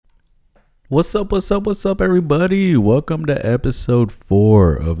What's up, everybody? Welcome to episode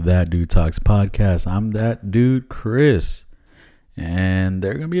 4 of That Dude Talks podcast. I'm that dude, Chris. And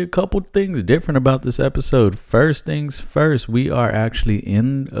there are going to be a couple things different about this episode. First things first, we are actually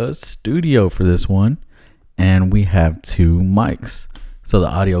in a studio for this one. And we have 2 mics. So the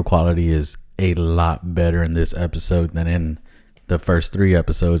audio quality is a lot better in this episode than in the first 3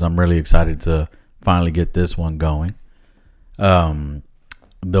 episodes. I'm really excited to finally get this one going.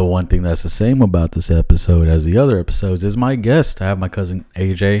 The one thing that's the same about this episode as the other episodes is my guest. I have my cousin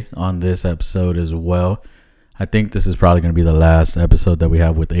AJ on this episode as well. I think this is probably going to be the last episode that we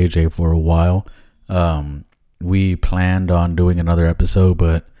have with AJ for a while. We planned on doing another episode,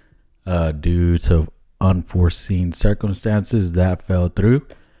 but due to unforeseen circumstances, that fell through.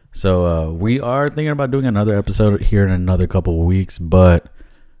 So we are thinking about doing another episode here in another couple of weeks, but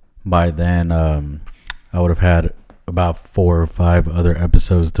by then I would have had about 4 or 5 other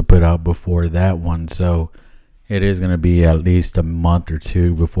episodes to put out before that one, so it is going to be at least a month or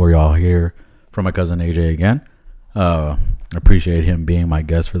 2 before y'all hear from my cousin AJ again. Appreciate him being my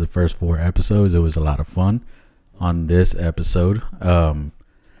guest for the first 4 episodes. It was a lot of fun on this episode.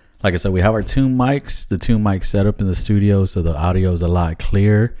 Like I said, we have our 2 mics, the 2 mics set up in the studio, so the audio is a lot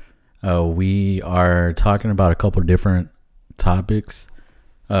clearer. We are talking about a couple different topics.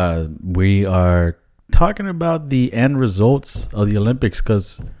 We are talking about the end results of the Olympics,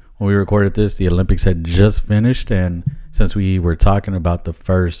 because when we recorded this, the Olympics had just finished, and since we were talking about the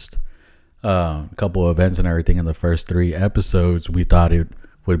first couple of events and everything in the first 3 episodes, we thought it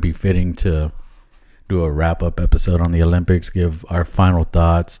would be fitting to do a wrap-up episode on the Olympics, give our final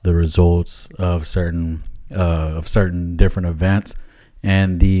thoughts, the results of certain different events,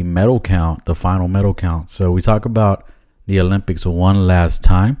 and the medal count, the final medal count. So we talk about the Olympics one last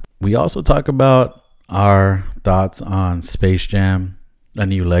time. We also talk about our thoughts on Space Jam: A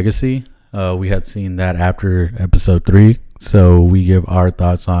New Legacy. We had seen that after episode 3, so we give our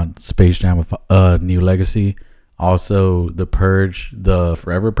thoughts on Space Jam: A New Legacy. Also, The Purge, the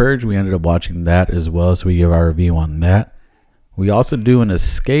Forever Purge. We ended up watching that as well, so we give our review on that. We also do an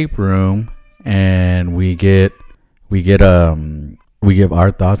escape room, and we give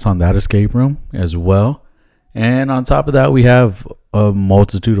our thoughts on that escape room as well. And on top of that, we have a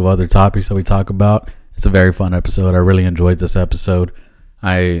multitude of other topics that we talk about. It's a very fun episode. I really enjoyed this episode.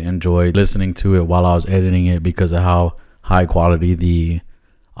 I enjoyed listening to it while I was editing it because of how high quality the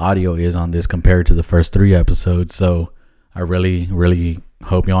audio is on this compared to the first 3 episodes. So I really, really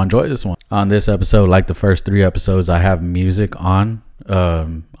hope y'all enjoy this one. On this episode, like the first 3 episodes, I have music on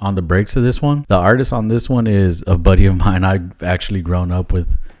the breaks of this one. The artist on this one is a buddy of mine. I've actually grown up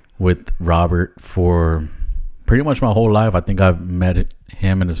with Robert for pretty much my whole life. I think I've met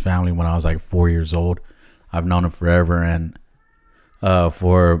him and his family when I was like 4 years old. I've known him forever, and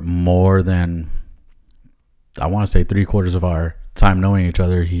for more than, I want to say, 3/4 of our time knowing each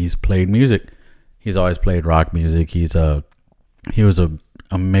other, he's played music. He's always played rock music. He was a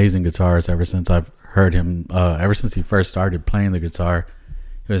amazing guitarist ever since I've heard him. Ever since he first started playing the guitar,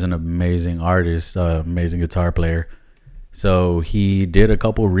 he was an amazing artist, amazing guitar player. So he did a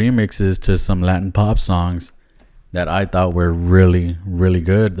couple remixes to some Latin pop songs that I thought were really, really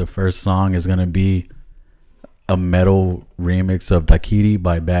good. The first song is going to be a metal remix of Dakiti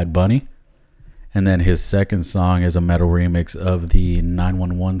by Bad Bunny. And then his second song is a metal remix of the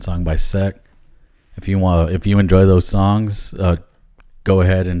 911 song by Sek. If you enjoy those songs, go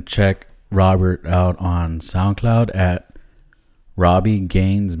ahead and check Robert out on SoundCloud at Robbie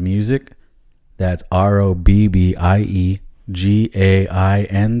Gaines Music. That's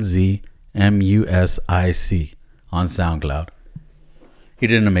ROBBIEGAINZMUSIC on SoundCloud. He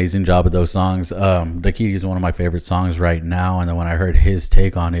did an amazing job with those songs. Dakiti is one of my favorite songs right now, and then when I heard his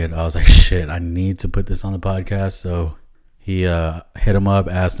take on it, I was like, shit, I need to put this on the podcast. So he hit him up,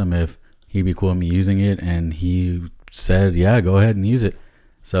 asked him if he'd be cool with me using it, and he said, yeah, go ahead and use it.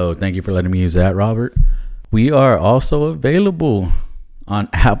 So thank you for letting me use that, Robert. We are also available on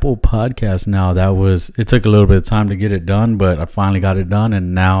Apple Podcasts now. It took a little bit of time to get it done, but I finally got it done,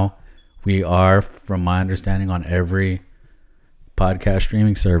 and now we are, from my understanding, on every podcast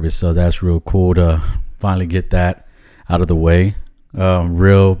streaming service. So that's real cool to finally get that out of the way.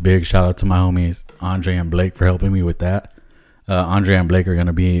 Real big shout out to my homies Andre and Blake for helping me with that. Andre and Blake are going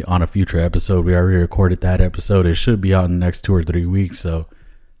to be on a future episode. We already recorded that episode. It should be out in the next 2 or 3 weeks, so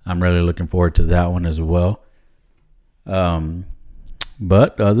I'm really looking forward to that one as well.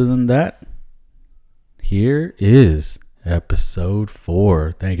 But other than that, here is episode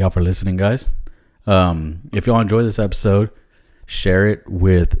 4. Thank y'all for listening, guys. If y'all enjoy this episode, share it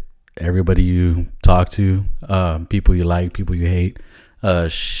with everybody you talk to, people you like, people you hate.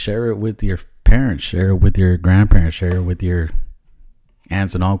 Share it with your parents, share it with your grandparents, share it with your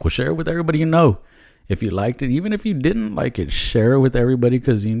aunts and uncles, share it with everybody you know. If you liked it, even if you didn't like it, share it with everybody,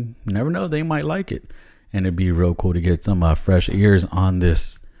 because you never know, they might like it, and it'd be real cool to get some fresh ears on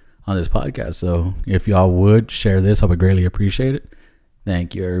this podcast. So if y'all would share this, I would greatly appreciate it.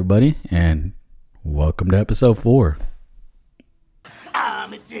 Thank you, everybody, and welcome to episode 4.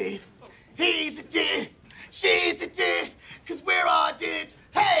 I'm a dude, he's a dude, she's a dude, cause we're all dudes,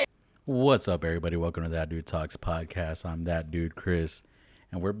 hey! What's up, everybody? Welcome to That Dude Talks podcast. I'm that dude, Chris,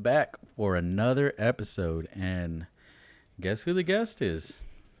 and we're back for another episode, and guess who the guest is?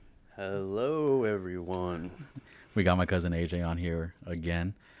 Hello, everyone. We got my cousin AJ on here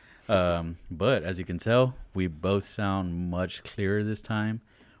again. But as you can tell, we both sound much clearer this time.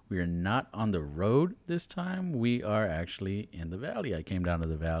 We are not on the road this time. We are actually in the valley. I came down to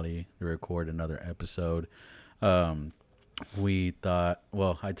the valley to record another episode. We thought,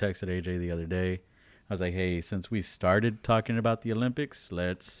 well, I texted AJ the other day. I was like, hey, since we started talking about the Olympics,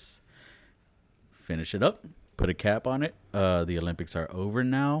 let's finish it up, put a cap on it. The Olympics are over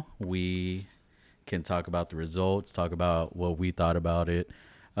now. We can talk about the results, talk about what we thought about it,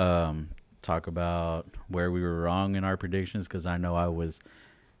 talk about where we were wrong in our predictions, because I know I was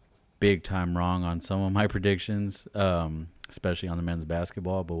big time wrong on some of my predictions, especially on the men's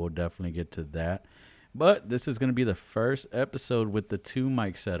basketball, but we'll definitely get to that. But this is going to be the first episode with the 2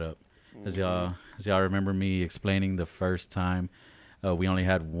 mic setup. As y'all remember me explaining the first time, we only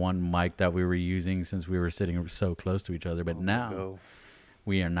had one mic that we were using since we were sitting so close to each other. But now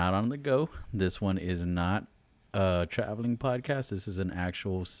we are not on the go. This one is not a traveling podcast. This is an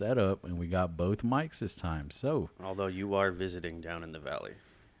actual setup, and we got both mics this time. So, although you are visiting down in the valley.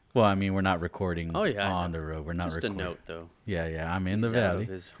 Well, I mean, we're not recording on the road. We're not just recording. a note, though. Yeah. I'm in He's the valley. out of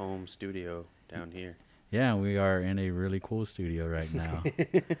his home studio down here. Yeah, we are in a really cool studio right now.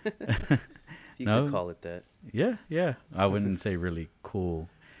 You could call it that. Yeah. I wouldn't say really cool.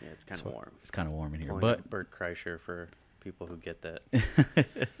 Yeah, it's kind of warm. It's kind of warm in here, Pulling but Bert Kreischer for people who get that.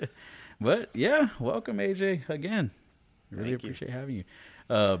 But yeah, welcome AJ again. Really Thank you. appreciate having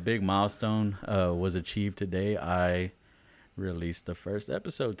you. Big milestone was achieved today. I released the first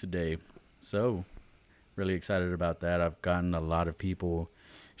episode today, so really excited about that. I've gotten a lot of people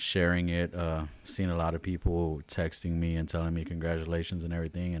sharing it, seen a lot of people texting me and telling me congratulations and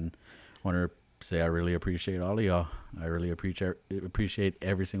everything, and want to say I really appreciate all of y'all. I really appreciate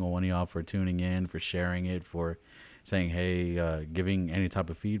every single one of y'all for tuning in, for sharing it, for saying hey, giving any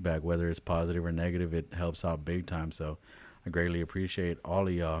type of feedback, whether it's positive or negative. It helps out big time, so I greatly appreciate all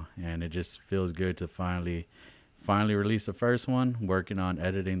of y'all, and it just feels good to finally release the first one. Working on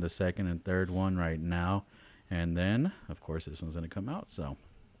editing the second and third one right now, and then of course this one's going to come out. So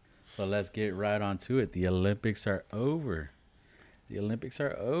let's get right on to it. The Olympics are over.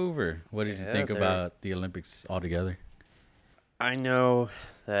 What did you think about the Olympics altogether? I know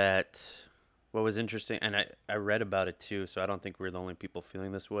that what was interesting, and I read about it too, so I don't think we're the only people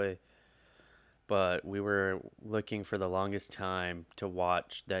feeling this way, but we were looking for the longest time to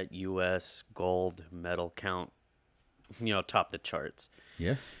watch that U.S. gold medal count, top the charts.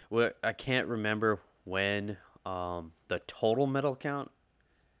 Yeah. Well, I can't remember when the total medal count.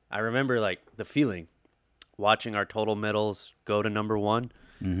 I remember the feeling watching our total medals go to number 1.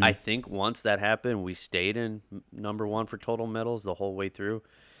 Mm-hmm. I think once that happened, we stayed in number 1 for total medals the whole way through,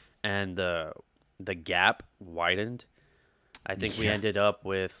 and the gap widened. I think we ended up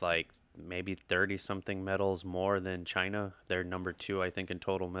with maybe 30 something medals more than China. They're number 2, I think, in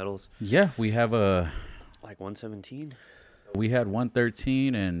total medals. Yeah, we have 117. We had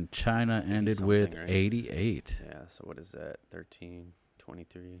 113, and China ended with 88. Yeah, so what is that? 13,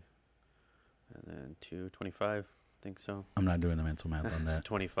 23, and then 225. I think so. I'm not doing the mental math on that. It's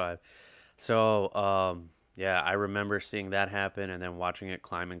 25. So, I remember seeing that happen and then watching it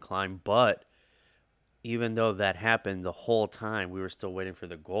climb and climb. But even though that happened, the whole time we were still waiting for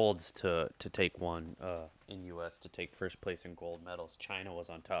the golds to take one in U.S. to take first place in gold medals. China was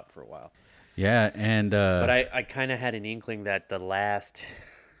on top for a while. Yeah, and but I kind of had an inkling that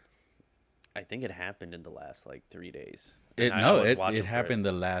I think it happened in the last 3 days. It happened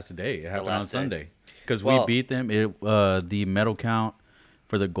the last day. It happened on Sunday because we beat them. The medal count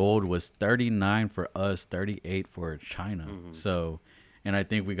for the gold was 39 for us, 38 for China. Mm-hmm. So, and I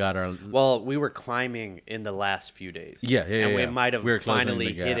think we got our. Well, we were climbing in the last few days. And we might have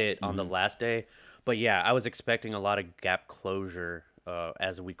finally hit it on the last day. But yeah, I was expecting a lot of gap closure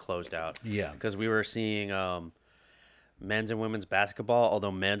as we closed out. Yeah, because we were seeing men's and women's basketball,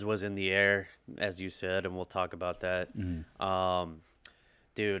 although men's was in the air, as you said, and we'll talk about that. Mm-hmm.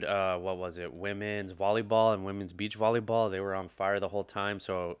 Dude, what was it? Women's volleyball and women's beach volleyball. They were on fire the whole time.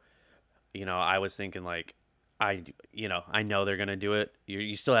 So, I was thinking like, I know they're gonna do it.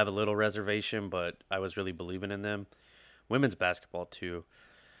 You still have a little reservation, but I was really believing in them. Women's basketball too.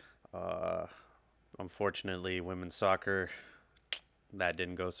 Uh, Unfortunately, women's soccer that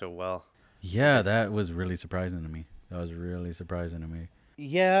didn't go so well. Yeah, that was really surprising to me. That was really surprising to me.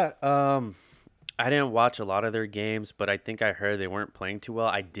 Yeah, I didn't watch a lot of their games, but I think I heard they weren't playing too well.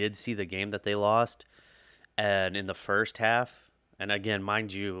 I did see the game that they lost, and in the first half, and again,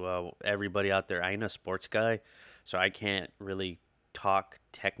 mind you, everybody out there, I ain't a sports guy, so I can't really talk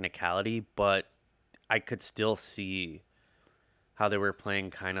technicality, but I could still see how they were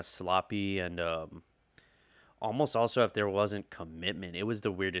playing kind of sloppy and almost also if there wasn't commitment. It was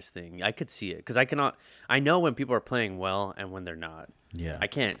the weirdest thing. I could see it because I know when people are playing well and when they're not. Yeah. I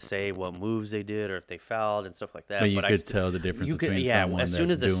can't say what moves they did or if they fouled and stuff like that. But you could tell the difference between someone as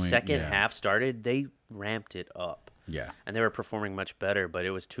soon as the that's second yeah. half started, they ramped it up. Yeah. And they were performing much better, but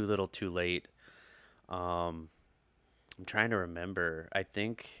it was too little too late. I'm trying to remember. I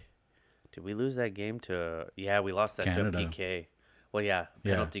think, did we lose that game to, we lost that Canada. to a PK. Well,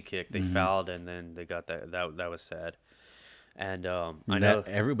 penalty kick. They fouled, and then they got that. That was sad. And I know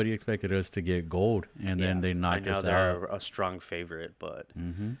everybody expected us to get gold, and then they knocked us out. I know they're a strong favorite, but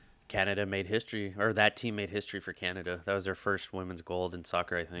Canada made history, or that team made history for Canada. That was their first women's gold in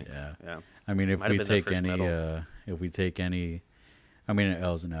soccer, I think. Yeah. I mean, if we take any, I mean, an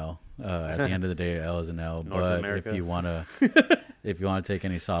L's an L. At the end of the day, L is an L. North but America. if you wanna. If you want to take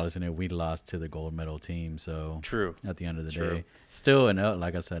any solace in it, we lost to the gold medal team. So true. At the end of the day, still an L.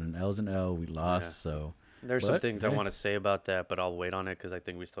 Like I said, an L's an L. We lost. Yeah. So there's some things I want to say about that, but I'll wait on it because I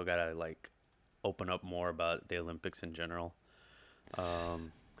think we still gotta open up more about the Olympics in general.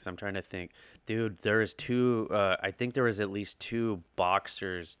 Because I'm trying to think, dude. There is two. I think there was at least two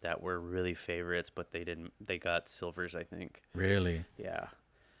boxers that were really favorites, but they didn't. They got silvers, I think. Really? Yeah.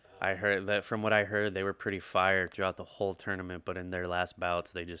 I heard that from what I heard, they were pretty fired throughout the whole tournament, but in their last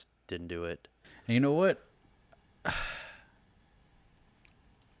bouts, they just didn't do it. And you know what?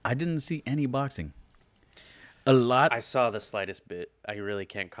 I didn't see any boxing. I saw the slightest bit. I really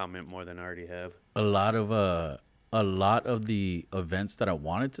can't comment more than I already have. A lot of the events that I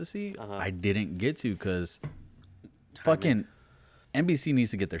wanted to see, I didn't get to because fucking NBC needs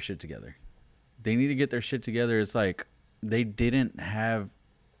to get their shit together. They need to get their shit together. It's like they didn't have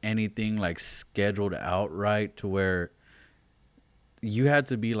anything scheduled out right to where you had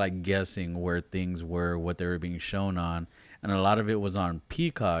to be guessing where things were, what they were being shown on, and a lot of it was on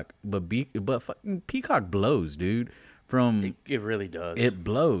Peacock. But fucking Peacock blows, dude. It really does. It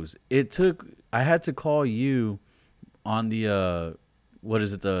blows. I had to call you on the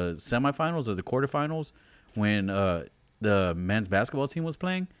the semifinals or the quarterfinals when the men's basketball team was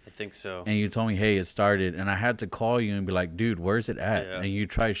playing. I think so. And you told me, hey, it started. And I had to call you and be like, dude, where's it at? Yeah. And you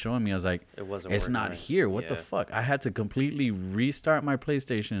tried showing me. I was like, it's not here. What the fuck? I had to completely restart my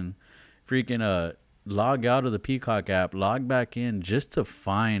PlayStation, freaking log out of the Peacock app, log back in just to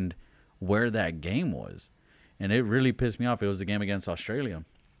find where that game was. And it really pissed me off. It was the game against Australia.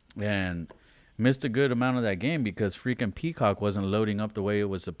 And missed a good amount of that game because freaking Peacock wasn't loading up the way it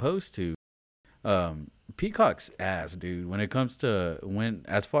was supposed to. Peacock's ass, dude. When it comes to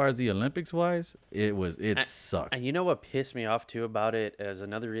as far as the Olympics wise, it sucked. And you know what pissed me off too about it as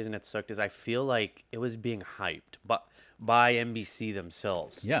another reason it sucked is I feel like it was being hyped by NBC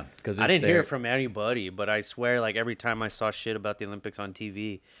themselves. Yeah, because I didn't hear from anybody, but I swear every time I saw shit about the Olympics on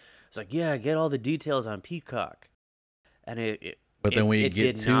TV, it's get all the details on Peacock, and But then when you get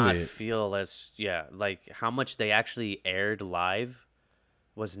did to not it, feel as how much they actually aired live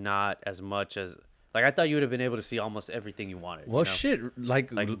was not as much as I thought you would have been able to see almost everything you wanted. well, shit,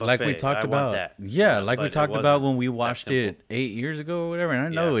 like we talked about, that. yeah, like we But talked it about wasn't when we watched it simple. 8 years ago or whatever. And I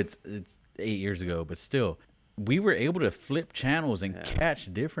know Yeah. it's 8 years ago, but still, we were able to flip channels and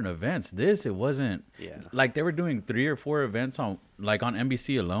catch different events. It wasn't they were doing 3 or 4 events on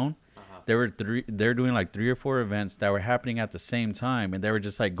NBC alone. They're doing 3 or 4 events that were happening at the same time, and they were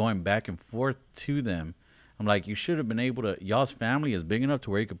just going back and forth to them. I'm like, you should have been able to. Y'all's family is big enough to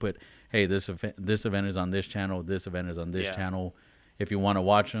where you could put, hey, this event is on this channel, this event is on this channel. If you want to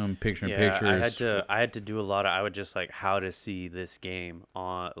watch them, picture in pictures. I had to do a lot of. I would just how to see this game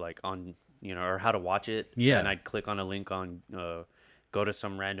on or how to watch it. Yeah. And I'd click on a link on go to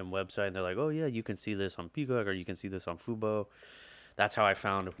some random website, and they're like, oh yeah, you can see this on Peacock or you can see this on Fubo. That's how I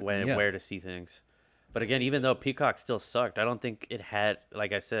found where to see things. But again, even though Peacock still sucked, I don't think it had,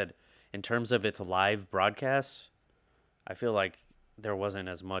 like I said, in terms of its live broadcasts, I feel like there wasn't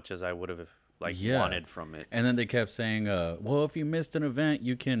as much as I would have wanted from it. And then they kept saying, well, if you missed an event,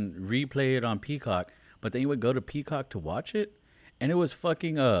 you can replay it on Peacock. But then you would go to Peacock to watch it, and it was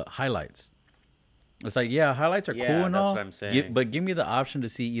fucking highlights. It's like, yeah, highlights are cool and that's all, what I'm saying. but give me the option to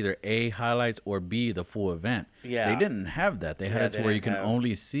see either A, highlights, or B, the full event. Yeah. They didn't have that. They had it to where you can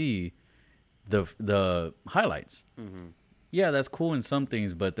only see the highlights. Mm-hmm. Yeah, that's cool in some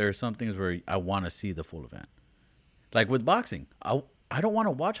things, but there are some things where I want to see the full event. Like with boxing, I don't want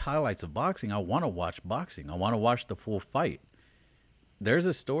to watch highlights of boxing. I want to watch boxing. I want to watch the full fight. There's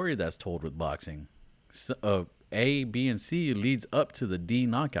a story that's told with boxing. So, A, B, and C leads up to the D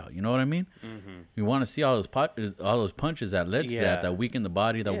knockout. You know what I mean? Mm-hmm. You want to see all those punches that led to that weaken the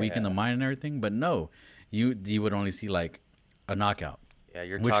body, that weaken the mind and everything. But no, you would only see like a knockout. Yeah,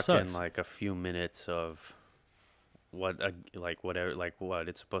 you're talking like a few minutes of what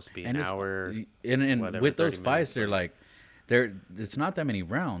it's supposed to be an hour. And with those fights, they're like, it's not that many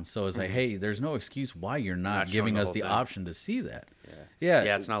rounds. So it's like, hey, there's no excuse why you're not giving us the option to see that. Yeah,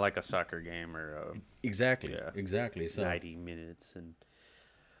 it's not like a soccer game or exactly. So 90 minutes. And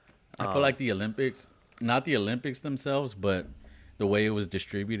I feel like the Olympics, not the Olympics themselves, but the way it was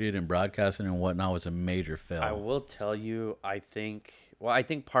distributed and broadcasted and whatnot was a major fail. I will tell you, I think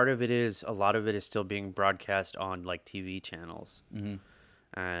part of it is, a lot of it is still being broadcast on like TV channels. Mm-hmm.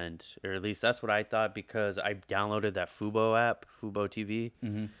 Or at least that's what I thought, because I downloaded that Fubo app, Fubo TV,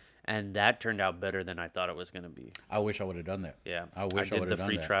 mm-hmm. and that turned out better than I thought it was going to be. I wish I would have done that. Yeah. I wish I would have done that. I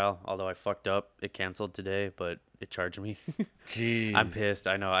did the free trial, although I fucked up. It canceled today, but it charged me. Jeez. I'm pissed.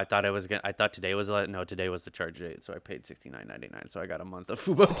 I know. I thought today was today was the charge date, so I paid $69.99, so I got a month of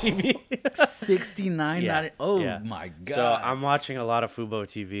Fubo TV. $69.99. Oh my god. So I'm watching a lot of Fubo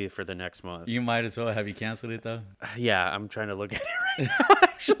TV for the next month. You might as well. Have you canceled it though? Yeah, I'm trying to look at it right now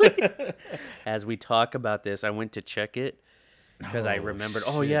actually. As we talk about this, I went to check it because I remembered,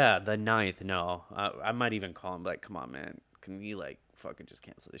 shit. The 9th. No, I might even call him like, come on, man. Can you like fucking just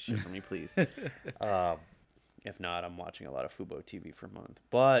cancel this shit for me, please? If not, I'm watching a lot of Fubo TV for a month.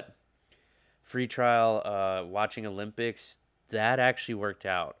 But free trial, watching Olympics, that actually worked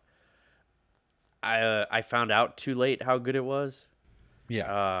out. I found out too late how good it was.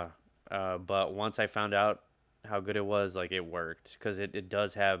 Yeah. But once I found out how good it was, like, it worked, because it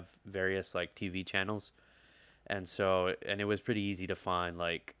does have various like TV channels. And it was pretty easy to find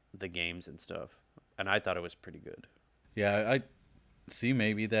like the games and stuff. And I thought it was pretty good. Yeah, I see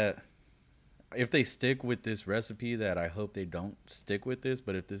maybe that if they stick with this recipe, that I hope they don't stick with this,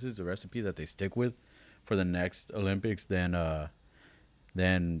 but if this is the recipe that they stick with for the next Olympics, then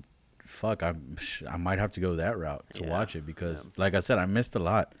fuck, I might have to go that route to watch it, because like I said, I missed a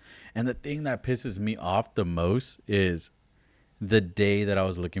lot. And the thing that pisses me off the most is the day that I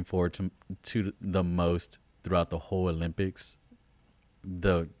was looking forward to the most throughout the whole Olympics,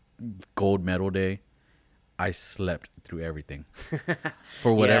 the gold medal day. I slept through everything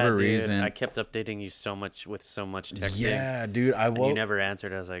for whatever reason. I kept updating you so much with so much texting. Yeah, dude. You never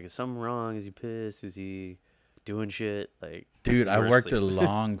answered. I was like, is something wrong? Is he pissed? Is he doing shit? Like, dude, I worked a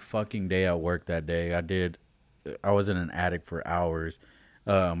long fucking day at work that day. I was in an attic for hours.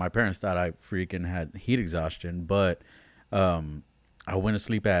 My parents thought I freaking had heat exhaustion, but I went to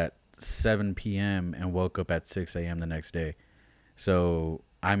sleep at 7 p.m. and woke up at 6 a.m. the next day. So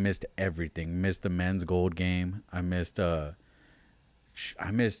I missed everything. Missed the men's gold game. I missed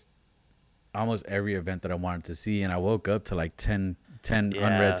almost every event that I wanted to see, and I woke up to like 10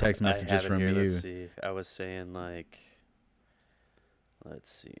 unread text messages from you. Let's see. I was saying, like,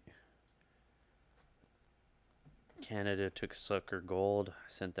 let's see. Canada took soccer gold. I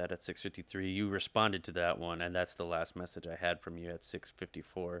sent that at 6:53. You responded to that one, and that's the last message I had from you at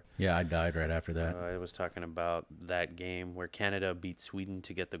 6:54. Yeah, I died right after that. I was talking about that game where Canada beat Sweden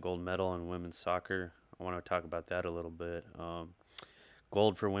to get the gold medal in women's soccer. I want to talk about that a little bit.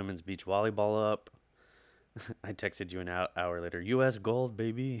 Gold for women's beach volleyball up. I texted you an hour later. U.S. gold,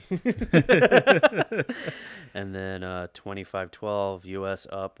 baby. And then 25-12, U.S.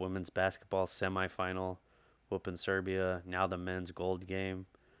 up. Women's basketball semifinal. Whooping Serbia. Now the men's gold game.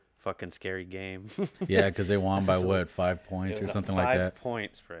 Fucking scary game. Yeah, because they won by what, 5 points or something like that? 5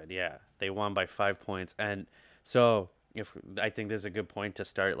 point spread. Yeah, they won by 5 points. And so I think this is a good point to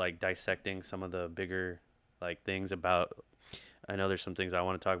start like dissecting some of the bigger like things about. I know there's some things I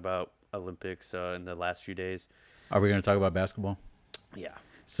want to talk about Olympics in the last few days. Are we going to talk about basketball? Yeah.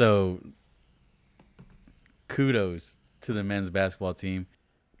 So kudos to the men's basketball team.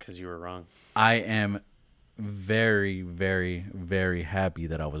 Because you were wrong. I am very, very, very happy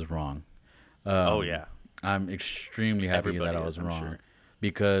that I was wrong. Yeah. I'm extremely happy that I was wrong. Sure.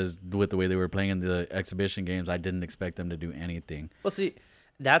 Because with the way they were playing in the exhibition games, I didn't expect them to do anything. Well, see,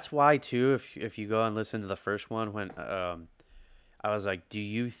 that's why too. If you go and listen to the first one, when I was like, do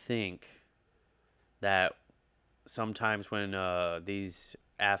you think that sometimes when these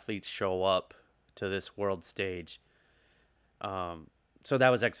athletes show up to this world stage, so that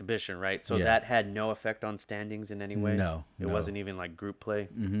was exhibition, right? So Yeah. that had no effect on standings in any way. No, It no. wasn't even like group play.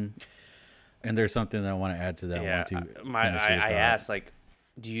 And there's something that I want to add to that Yeah, once you I finish your thought. asked, like,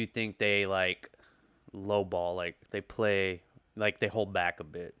 do you think they like low ball, like they play, like they hold back a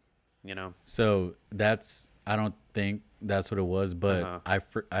bit, you know? So I don't think that's what it was, but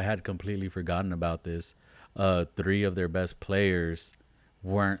Uh-huh. I had completely forgotten about this. 3 of their best players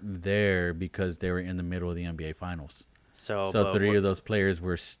weren't there because they were in the middle of the NBA Finals. So, So but 3 what- of those players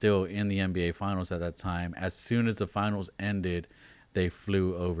were still in the NBA Finals at that time. As soon as the finals ended, they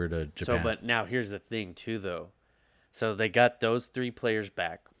flew over to Japan. So, but now here's the thing, too, though. So they got those 3 players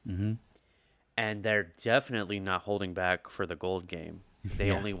back, and they're definitely not holding back for the gold game. They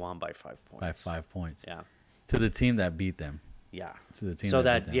Yeah. only won by 5 points. by 5 points Yeah, to the team that beat them. yeah. To the team So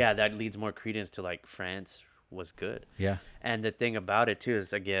that beat that them. yeah, that leads more credence to like France was good. Yeah. And the thing about it too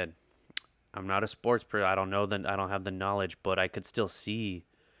is, again, I'm not a sports person. I don't know that I don't have the knowledge, but I could still see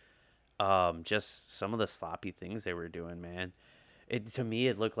just some of the sloppy things they were doing, man. To me,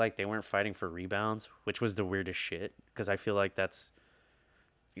 it looked like they weren't fighting for rebounds, which was the weirdest shit. Because I feel like that's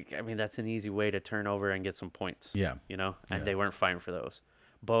an easy way to turn over and get some points. Yeah. You know, and Yeah. they weren't fighting for those,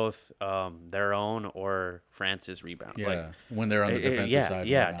 both their own or France's rebound. Yeah. Like, when they're on the defensive yeah, side.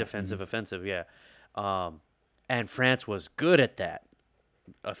 yeah, right now. defensive, offensive, yeah. And France was good at that.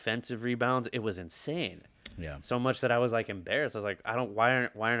 Offensive rebounds, it was insane. Yeah. So much that I was like embarrassed. I was like, why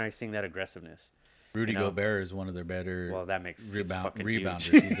aren't I seeing that aggressiveness? Rudy you know. Gobert is one of their better. Well, that makes he's fucking rebounders.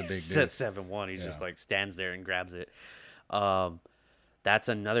 huge. He's a big He's dude. at 7'1". He just Yeah. like stands there and grabs it. That's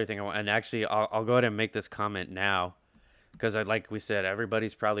another thing I want. And actually, I'll go ahead and make this comment now, because like we said,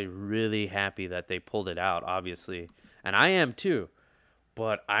 everybody's probably really happy that they pulled it out, obviously, and I am too.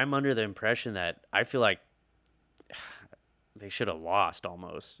 But I'm under the impression that I feel like they should have lost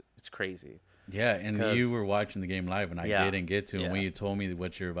almost. It's crazy. Yeah, and 'Cause- you were watching the game live, and I Yeah. didn't get to. And when Yeah. you told me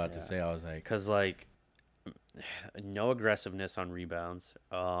what you're about to say, I was like, Because, like, no aggressiveness on rebounds.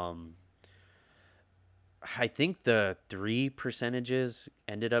 I think the 3 percentages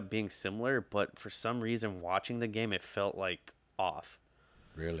ended up being similar, but for some reason, watching the game, it felt like off.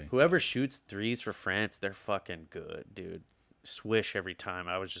 really? Whoever shoots threes for France, they're fucking good, dude. Swish every time.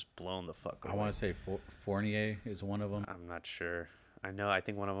 I was just blown the fuck away. I want to say Fournier is one of them. I'm not sure. I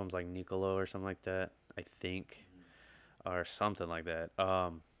think one of them's like Nicolo or something like that. I think, or something like that.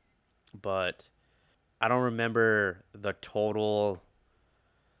 But I don't remember the total,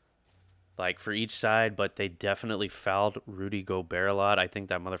 like, for each side. But they definitely fouled Rudy Gobert a lot. I think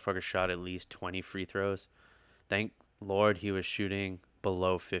that motherfucker shot at least 20 free throws. Thank Lord he was shooting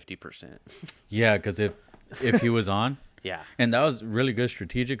below 50%. Yeah, because if he was on, Yeah. and that was really good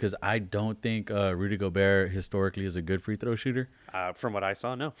strategic, because I don't think Rudy Gobert historically is a good free throw shooter. From what I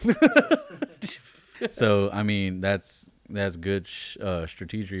saw, no. So I mean, that's good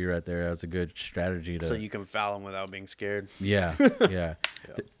strategy right there. That's a good strategy to. So you can foul him without being scared. Yeah, yeah.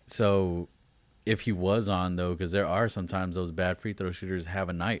 So if he was on, though, because there are sometimes those bad free throw shooters have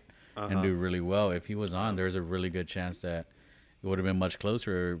a night and do really well. If he was on, there's a really good chance that it would have been much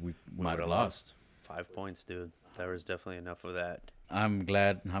closer. We might have lost. 5 points, dude. There was definitely enough of that. I'm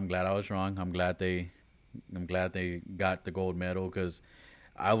glad I was wrong. I'm glad they got the gold medal, because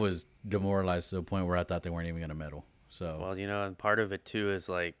I was demoralized to the point where I thought they weren't even gonna medal. So Well, you know, and part of it too is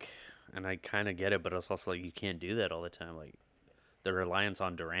like, and I kind of get it, but it's also like you can't do that all the time. Like the reliance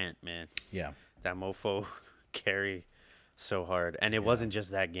on Durant, man, yeah, that mofo carry so hard, and it wasn't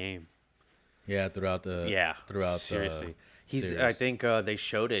just that game. yeah. Throughout Seriously, the he's. I series. think they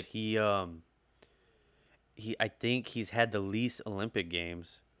showed it. He I think he's had the least Olympic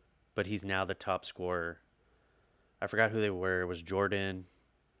games, but he's now the top scorer. I forgot who they were. It was Jordan,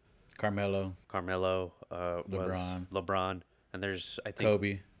 Carmelo, Carmelo, LeBron, and there's I think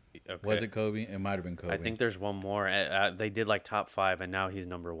Kobe. Okay. Was it Kobe? It might have been Kobe. I think there's one more. They did like top 5, and now he's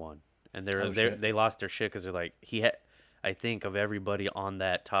number 1. And shit. they lost their shit because they're like I think of everybody on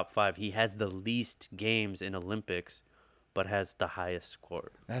that top 5, he has the least games in Olympics, but has the highest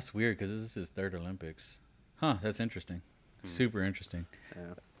score. That's weird, because this is his 3rd Olympics. Huh? That's interesting. Super interesting.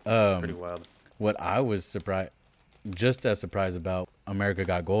 Yeah, pretty wild. What I was just as surprised about, America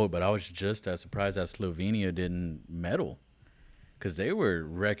got gold, but I was just as surprised that Slovenia didn't medal, because they were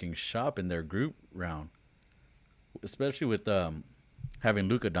wrecking shop in their group round, especially with having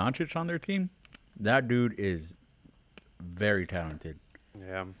Luka Doncic on their team. That dude is very talented.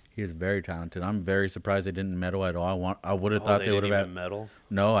 Yeah. He is very talented. I'm very surprised they didn't medal at all. I would have Oh, thought they would didn't have even medal.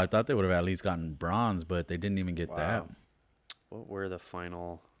 no, I thought they would have at least gotten bronze, but they didn't even get that. Wow. What were the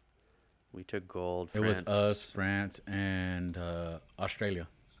final? We took gold. It was France. us, France, and Australia.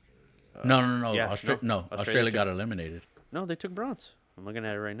 No. yeah, no. Australia took- got eliminated. No, they took bronze. I'm looking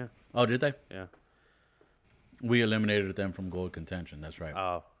at it right now. Oh, did they? Yeah. We eliminated them from gold contention. That's right.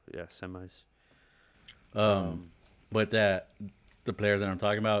 Oh, yeah, semis. But the player that I'm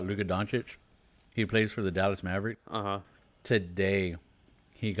talking about, Luka Doncic, he plays for the Dallas Mavericks. Today,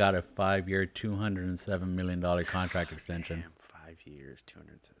 he got a 5-year, $207 million contract extension. Damn, 5 years,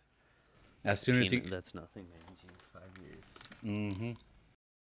 200. As soon as he, That's nothing, man. Jeez, 5 years.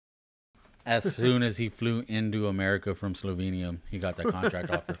 as soon as he flew into America from Slovenia, he got that contract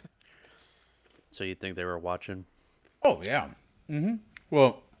offer. So you think they were watching? Oh yeah.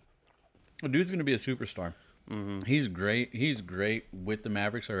 Well, the dude's gonna be a superstar. He's great. He's great with the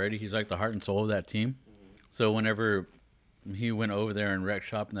Mavericks already. He's like the heart and soul of that team. So whenever he went over there and wrecked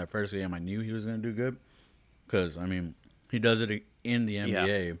shop in that first game, I knew he was gonna do good. Because I mean, he does it in the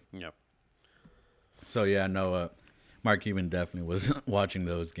NBA. Yep. So yeah, no. Mark Cuban definitely was watching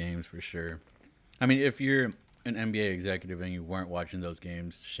those games for sure. I mean, if you're an NBA executive and you weren't watching those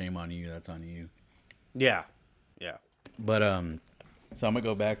games, shame on you. That's on you. Yeah. Yeah. But so I'm gonna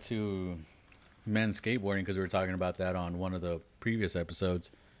go back to men's skateboarding because we were talking about that on one of the previous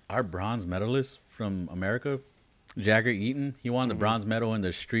episodes. Our bronze medalist from America, Jagger Eaton, he won the bronze medal in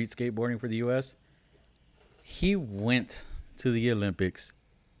the street skateboarding for the U.S. He went to the Olympics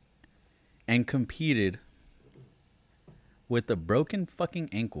and competed with a broken fucking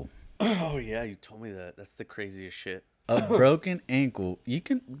ankle. Oh yeah, you told me that. That's the craziest shit. A broken ankle.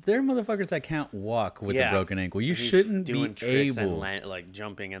 There are motherfuckers that can't walk with a broken ankle. You He's shouldn't doing be tricks able. and like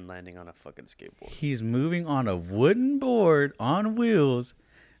jumping and landing on a fucking skateboard. He's moving on a wooden board on wheels,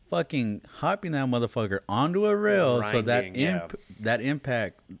 fucking hopping that motherfucker onto a rail so that Grinding, that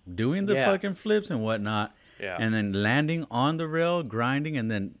impact, doing the fucking flips and whatnot, and then landing on the rail, grinding,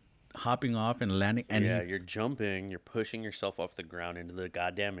 and then hopping off and landing. And You're jumping, you're pushing yourself off the ground into the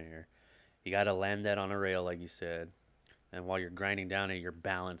goddamn air. You got to land that on a rail, like you said. And while you're grinding down it, you're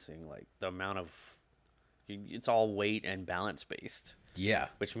balancing. Like the amount of, it's all weight and balance based. Yeah,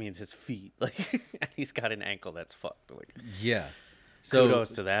 Which means his feet, like, and he's got an ankle that's fucked. Like, yeah. So,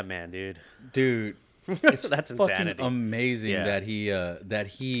 kudos to that man, dude. dude, it's That's fucking insanity. amazing Yeah. that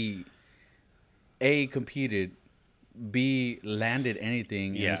he A, competed, B, landed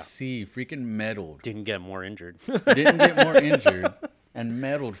anything, Yeah. and C, freaking medaled. Didn't get more injured. Didn't get more injured and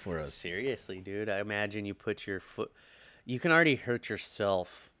medaled for us. Seriously, dude. I imagine you put your foot. You can already hurt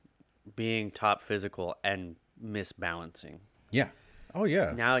yourself being top physical and misbalancing. Yeah. Oh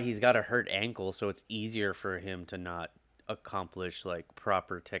yeah. Now he's got a hurt ankle, so it's easier for him to not accomplish like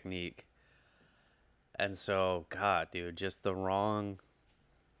proper technique. And so, God, dude, just the wrong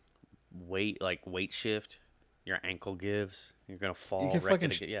weight shift, your ankle gives. You're gonna fall. You can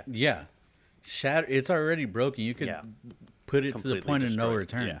fucking yeah. Shatter. It's already broken. You could put it to the point of no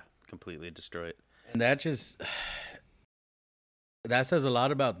return. Yeah, completely destroy it. And that says a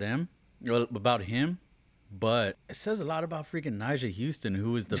lot about them, well, about him, but it says a lot about freaking Nyjah Houston,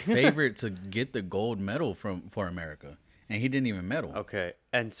 who was the favorite to get the gold medal for America, and he didn't even medal. Okay,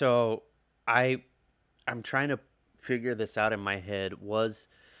 and so I'm trying to figure this out in my head.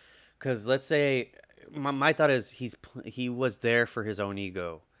 Because let's say my thought is he was there for his own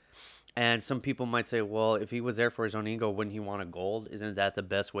ego. And some people might say, well, if he was there for his own ego, wouldn't he want a gold? Isn't that the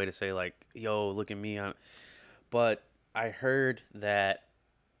best way to say, like, yo, look at me? But I heard that,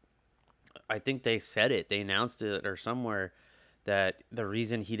 I think they said it, they announced it or somewhere, that the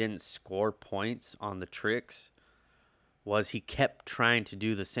reason he didn't score points on the tricks was he kept trying to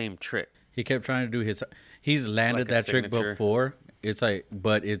do the same trick. He kept trying to do he's landed Like a that trick signature. before. It's like,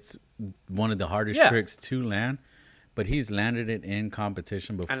 but it's one of the hardest tricks to land. But he's landed it in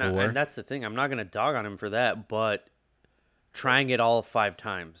competition before. And that's the thing. I'm not going to dog on him for that, but trying it all 5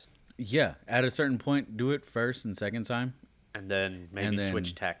 times. Yeah. At a certain point, do it first and second time. And then maybe And then-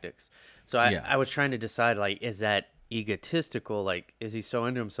 switch tactics. So I was trying to decide, like, is that egotistical? Like, is he so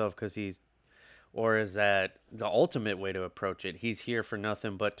into himself because or is that the ultimate way to approach it? He's here for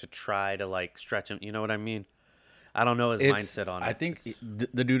nothing but to try to, like, stretch him. You know what I mean? I don't know his mindset on it. I think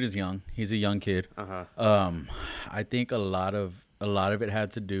the dude is young. He's a young kid. I think a lot of it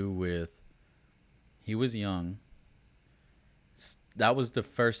had to do with he was young. That was the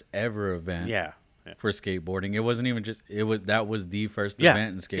first ever event. Yeah. For skateboarding, it wasn't even just that was the first Yeah.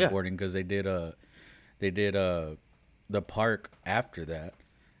 event in skateboarding because they did the park after that.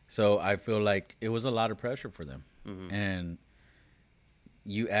 So I feel like it was a lot of pressure for them, and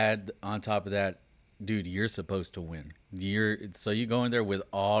you add on top of that, dude, you're supposed to win. You go in there with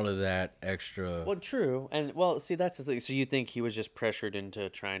all of that extra. Well, true, and well, see, that's the thing. So you think he was just pressured into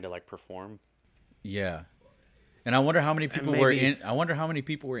trying to like perform? Yeah. And I wonder how many And people were maybe- in. I wonder how many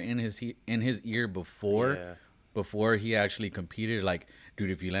people were in his ear before, Yeah. before he actually competed. Like,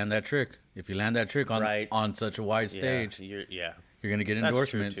 dude, if you land that trick on Right. on such a wide stage, Yeah. you're gonna get That's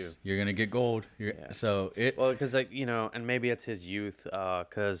true, endorsements. too. You're gonna get gold. So it. Well, because like and maybe it's his youth.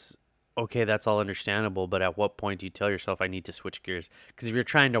 Because okay, that's all understandable. But at what point do you tell yourself I need to switch gears? Because if you're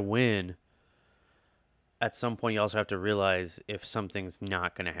trying to win, at some point you also have to realize if something's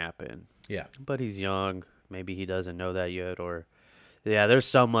not going to happen. Yeah. But he's young. Maybe he doesn't know that yet, or there's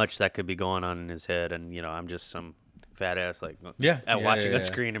so much that could be going on in his head, and I'm just some fat ass like watching a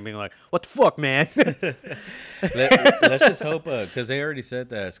screen and being like, "What the fuck, man?" Let's just hope, because they already said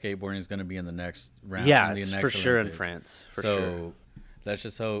that skateboarding is going to be in the next round. Yeah, in the it's next for sure in Olympics. France. For so sure. let's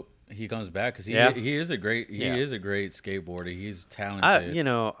just hope he comes back, because Yeah. he is a great Yeah. skateboarder. He's I talented.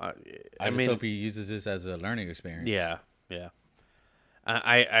 I just mean, hope he uses this as a learning experience. yeah.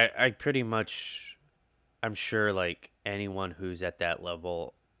 I pretty much, I'm sure like anyone who's at that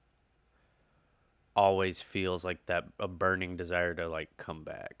level always feels like that a burning desire to like come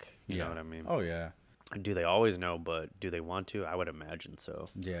back. You know what I mean? Oh yeah. Do they always know? But do they want to? I would imagine so.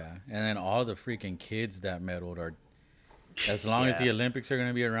 Yeah, and then all the freaking kids that medaled are, as long as the Yeah. Olympics are going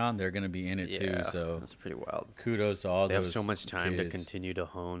to be around, they're going to be in it too. Yeah, So that's pretty wild. kudos to all They have those. so much time to kids. continue to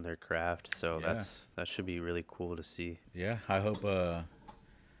hone their craft. So Yeah. that should be really cool to see. Yeah, I hope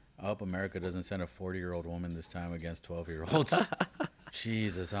America doesn't send a 40-year-old woman this time against 12-year-olds.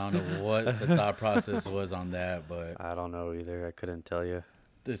 Jesus, I don't know what the thought process was on that, but I don't know either. I couldn't tell you.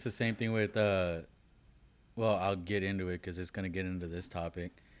 it's the same thing with well, I'll get into it because it's going to get into this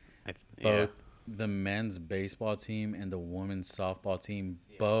topic. Yeah. Both the men's baseball team and the women's softball team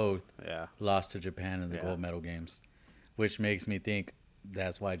both Yeah. lost to Japan in the Yeah. gold medal games, which makes me think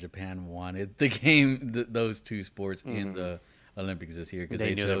that's why Japan wanted the game, those two sports in the Olympics this year, because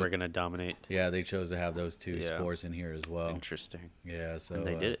They knew they were going to dominate. Yeah, they chose to have those two Yeah. sports in here as well. Interesting. Yeah, so And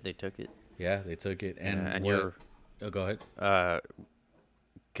they did it. They took it. Yeah, they took it, and, And what, oh, go ahead.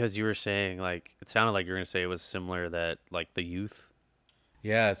 Because you were saying, like, it sounded like you were going to say it was similar that, like, the youth.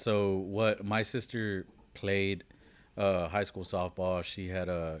 Yeah, so what my sister played high school softball. She had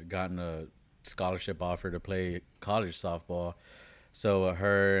gotten a scholarship offer to play college softball. So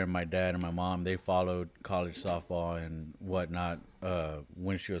her and my dad and my mom, they followed college softball and whatnot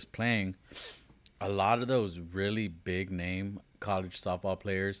when she was playing. A lot of those really big name college softball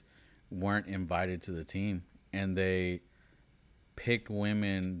players weren't invited to the team, and they picked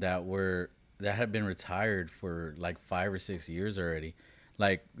women that had been retired for like 5 or 6 years already.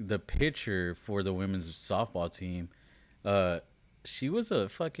 Like the pitcher for the women's softball team, she was a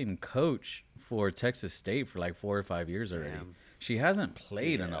fucking coach for Texas State for like 4 or 5 years already. Damn. She hasn't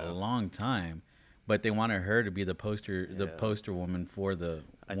played in Yeah. a long time, but they wanted her to be the poster woman for the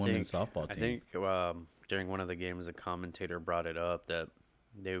women's softball team. I think during one of the games, a commentator brought it up that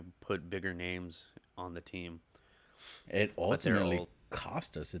they put bigger names on the team. It they're ultimately old.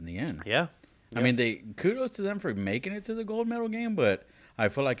 cost us in the end. Yeah. I mean, kudos to them for making it to the gold medal game, but I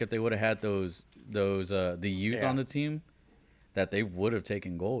feel like if they would have had the youth Yeah. on the team, that they would have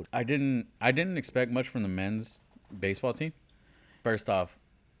taken gold. I didn't expect much from the men's baseball team. First off,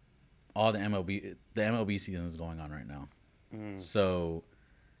 all the MLB season is going on right now, so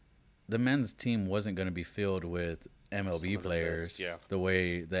the men's team wasn't going to be filled with MLB players. yeah. The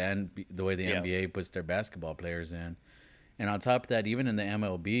way the Yeah. NBA puts their basketball players in. And on top of that, even in the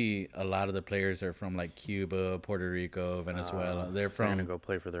MLB, a lot of the players are from like Cuba, Puerto Rico, Venezuela. They're They're from going to go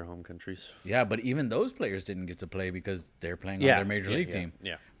play for their home countries. yeah, but even those players didn't get to play because they're playing on Yeah, their major yeah, league yeah, team.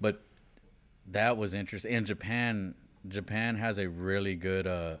 yeah. But that was interesting. And Japan has a really good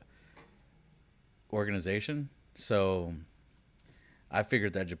organization. So I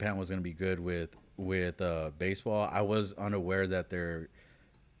figured that Japan was going to be good with baseball. I was unaware that their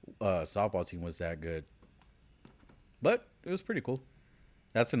softball team was that good. But it was pretty cool.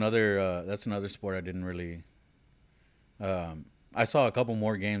 That's another sport I didn't really. I saw a couple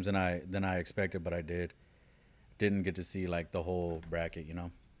more games than I expected, but I didn't get to see like the whole bracket.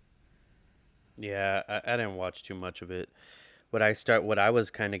 Yeah, I didn't watch too much of it. What I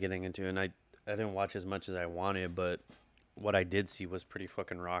was kind of getting into, and I didn't watch as much as I wanted, but what I did see was pretty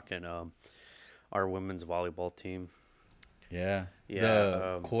fucking rocking. Our women's volleyball team. Yeah. Yeah,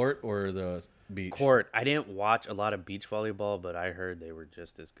 The court or the beach? Court. I didn't watch a lot of beach volleyball, but I heard they were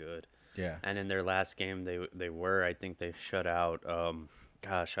just as good. Yeah. And in their last game, I think they shut out.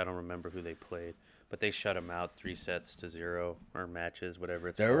 Gosh, I don't remember who they played, But they shut him out 3-0 or matches, whatever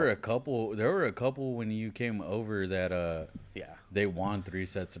it's There called. were a couple. There were a couple when you came over that Yeah. they won 3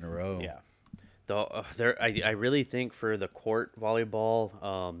 sets in a row. Yeah. I really think for the court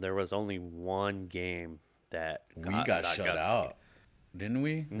volleyball, there was only one game that We got shut out, didn't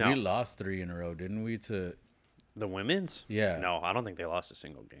we? No. We lost 3 in a row, didn't we? To The women's? Yeah. No, I don't think they lost a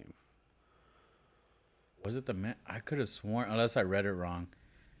single game. was it the men? I could have sworn, unless I read it wrong.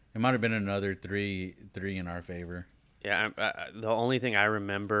 It might have been another three in our favor. Yeah, the only thing I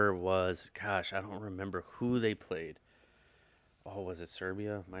remember was, gosh, I don't remember who they played. Oh, was it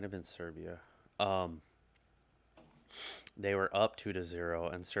Serbia? Might have been Serbia. They were up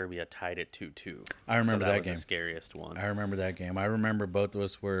 2-0, and Serbia tied it 2-2. I remember that was game. The scariest one. I remember that game. I remember both of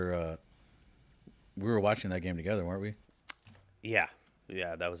us were we were watching that game together, weren't we? Yeah,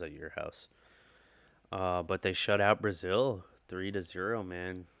 that was at your house. But they shut out Brazil 3-0,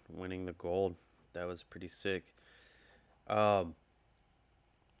 man, winning the gold. That was pretty sick. Jordan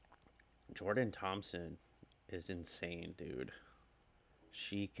Thompson is insane, dude.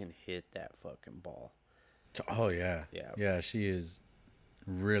 She can hit that fucking ball. Oh yeah. Yeah. Yeah, she is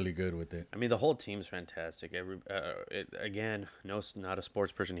really good with it. I mean, the whole team's fantastic. Again, not a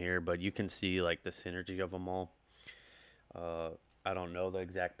sports person here, but you can see like the synergy of them all. I don't know the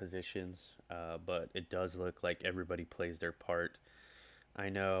exact positions, but it does look like everybody plays their part. I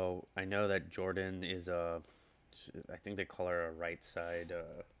know that Jordan is I think they call her a right side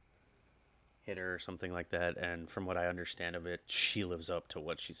hitter or something like that. And from what I understand of it, she lives up to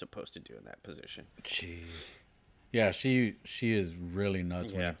what she's supposed to do in that position. Jeez. Yeah, she is really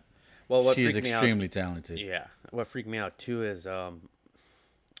nuts. Yeah. Well, what she is freaked me out- extremely talented. Yeah. What freaked me out too is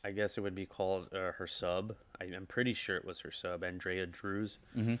I guess it would be called her sub. I'm pretty sure it was her sub, Andrea Drews.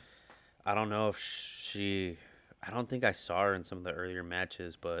 Mm-hmm. I don't know if I don't think I saw her in some of the earlier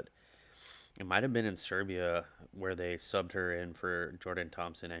matches, but it might have been in Serbia where they subbed her in for Jordan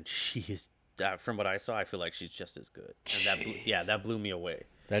Thompson, and she is, from what I saw, I feel like she's just as good. And that blew me away.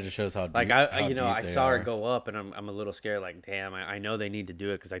 That just shows how deep, Like how I deep they saw her are. go up, and I'm a little scared. Like, damn, I know they need to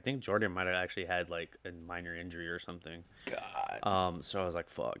do it because I think Jordan might have actually had like a minor injury or something. God. So I was like,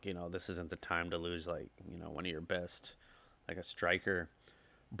 fuck, this isn't the time to lose like one of your best, like a striker.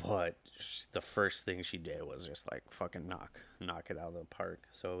 But the first thing she did was just like fucking knock it out of the park.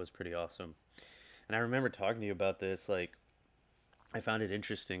 So it was pretty awesome. And I remember talking to you about this. Like, I found it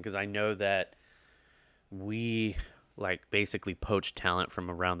interesting because I know that we like basically poach talent from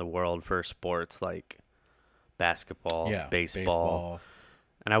around the world for sports like basketball, Yeah, baseball.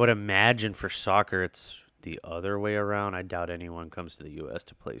 And I would imagine for soccer it's the other way around. I doubt anyone comes to the U.S.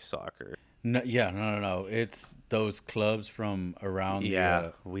 to play soccer. No. It's those clubs from around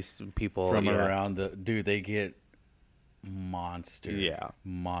People from around the dude. They get monster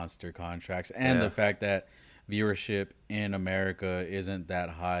contracts, and the fact that viewership in America isn't that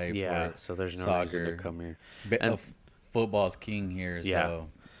high for so there's no soccer. reason to come here. And football's king here. Yeah. So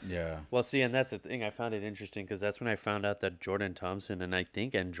yeah. Well, see, and that's the thing. I found it interesting because that's when I found out that Jordan Thompson and I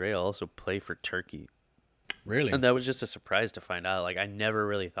think Andrea also play for Turkey. Really? And that was just a surprise to find out. Like, I never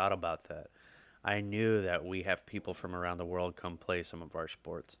really thought about that. I knew that we have people from around the world come play some of our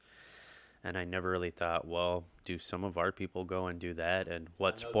sports. And I never really thought, well, do some of our people go and do that? And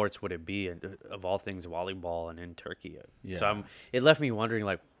what sports would it be? And of all things, volleyball and in Turkey. Yeah. So it left me wondering,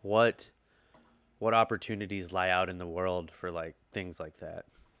 like, what opportunities lie out in the world for, like, things like that?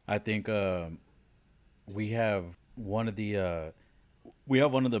 I think we have one of the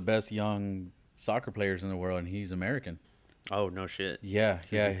best young soccer players in the world, and he's American. Oh, no shit. Yeah,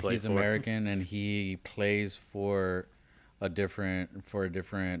 he play he's for? American, and he plays for a different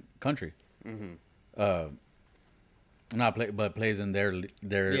country. Mm-hmm. But plays in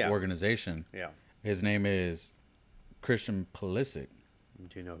their organization. Yeah. His name is Christian Pulisic.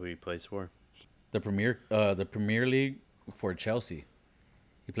 Do you know who he plays for? The Premier League for Chelsea.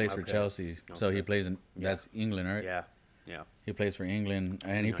 He plays for Okay. Chelsea, so he plays in that's England, right? Yeah. He plays for England,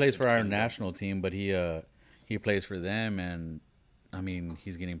 and he United plays for our Kingdom. national team. But he plays for them, and I mean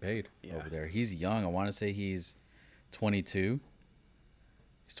he's getting paid over there. He's young. I want to say he's 22.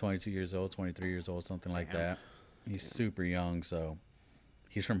 He's 22 years old, 23 years old, something like that. He's super young, so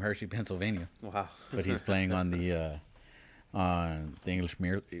he's from Hershey, Pennsylvania. Wow. But he's playing on the English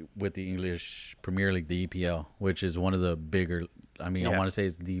Premier League, the EPL, which is one of the bigger. I mean, I want to say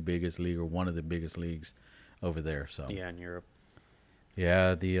it's the biggest league or one of the biggest leagues over there. So Yeah, in Europe.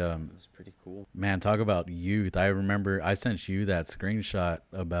 yeah, It was pretty cool. man, talk about youth. I remember I sent you that screenshot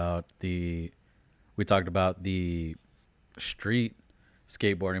about we talked about the street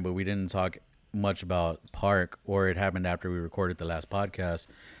skateboarding, but we didn't talk much about park, or it happened after we recorded the last podcast.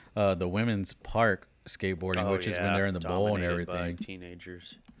 the women's park skateboarding, which is when they're in the bowl and Dominated by everything.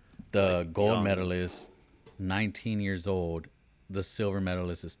 teenagers. The gold young. medalist, 19 years old. The silver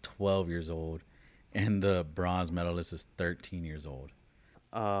medalist is 12 years old, and the bronze medalist is 13 years old.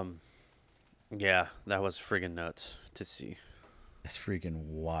 Yeah, that was friggin' nuts to see. It's freaking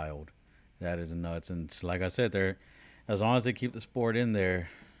wild. That is nuts. And like I said, they're as long as they keep the sport in there,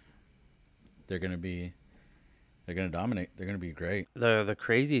 they're gonna dominate. They're gonna be great. The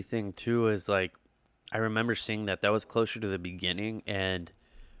crazy thing too is like, I remember seeing that was closer to the beginning, and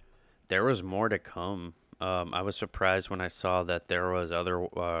there was more to come. I was surprised when I saw that there was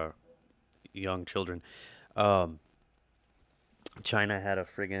other young children. China had a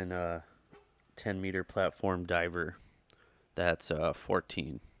friggin' 10-meter platform diver that's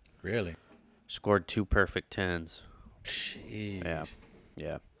 14. Really? Scored 2 perfect 10s. Jeez.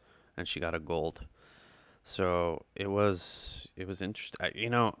 Yeah, and she got a gold. So it was interesting.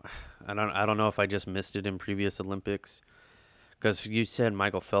 I don't know if I just missed it in previous Olympics, because you said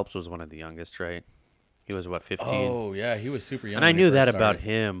Michael Phelps was one of the youngest, right? He was what, 15? Oh yeah, he was super young. And I when he knew first that started. about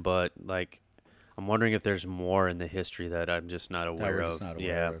him, but like, I'm wondering if there's more in the history that I'm just not That aware we're of. just not aware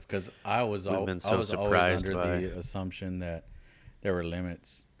Yeah, of. Because I was We've always been so under surprised by- the assumption that there were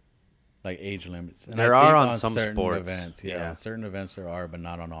limits, like age limits. And There I are think on some certain sports. events. Yeah. On certain events there are, but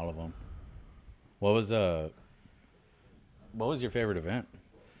not on all of them. What was your favorite event?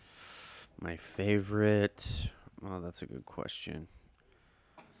 my favorite. Oh, that's a good question.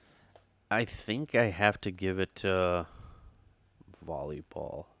 I think I have to give it to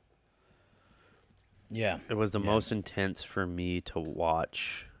volleyball. Yeah. It was the Yeah. most intense for me to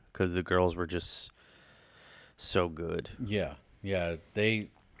watch because the girls were just so good. Yeah.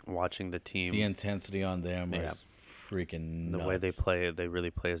 Watching the team, The intensity on them Yeah. was freaking the nuts. way they play, they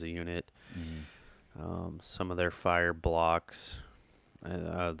really play as a unit. Some of their fire blocks,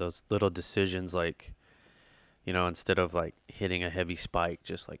 those little decisions, like, instead of like hitting a heavy spike,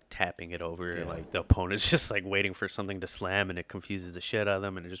 just like tapping it over, Yeah. like the opponent's just like waiting for something to slam, and it confuses the shit out of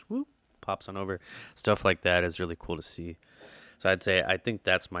them, and it just whoop pops on over. Stuff like that is really cool to see. So I think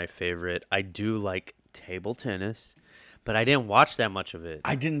that's my favorite. I do like table tennis, but I didn't watch that much of it.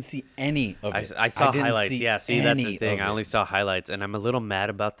 I didn't see any of it. I saw didn't highlights. see Yeah, see, that's the any thing. of I only it. saw highlights, and I'm a little mad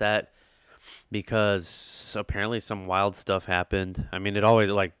about that because apparently some wild stuff happened. I mean, it always,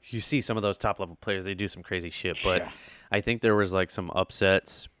 like, you see some of those top level players, they do some crazy shit, but Yeah. I think there was like some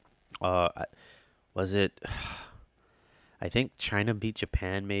upsets. Was it? I think China beat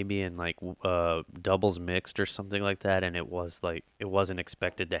Japan maybe in like doubles mixed or something like that, and it wasn't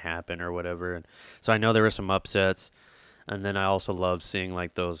expected to happen or whatever. And so I know there were some upsets. And then I also love seeing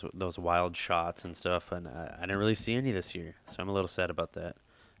like those wild shots and stuff, and I didn't really see any this year, so I'm a little sad about that.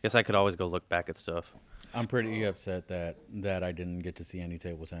 Guess I could always go look back at stuff. I'm pretty upset that I didn't get to see any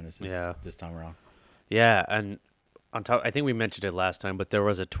table tennis this time around. Yeah, and on top, I think we mentioned it last time, but there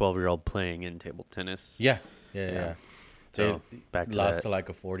was a 12-year-old playing in table tennis. Yeah. So It back to lost that. to like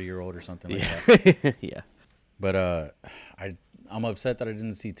a 40-year-old or something like Yeah, that. yeah. But I'm upset that I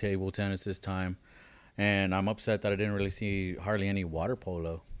didn't see table tennis this time, and I'm upset that I didn't really see hardly any water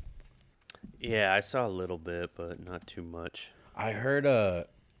polo. Yeah, I saw a little bit, but not too much. I heard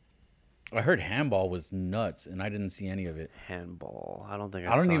handball was nuts, and I didn't see any of it. Handball. I don't think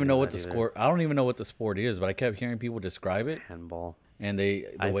I don't saw even any know of what that the either. score. I don't even know what the sport is, but I kept hearing people describe it, Handball. and the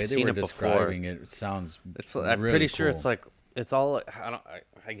I've way they seen were it before. describing it sounds. I'm really pretty sure cool. it's like it's all.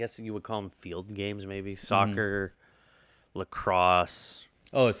 I guess you would call them field games, maybe soccer, lacrosse,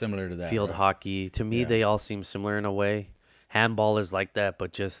 Oh, it's similar to that. field right? hockey. To me, Yeah. they all seem similar in a way. Handball is like that,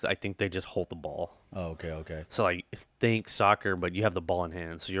 but I think they just hold the ball. Oh, okay. So like think soccer, but you have the ball in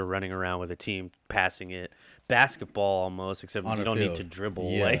hand, so you're running around with a team passing it. Basketball almost, except On you a don't need field. to dribble.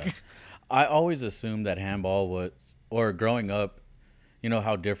 Yeah. Like I always assumed that handball was, or growing up, you know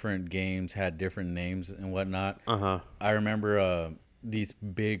how different games had different names and whatnot. I remember these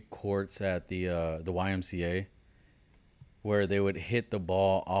big courts at the YMCA where they would hit the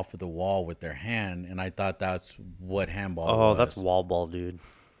ball off of the wall with their hand, and I thought that's what handball was. oh, that's wall ball, dude.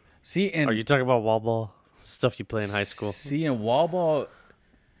 See, and Are you talking about wall ball stuff you play in high school? See, in wall ball,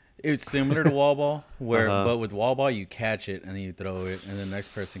 it's similar to wall ball, but with wall ball you catch it and then you throw it, and the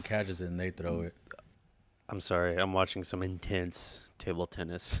next person catches it and they throw it. I'm sorry, I'm watching some intense table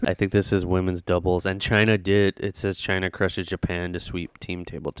tennis. I think this is women's doubles, and China did. It says China crushes Japan to sweep team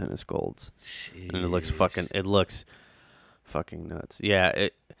table tennis golds, and it looks fucking nuts. Yeah,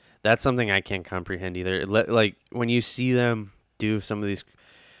 that's something I can't comprehend either. Like when you see them do some of these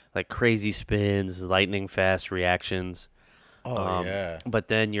like crazy spins, lightning fast reactions. Oh yeah. But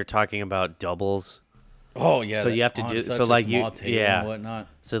then you're talking about doubles. Oh yeah. So you have to on do such so a like you small table yeah. and whatnot.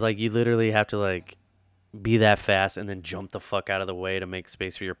 So like you literally have to like be that fast and then jump the fuck out of the way to make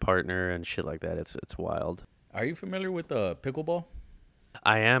space for your partner and shit like that. It's wild. Are you familiar with pickleball?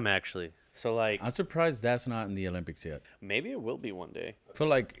 I am actually. So like I'm surprised that's not in the Olympics yet. maybe it will be one day. I feel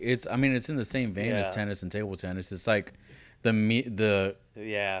like it's. I mean, it's in the same vein as Yeah. tennis and table tennis. It's like the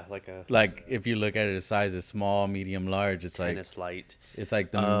Yeah, like a like if you look at it, the size is small, medium, large. It's like tennis light. it's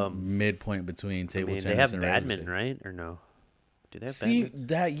like the midpoint between I table mean, tennis they have and regular badminton, tennis. right? Or no? Do they have See, badminton?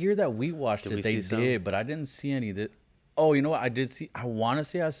 that year that we watched Did it, we they see some? did, but I didn't see any. That Oh, you know what? I did see. I want to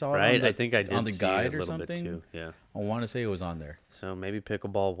say I saw it Right? on the, I think I did on the see guide it a or little bit something. too. Yeah. I want to say it was on there. So maybe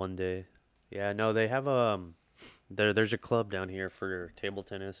pickleball one day. Yeah, no, they have there's a club down here for table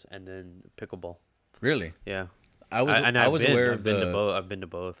tennis and then pickleball. Really? Yeah. I was aware of the. I've been to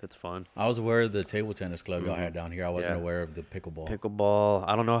both. It's fun. I was aware of the table tennis club y'all had down here. I wasn't Yeah. aware of the pickleball. Pickleball.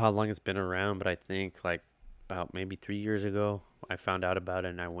 I don't know how long it's been around, but I think like about maybe 3 years ago I found out about it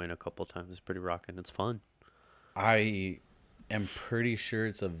and I went a couple times. It's pretty rocking. It's fun. I am pretty sure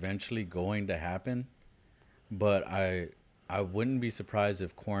it's eventually going to happen, but I wouldn't be surprised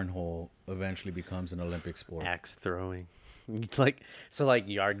if cornhole eventually becomes an Olympic sport. Axe throwing. Like so like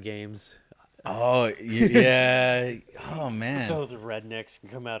yard games. Oh yeah. Oh man. So the rednecks can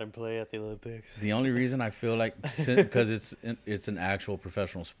come out and play at the Olympics. The only reason I feel like because it's an actual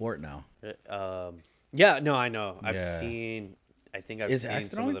professional sport now. Yeah, no, I know. I've Yeah. seen. I think I've Is seen axe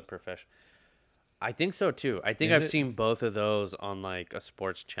some of throwing? the profession. I think so too. I think Is I've it? seen both of those on like a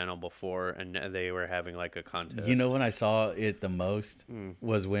sports channel before, and they were having like a contest. You know when I saw it the most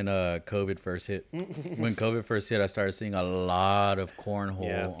was when COVID first hit. When COVID first hit, I started seeing a lot of cornhole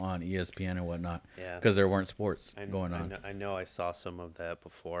Yeah. on ESPN and whatnot. Yeah. Because there weren't sports I, going on. I know I saw some of that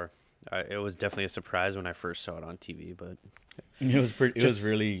before. It was definitely a surprise when I first saw it on TV, but It was pretty. It was Just-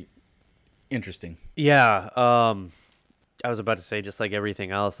 really interesting. yeah. I was about to say just like everything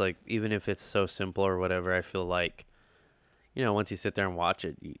else, like even if it's so simple or whatever, I feel like, once you sit there and watch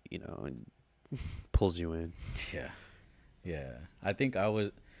it, it pulls you in. Yeah, yeah. I think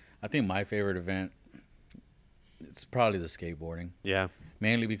my favorite event. It's probably the skateboarding. Yeah.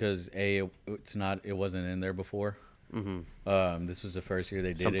 Mainly because it wasn't in there before. This was the first year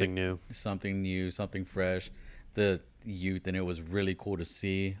they did Something new. something new, something fresh. The youth, and it was really cool to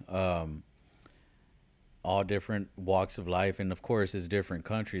see. All different walks of life, and of course it's different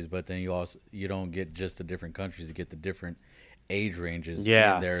countries, but then you don't get just the different countries, you get the different age ranges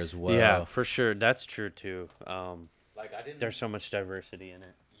Yeah. in there as well. Yeah, for sure. That's true too. Like I didn't There's so much diversity in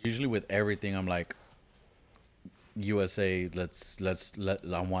it. usually with everything I'm like USA,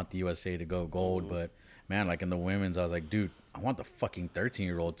 I want the USA to go gold, but man, like in the women's I was like, dude, I want the fucking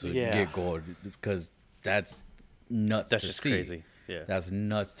 13-year-old to Yeah. get gold because that's nuts That's to just see. crazy. Yeah. That's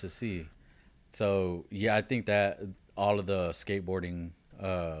nuts to see. So yeah, I think that all of the skateboarding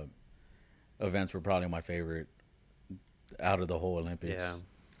events were probably my favorite out of the whole Olympics. Yeah.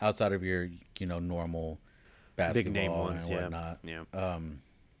 Outside of your normal basketball Big name ones, and yeah. whatnot. Yeah.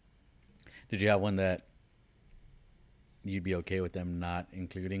 Did you have one that you'd be okay with them not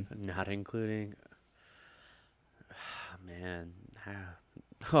including? Not including. Man.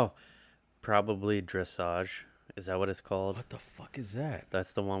 Oh, probably dressage. Is that what it's called? What the fuck is that?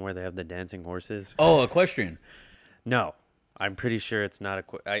 That's the one where they have the dancing horses. Oh, equestrian. No, I'm pretty sure it's not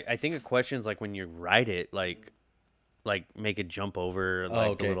I think equestrian's like when you ride it, like make it jump over like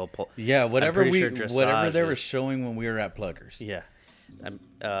Oh, okay. the little pole. Yeah, whatever pretty sure whatever they dressage were is- showing when we were at Pluggers. Yeah, I'm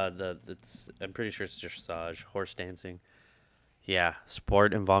pretty sure it's dressage, horse dancing. Yeah,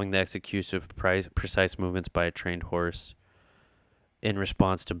 sport involving the execution of precise movements by a trained horse in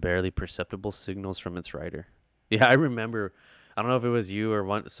response to barely perceptible signals from its rider. Yeah, I remember. I don't know if it was you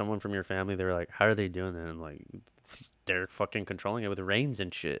or someone from your family. They were like, "How are they doing that?" And I'm like, they're fucking controlling it with reins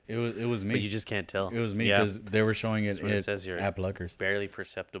and shit. It was me. But you just can't tell. It was me Yeah, because they were showing it, That's what it says here. at Pluggers. barely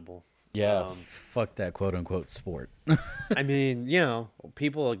perceptible. Yeah, fuck that quote unquote sport. I mean,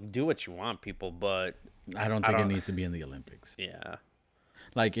 people do what you want, people, but I don't think it needs to be in the Olympics. yeah,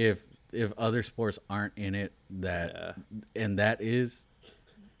 Like if other sports aren't in it, and that is,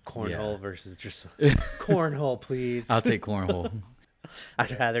 cornhole versus just cornhole, please. I'll take cornhole.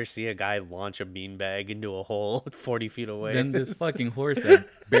 I'd rather see a guy launch a beanbag into a hole 40 feet away. Than this fucking horse that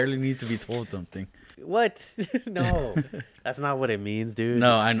barely needs to be told something. What? No, that's not what it means, dude.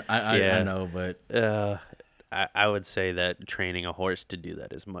 No, I Yeah. know, but I would say that training a horse to do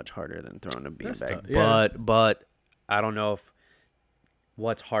that is much harder than throwing a That's beanbag. tough, yeah. But I don't know if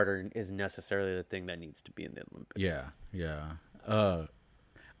what's harder is necessarily the thing that needs to be in the Olympics. yeah.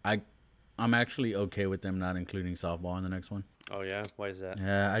 I'm actually okay with them not including softball in the next one. Oh yeah, why is that?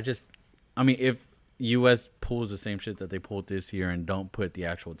 Yeah, I mean, if U.S. pulls the same shit that they pulled this year and don't put the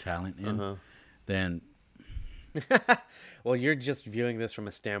actual talent in, then Well, you're just viewing this from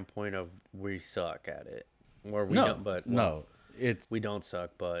a standpoint of we suck at it, or we no, don't. But no, it's we don't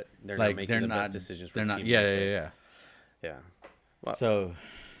suck, but they're like not making they're the not best decisions for they're not. team. Yeah, so, yeah, yeah. yeah. So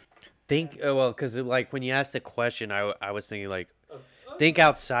Think well, because like when you asked the question, I was thinking like, think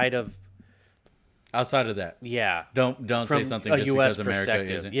outside of outside of that, yeah. don't say From something a just US because America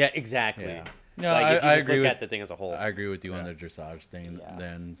perspective. isn't. Yeah, exactly. Yeah. No, Like if you I just agree look with at the thing as a whole. I agree with you on the dressage thing. Yeah.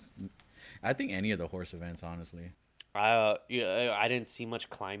 Then I think any of the horse events, honestly. Yeah, I didn't see much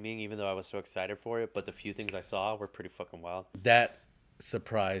climbing, even though I was so excited for it. But the few things I saw were pretty fucking wild. That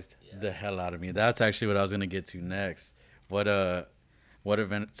surprised the hell out of me. That's actually what I was gonna get to next. What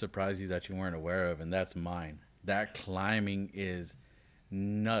event surprised you that you weren't aware of? And that's mine. That climbing is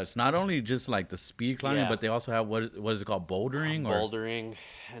nuts. Not only just like the speed climbing, Yeah. but they also have what is it called, bouldering? Or Bouldering,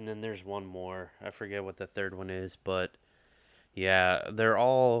 and then there's one more. I forget what the third one is, but yeah, they're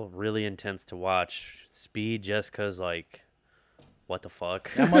all really intense to watch. Speed, just cause like, what the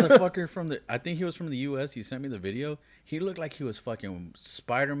fuck? that motherfucker from the I think he was from the U.S. You sent me the video. He looked like he was fucking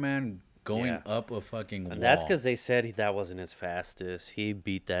Spider-Man going Yeah. up a fucking wall. And that's because they said that wasn't his fastest. He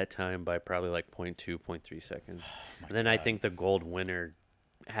beat that time by probably like 0.2, 0.3 seconds. And then I think the gold winner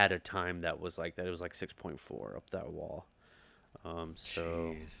had a time that was like that. It was like 6.4 up that wall.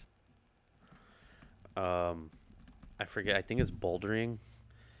 So Jeez. I forget. I think it's bouldering.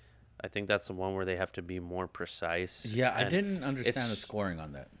 I think that's the one where they have to be more precise. Yeah, I And didn't understand the it's- scoring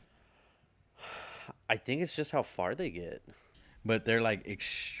on that. I think it's just how far they get. But they're like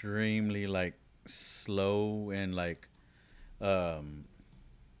extremely like slow and like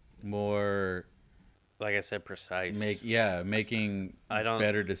more Like I said, precise. making I don't-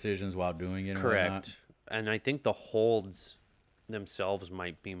 better decisions while doing it. And Correct. whatnot. And I think the holds themselves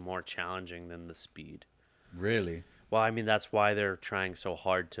might be more challenging than the speed. Really? Well, I mean, that's why they're trying so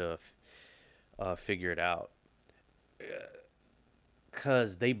hard to figure it out.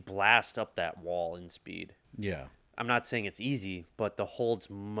 Because they blast up that wall in speed. Yeah. I'm not saying it's easy, but the holds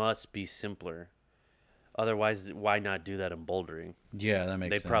must be simpler. Otherwise, why not do that in bouldering? Yeah, that makes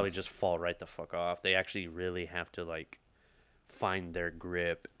They sense. probably just fall right the fuck off. They actually really have to, like, find their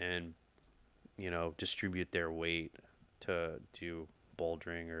grip and, distribute their weight to do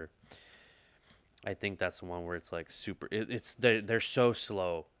bouldering. Or I think that's the one where it's, like, super... They're so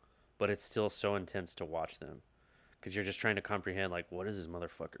slow, but it's still so intense to watch them. Because you're just trying to comprehend, like, what is this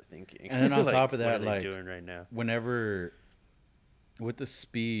motherfucker thinking? And then on Like, top of that, what are like, they doing right now? whenever with the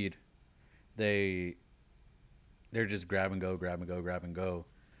speed, they're just grab and go, grab and go, grab and go.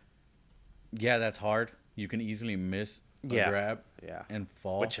 Yeah, that's hard. You can easily miss a grab Yeah. and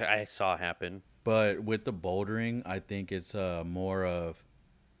fall. Which I saw happen. But with the bouldering, I think it's more of,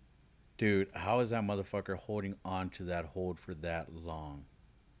 dude, how is that motherfucker holding on to that hold for that long?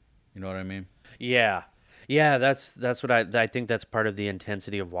 You know what I mean? Yeah. Yeah, that's what I think that's part of the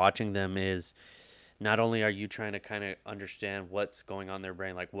intensity of watching them is not only are you trying to kind of understand what's going on in their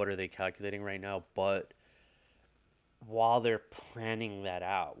brain, like what are they calculating right now, but while they're planning that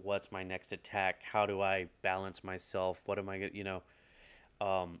out, what's my next attack? How do I balance myself? What am I going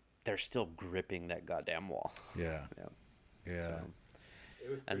they're still gripping that goddamn wall. Yeah. Yeah. Yeah. So,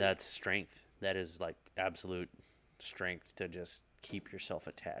 and that's strength. That is like absolute strength to just keep yourself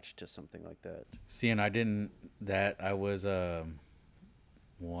attached to something like that. See, and I was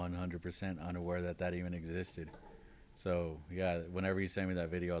 100% unaware that even existed. So, yeah, whenever you sent me that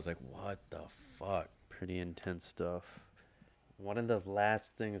video, I was like, what the fuck? Pretty intense stuff. One of the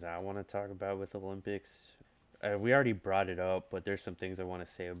last things I want to talk about with Olympics, we already brought it up, but there's some things I want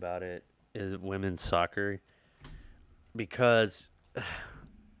to say about it, is women's soccer. Because,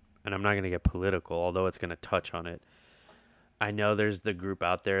 and I'm not going to get political, although it's going to touch on it. I know there's the group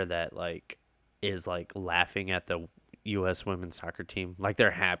out there that like is like laughing at the U.S. women's soccer team. Like they're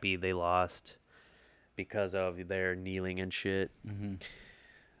happy they lost because of their kneeling and shit. Mm-hmm.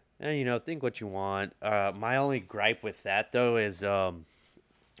 And, think what you want. My only gripe with that, though, is I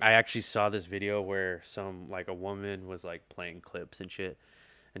actually saw this video where a woman was, like, playing clips and shit.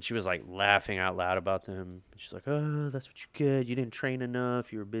 And she was, like, laughing out loud about them. She's like, oh, that's what you get. You didn't train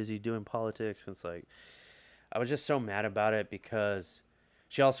enough. You were busy doing politics. And it's like, I was just so mad about it because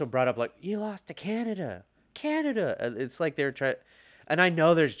she also brought up, like, you lost to Canada. Canada. It's like they're trying... And I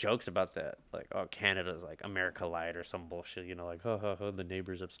know there's jokes about that. Like, oh, Canada's like America Light or some bullshit, like, the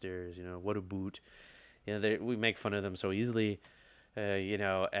neighbors upstairs, what a boot. We make fun of them so easily,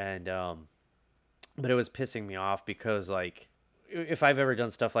 and, but it was pissing me off because, like, if I've ever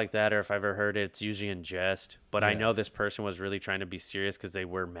done stuff like that or if I've ever heard it, it's usually in jest. But I Yeah. know this person was really trying to be serious because they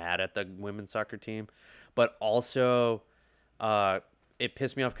were mad at the women's soccer team. But also, it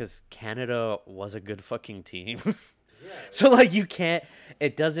pissed me off because Canada was a good fucking team. So, like, you can't,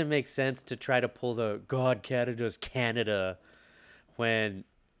 it doesn't make sense to try to pull the God, Canada's Canada when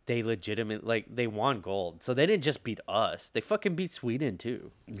they legitimate, like, they won gold. So they didn't just beat us, they fucking beat Sweden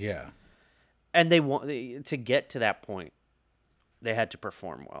too. Yeah. And they want to get to that point, they had to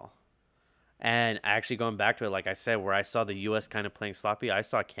perform well. And actually going back to it, like I said, where I saw the U.S. kind of playing sloppy, I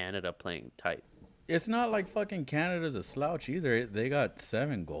saw Canada playing tight. It's not like fucking Canada's a slouch either. They got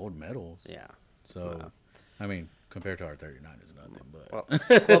 7 gold medals. Yeah. So, I mean, compared to our 39 is nothing.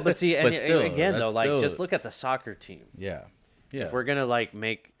 But Well, but see, and But still, again, that's though, like, still- just look at the soccer team. yeah. Yeah. If we're going to, like,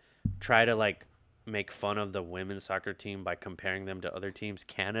 try to, like, make fun of the women's soccer team by comparing them to other teams,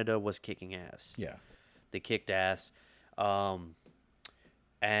 Canada was kicking ass. Yeah. They kicked ass. And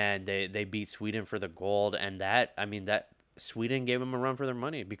they beat Sweden for the gold. And that Sweden gave them a run for their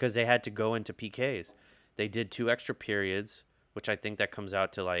money because they had to go into PKs. They did 2 extra periods, which I think that comes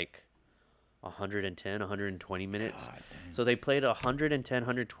out to like 110, 120 minutes. God damn. So they played 110,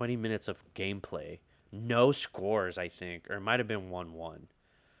 120 minutes of gameplay. No scores, I think. Or it might have been 1-1.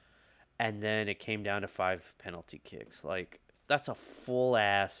 And then it came down to 5 penalty kicks. Like, that's a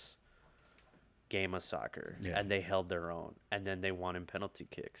full-ass game of soccer. Yeah. And they held their own. And then they won in penalty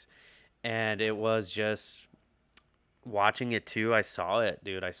kicks. And it was just... Watching it, too, I saw it,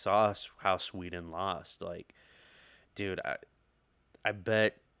 dude. I saw how Sweden lost. Like, dude, I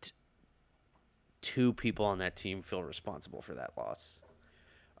bet 2 people on that team feel responsible for that loss.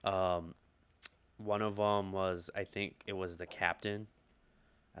 One of them was, I think it was the captain.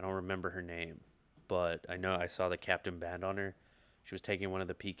 I don't remember her name, but I know I saw the captain band on her. She was taking one of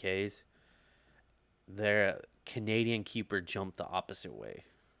the PKs. Their Canadian keeper jumped the opposite way.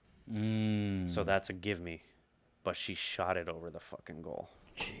 So that's a give me. But she shot it over the fucking goal.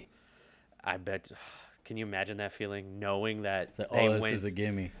 Jeez. I bet. Can you imagine that feeling, knowing that Like, they this went? is a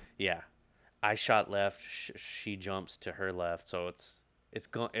gimme. Yeah, I shot left. She jumps to her left, so it's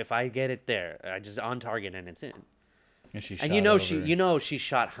going. If I get it there, I just on target and it's in. And she And she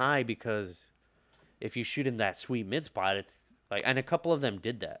shot high because if you shoot in that sweet mid spot, it's like, and a couple of them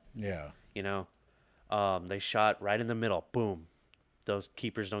did that. Yeah. You know, they shot right in the middle. Boom. Those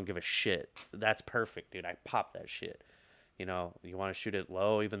keepers don't give a shit. That's perfect, dude. I popped that shit. You know, you want to shoot it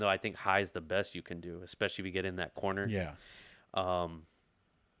low, even though I think high is the best you can do, especially if you get in that corner. Yeah.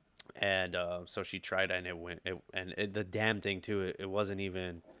 And so she tried, and it went. The damn thing too. It wasn't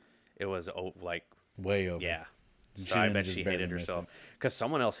even. It was like Way over. yeah. She So I didn't bet just she barely hated miss herself it. because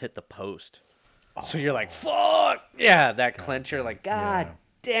someone else hit the post. So you're like, fuck yeah, that clencher. Like, God Yeah.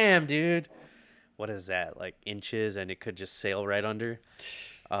 damn, dude. What is that? Like inches, and it could just sail right under.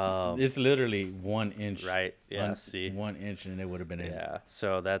 It's literally 1 inch. Right. Yeah. See. 1 inch, and it would have been in. Yeah.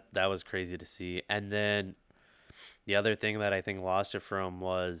 So that was crazy to see. And then the other thing that I think lost it from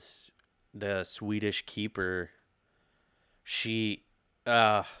was the Swedish keeper. She,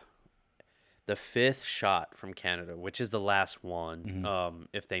 the 5th shot from Canada, which is the last one.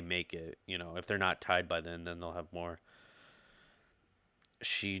 If they make it, you know, if they're not tied by then they'll have more.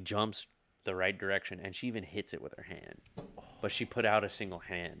 She jumps the right direction, and she even hits it with her hand, but she put out a single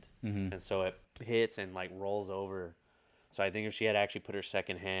hand, and so it hits and like rolls over. So I think if she had actually put her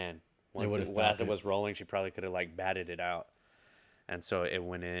second hand would've as stopped it it. was rolling, she probably could have like batted it out, and so it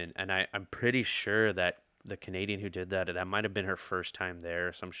went in. And I'm pretty sure that the Canadian who did that might have been her first time there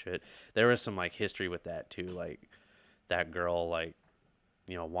or some shit. There was some like history with that too, like that girl like,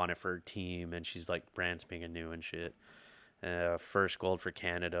 you know, wanted for her team, and she's like brand spanking new and shit. First gold for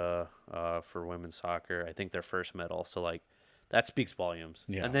Canada for women's soccer. I think their first medal. So like, that speaks volumes.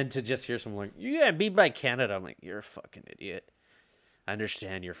 Yeah. And then to just hear someone like, "You got beat by Canada," I'm like, "You're a fucking idiot." I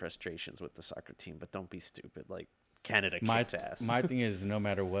understand your frustrations with the soccer team, but don't be stupid. Like, Canada kicked ass. My thing is, no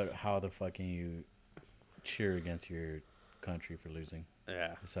matter how the fucking you cheer against your country for losing,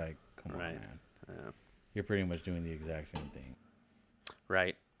 Yeah. it's like, come Right. on, man. Yeah. You're pretty much doing the exact same thing.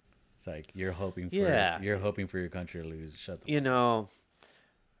 Right. It's like you're hoping for Yeah. your country to lose. Shut the You know,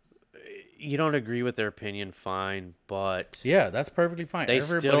 you don't agree with their opinion, fine, but Yeah, that's perfectly fine. they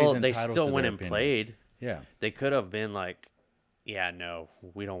Everybody's still entitled to went their and opinion. played. Yeah. They could have been like, yeah, no,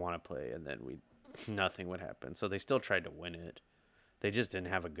 we don't want to play, and then nothing would happen. So they still tried to win it. They just didn't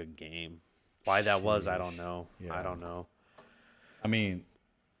have a good game. Why that was, I don't know. Yeah. I don't know. I mean,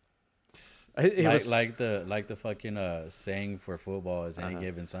 It was like the fucking saying for football is any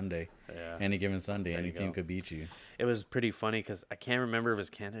given Sunday. Yeah. Any given Sunday, any you team go. could beat you. It was pretty funny because I can't remember if it was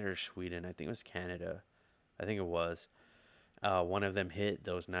Canada or Sweden. I think it was Canada. I think it was. one of them hit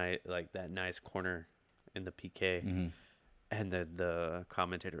that nice corner in the PK, Mm-hmm. and the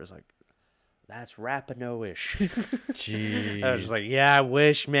commentator was like, "That's Rapinoe-ish." Jeez. I was just like, "Yeah, I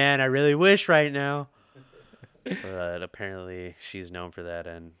wish, man. I really wish right now." But apparently, she's known for that,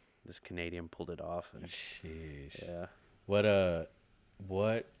 and this Canadian pulled it off. And, Sheesh. yeah. What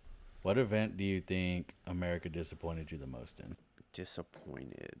event do you think America disappointed you the most in,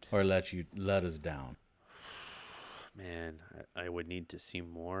 Disappointed. or let us down? Man, I would need to see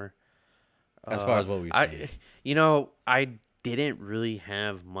more. As far as what we've seen. I didn't really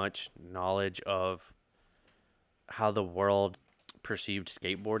have much knowledge of how the world perceived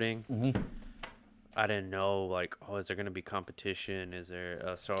skateboarding. Mm-hmm. I didn't know, like, is there going to be competition? Is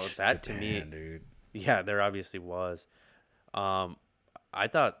there... so that to me... Japan, dude. Yeah, there obviously was. I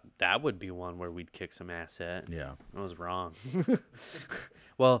thought that would be one where we'd kick some ass at. Yeah. I was wrong.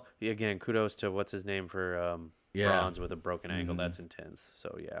 Well, again, kudos to what's his name for bronze with a broken ankle. That's intense.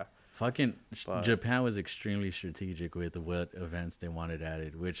 So, yeah. Fucking Japan was extremely strategic with what events they wanted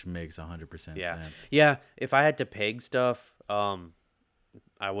added, which makes 100% sense. Yeah, if I had to peg stuff,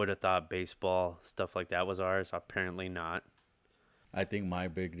 I would have thought baseball, stuff like that was ours. Apparently not. I think my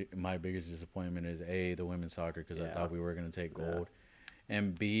biggest disappointment is A, the women's soccer, because I thought we were going to take gold,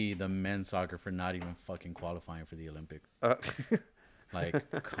 and B, the men's soccer for not even fucking qualifying for the Olympics.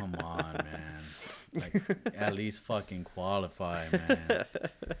 Like, come on, man. Like, at least fucking qualify, man.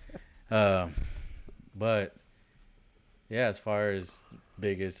 But yeah, as far as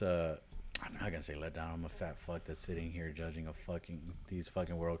biggest, I'm not gonna say let down. I'm a fat fuck that's sitting here judging these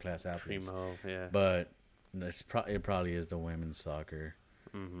fucking world class athletes. Primo, yeah. But it probably is the women's soccer.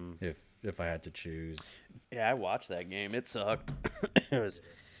 Mm-hmm. If I had to choose. Yeah, I watched that game. It sucked.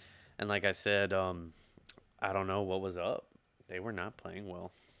 And like I said, I don't know what was up. They were not playing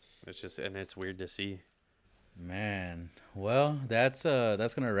well. It's weird to see. Man, well, that's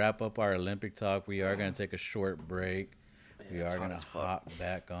gonna wrap up our Olympic talk. We are gonna take a short break. Man, We are gonna hop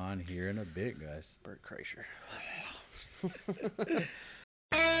back on here in a bit, guys. Bert Kreischer.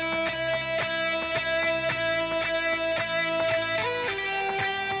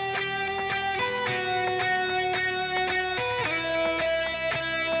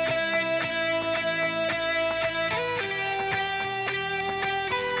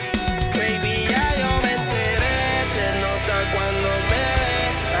 Baby, ya yo me enteré, se nota cuando me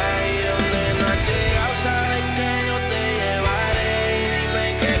ves. Ahí donde no has llegado, sabes que yo te llevaré. Y dime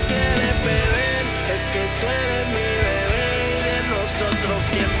qué quieres beber, es que tú eres mi bebé. Y de nosotros,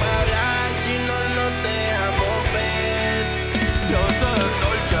 ¿quién va a hablar si no nos dejamos ver? Yo soy el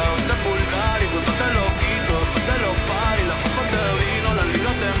dolce, soy vulgar. Y cuando te lo quito, después te lo pari. Las copas de vino, las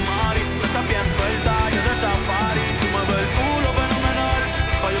libras de mari. Tú estás bien suelta, yo de safari. Tú me ves el culo fenomenal,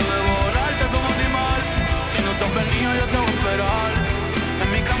 pa' yo devorarte como animal. Si no te has venido yo te voy a esperar. En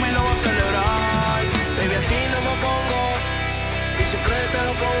mi cama y lo voy a celebrar. Baby, a ti no me pongo, y siempre te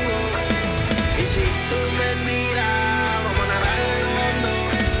lo pongo. Y si tú me tiras, vamos a nadar en el mundo.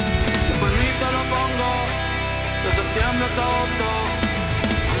 Si por mí te lo pongo, de septiembre hasta agosto.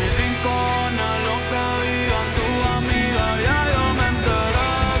 A mis rincones, lo que digan tus amigas, ya yo me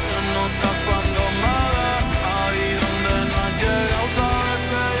enteré. Se nota cuando me ves, ahí donde no has llegado, sabes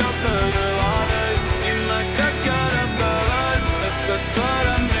que yo te llevaré. Dime qué quieres beber, es que tú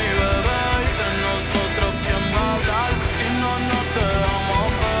eres mi bebé. Y de nosotros quién va a hablar, si no nos dejamos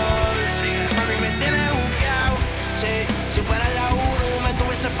ver. Mami, me tienes buqueado, sí, si fuera la Uru me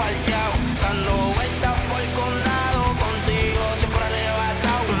tuviese parqueado. Dando vueltas por el condado, contigo siempre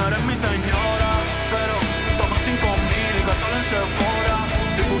arrebatado. Tú no eres mi señora, pero toma 5.000 y gastalo en Sephora.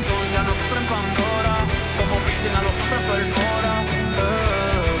 Diputón ya no te traen Pandora, como piscina los hombres perfora.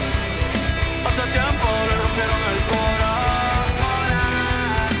 Hace tiempo le rompieron el cora.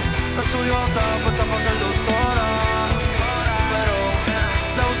 Estudiosa, puesta para ser doctora, pero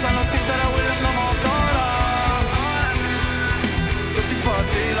le gustan los títeres huirleando motora. Yo estoy pa'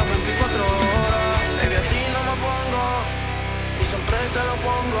 ti las 24 horas. Baby, a ti no me pongo, y siempre te lo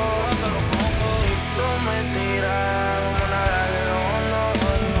pongo. Si tú me tiras, vamos a nadar en lo hondo.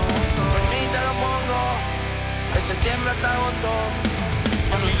 Si por mí te lo pongo, de septiembre hasta agosto.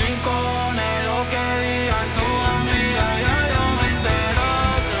 A mis rincones, lo que digan tus amigas, ya yo me entero.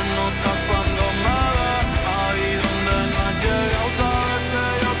 Se nota cuando me ves, ahí donde no has llegado, sabes que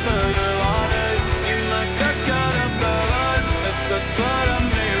yo te llevaré. Dime qué quieres beber, es que tú eres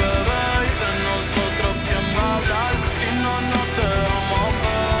mi bebé. Y de nosotros quién va a hablar, si no nos dejamos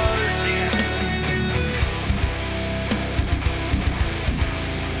ver.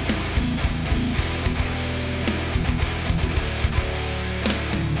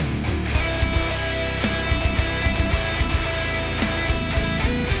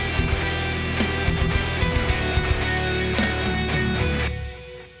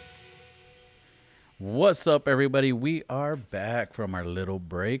 What's up, everybody? We are back from our little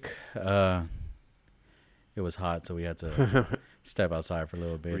break. It was hot, so we had to step outside for a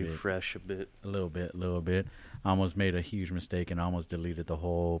little bit. Refresh a bit. A little bit. I almost made a huge mistake and almost deleted the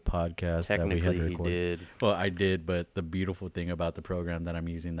whole podcast that we had Technically, he recorded. did. Well, I did, but the beautiful thing about the program that I'm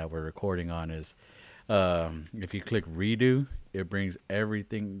using that we're recording on is if you click redo, it brings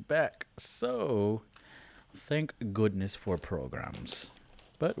everything back. So thank goodness for programs.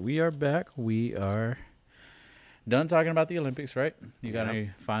 But we are back. We are done talking about the Olympics, right? You got Yeah. any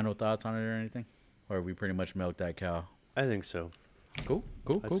final thoughts on it or anything? Or we pretty much milked that cow? I think so. Cool.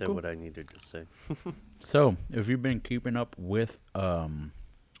 I said what I needed to say. So, if you've been keeping up with the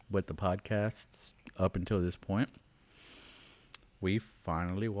podcasts up until this point, we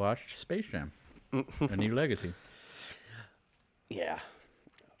finally watched Space Jam: A New Legacy. Yeah.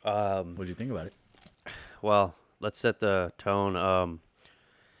 What did you think about it? Well, let's set the tone.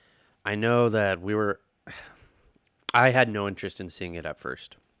 I know that I had no interest in seeing it at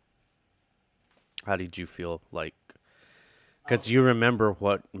first. How did you feel? Like, because you remember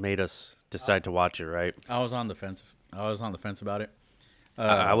what made us decide to watch it, right? I was on the fence. About it.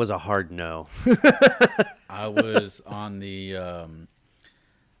 I was a hard no. I was on the.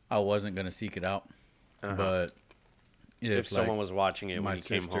 I wasn't gonna seek it out, but If someone was watching it my when you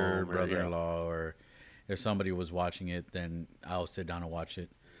came sister, home, brother-in-law, or if somebody was watching it, then I'll sit down and watch it.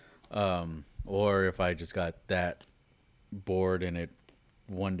 Or if I just got that bored and it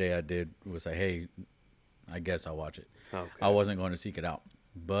one day I did was like, hey, I guess I'll watch it. Okay. I wasn't going to seek it out,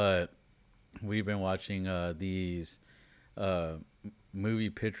 but we've been watching these movie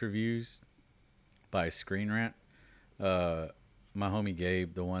pitch reviews by Screen Rant. My homie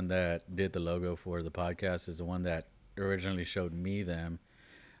Gabe, the one that did the logo for the podcast, is the one that originally showed me them,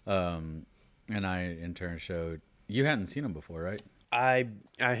 and I in turn showed you. Hadn't seen them before, right? I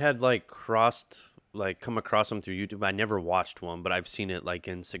had come across them through YouTube. I never watched one, but I've seen it like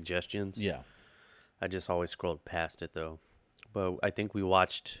in suggestions. Yeah. I just always scrolled past it though. But I think we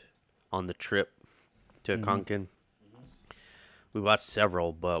watched on the trip to Konkan. We watched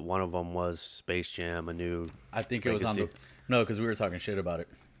several, but one of them was Space Jam: A New. I think it was on the Legacy. because we were talking shit about it,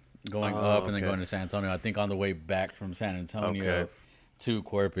 going up and then okay. going to San Antonio. I think on the way back from San Antonio Okay. to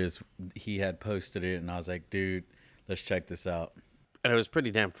Corpus, he had posted it, and I was like, dude, let's check this out. And it was pretty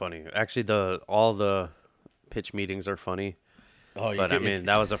damn funny. Actually, all the pitch meetings are funny. Oh, But, I mean, it's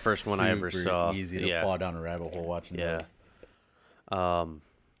that was the first one I ever super saw. Easy to Yeah. fall down a rabbit hole watching Yeah. those.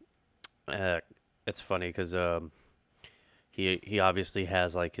 It's funny because he obviously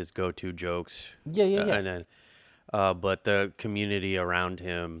has like his go-to jokes. Yeah. And then, but the community around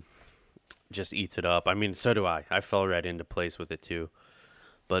him just eats it up. I mean, so do I. I fell right into place with it too.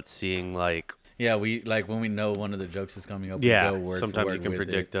 But seeing like Yeah, we like when we know one of the jokes is coming up. we go word for sometimes you word can with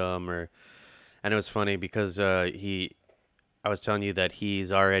predict it. them, and it was funny because I was telling you that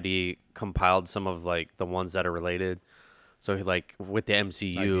he's already compiled some of like the ones that are related. So he, like with the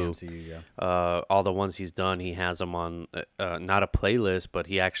MCU, Like the MCU, yeah. all the ones he's done, he has them on not a playlist, but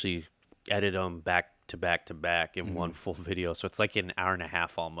he actually edited them back to back to back in one full video. So it's like an hour and a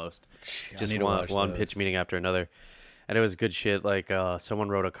half almost, I just need to watch one those. pitch meeting after another, and it was good shit. Like someone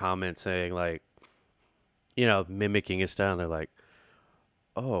wrote a comment saying like, mimicking his style, and they're like,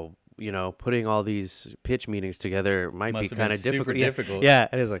 oh, putting all these pitch meetings together might Must be have been kind of super difficult. difficult. Yeah,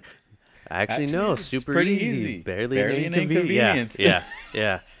 and it's like, actually no, it's super pretty easy. easy. Barely an an inconvenience. Yeah.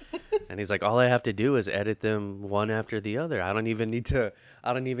 And he's like, all I have to do is edit them one after the other. I don't even need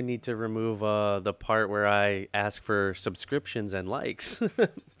to remove the part where I ask for subscriptions and likes.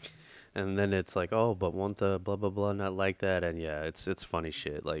 And then it's like, oh, but won't the blah blah blah not like that? And yeah, it's funny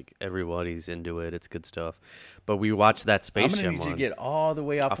shit. Like everybody's into it. It's good stuff. But we watched that I'm Space gonna Jam need you one. to get all the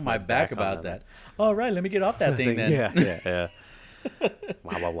way off of my back on about that that. All right, let me get off that thing then. Yeah.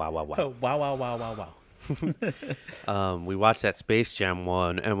 Wow. Oh, wow. We watched that Space Jam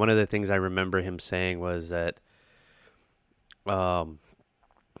one, and one of the things I remember him saying was that,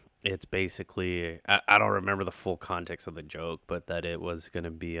 it's basically I don't remember the full context of the joke, but that it was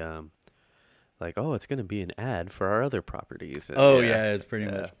gonna be like, oh, it's gonna be an ad for our other properties. And Oh yeah, it's pretty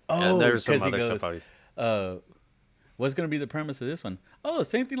much. And Oh, there was some because he other goes, stuff. what's going to be the premise of this one? Oh,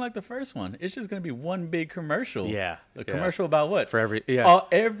 same thing like the first one. It's just going to be one big commercial. Yeah, A yeah. commercial about what? For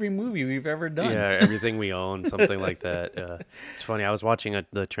every movie we've ever done. Yeah, everything we own, something like that. It's funny. I was watching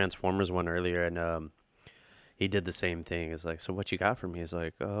the Transformers one earlier, and he did the same thing. It's like, so what you got for me? It's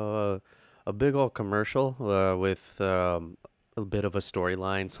like, a big old commercial with a bit of a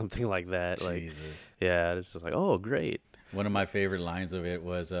storyline, something like that. Like, Jesus. yeah, it's just like, oh, great. One of my favorite lines of it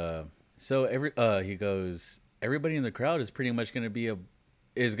was, he goes, everybody in the crowd is pretty much going to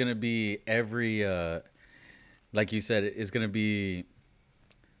be every like you said, it's gonna be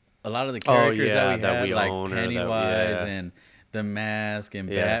a lot of the Oh, characters yeah, that we that had, we like own or that- Pennywise yeah. and the Mask and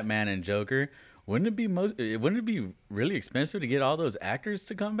Yeah. Batman and Joker. Wouldn't it be really expensive to get all those actors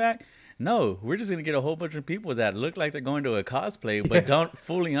to come back? No, we're just gonna get a whole bunch of people that look like they're going to a cosplay, but don't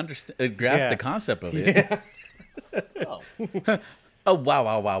fully understand grasp Yeah. the concept of it. Oh wow!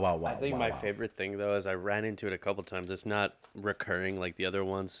 I think wow, my wow. favorite thing though is I ran into it a couple times. It's not recurring like the other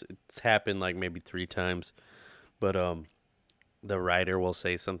ones. It's happened like maybe 3 times. But the writer will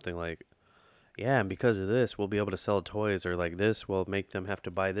say something like, "Yeah, and because of this, we'll be able to sell toys, or like this will make them have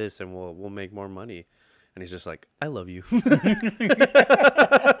to buy this, and we'll make more money." And he's just like, "I love you."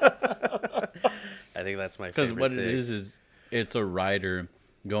 I think that's my favorite. Because what thing. it is it's a writer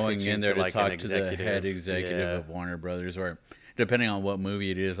going Pitching in there to, to like, talk an to the head executive. executive Yeah. of Warner Brothers, or depending on what movie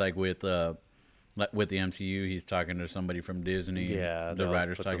it is, like with the MCU, he's talking to somebody from Disney. Yeah, the they always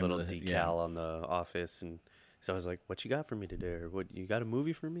writer's put talking the little to the decal on the office, and so I was like, "What you got for me today? Or what you got a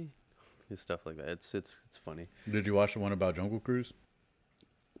movie for me?" And stuff like that. It's funny. Did you watch the one about Jungle Cruise?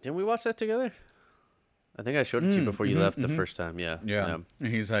 Didn't we watch that together? I think I showed it to you before you left the first time. Yeah. Yeah. And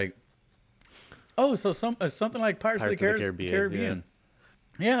he's like, "Oh, so something like Pirates, of the Caribbean."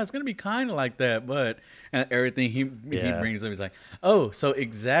 Yeah, it's gonna be kind of like that, but and everything he Yeah. brings up, he's like, "Oh, so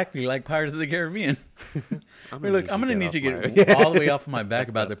exactly like Pirates of the Caribbean." I'm gonna need you to get all the way off of my back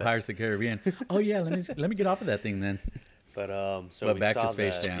about the Pirates of the Caribbean. Oh yeah, let me get off of that thing then. But so But we back to saw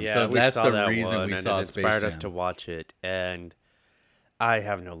Space that. Jam. Yeah, So we that's saw the that reason one, we and saw it Space inspired us Jam. to watch it, and I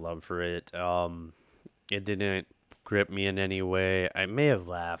have no love for it. It didn't grip me in any way. I may have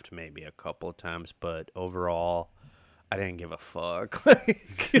laughed maybe a couple of times, but overall, I didn't give a fuck.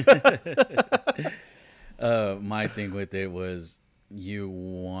 My thing with it was you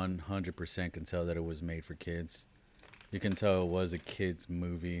 100% can tell that it was made for kids. You can tell it was a kids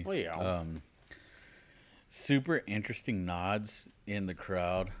movie. Well, yeah. Super interesting nods in the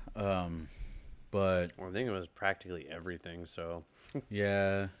crowd. But Well, I think it was practically everything. So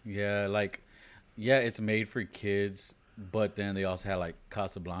yeah, it's made for kids, but then they also had like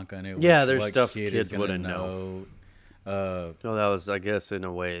Casablanca in it. Yeah, which there's what stuff kid is kids gonna wouldn't know. No, that was, I guess, in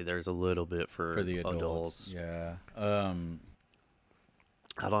a way, there's a little bit for the adults. Yeah.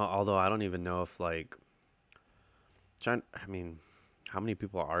 Although I don't even know if like, I mean, how many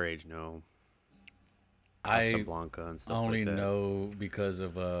people our age know I Casablanca and stuff only like that? know because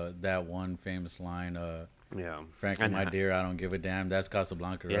of that one famous line, Yeah. frankly, And my ho- dear, I don't give a damn. That's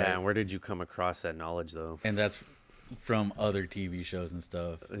Casablanca, right? Yeah, and where did you come across that knowledge though? And that's from other TV shows and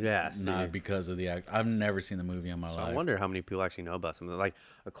stuff. Yeah, see. Not because of the act. I've never seen the movie in my So life. I wonder how many people actually know about something like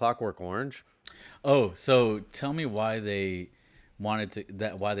A Clockwork Orange. Oh, so tell me why they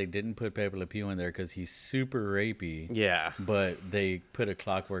why they didn't put Pepe Le Pew in there, because he's super rapey. Yeah. But they put a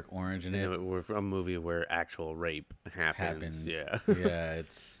Clockwork Orange in it. We're a movie where actual rape happens. Yeah. Yeah,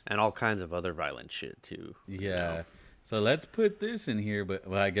 it's And all kinds of other violent shit too. you yeah. know? So let's put this in here, but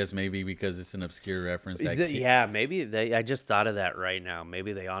well, I guess maybe because it's an obscure reference. That Yeah, maybe I just thought of that right now.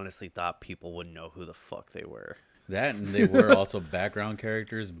 Maybe they honestly thought people wouldn't know who the fuck they were. That, and they were also background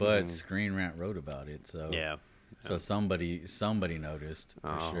characters, but Screen Rant wrote about it. So Mm-hmm. Yeah. So somebody noticed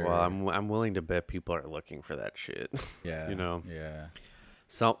for sure. Well, I'm willing to bet people are looking for that shit. yeah. you know. Yeah.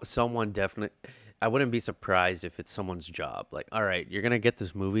 Someone definitely. I wouldn't be surprised if it's someone's job. Like, all right, you're gonna get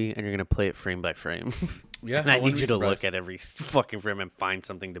this movie and you're gonna play it frame by frame. Yeah. And I wouldn't need be you to look surprised. at every fucking frame and find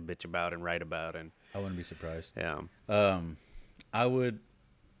something to bitch about and write about. And I wouldn't be surprised. yeah, I would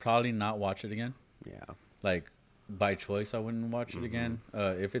probably not watch it again. yeah. Like by choice, I wouldn't watch Mm-hmm. it again.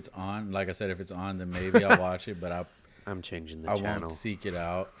 If it's on, like I said, if it's on, then maybe I'll watch it. But I'm changing the I channel. won't seek it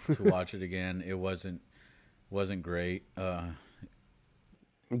out to watch it again. It wasn't great.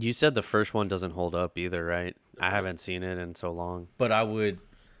 You said the first one doesn't hold up either, right? I haven't seen it in so long. But I would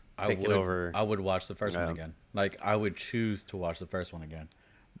watch the first one Yeah. again. Like I would choose to watch the first one again.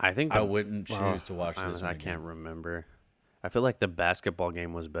 I think I wouldn't choose to watch this honestly, one I can't again. remember. I feel like the basketball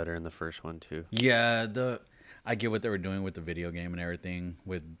game was better in the first one too. Yeah, I get what they were doing with the video game and everything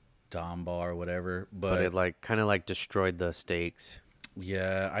with Dom Ball or whatever, But it like kind of like destroyed the stakes.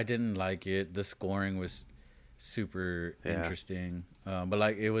 yeah, I didn't like it. The scoring was super Yeah. interesting, but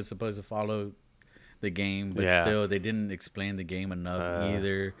like it was supposed to follow the game, but Yeah. still they didn't explain the game enough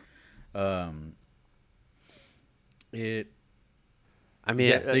either. I mean,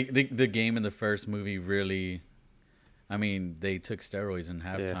 Yeah, the game in the first movie really, I mean, they took steroids in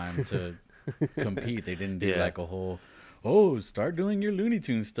halftime to compete. They didn't do Yeah. like a whole, start doing your Looney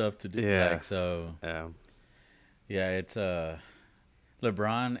Tunes stuff to do. Yeah. Like, so yeah. yeah, it's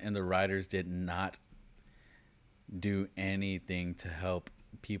LeBron and the writers did not do anything to help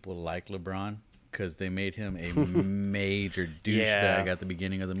people like LeBron. because they made him a major douchebag at the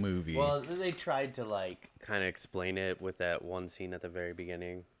beginning of the movie. Well, they tried to like kind of explain it with that one scene at the very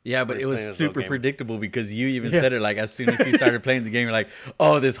beginning. Yeah, but Where it he's was playing his little super game. predictable because you even said it like as soon as he started playing the game, you're like,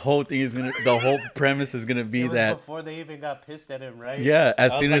 oh, this whole thing is gonna, the whole premise is gonna be that. before they even got pissed at him, right? Yeah,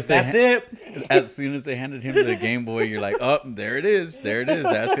 as I was soon like, as they that's it. as soon as they handed him the Game Boy, you're like, oh, there it is, there it is.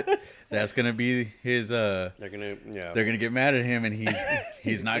 That's gonna be his. They're gonna, yeah. They're gonna get mad at him, and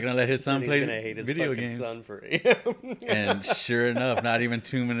he's not gonna let his son And he's play gonna hate his video fucking games. son for him. And sure enough, not even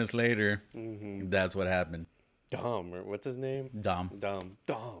 2 minutes later, Mm-hmm. that's what happened. Dom, or what's his name? Dom. Dom.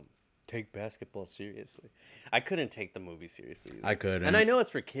 Take basketball seriously. I couldn't take the movie seriously. either. I couldn't. And I know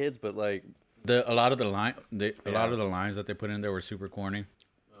it's for kids, but like, A lot of the lines that they put in there were super corny.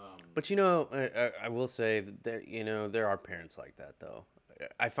 but you know, I will say that there are parents like that though.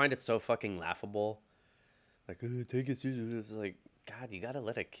 I find it so fucking laughable. Like, take it seriously. It's like, God, you gotta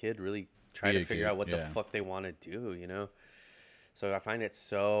let a kid really try Be to a figure kid, out what the yeah. fuck they want to do, you know? So I find it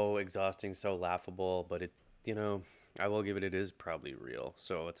so exhausting, so laughable, but I will give it is probably real.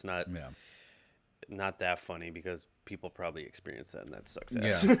 So it's not Yeah. not that funny because people probably experience that and that sucks Yeah.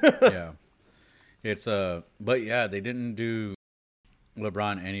 ass. Yeah. It's but yeah, they didn't do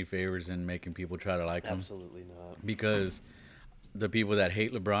LeBron any favors in making people try to like him, Absolutely not. because the people that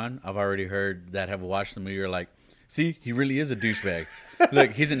hate LeBron, I've already heard that have watched the movie are like, see, he really is a douchebag.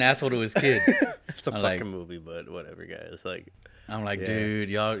 Look, he's an asshole to his kid. It's a I'm fucking like- movie, but whatever, guys. Like, I'm like, Yeah. dude,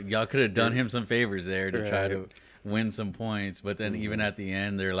 y'all could have done him some favors there to try to Right. win some points. But then even at the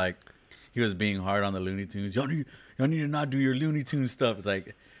end, they're like, he was being hard on the Looney Tunes. Y'all need to not do your Looney Tunes stuff. It's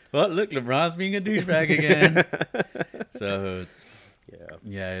like, well, look, LeBron's being a douchebag again. So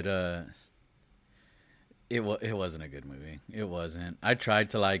yeah. it wasn't a good movie. It wasn't. I tried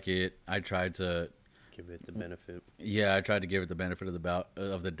to like it. I tried to Give it the benefit. I tried to give it the benefit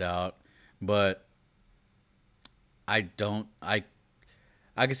of the doubt, but I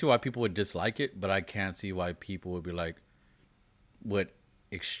can see why people would dislike it, but I can't see why people would be like, would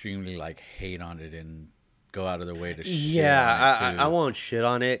extremely like hate on it and go out of their way to shit on it Yeah, too. I won't shit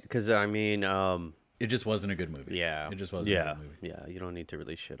on it because I mean, It just wasn't a good movie. yeah, It just wasn't yeah, a good movie. yeah. You don't need to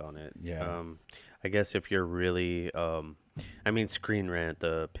really shit on it. Yeah. I guess if you're really, I mean, Screen Rant,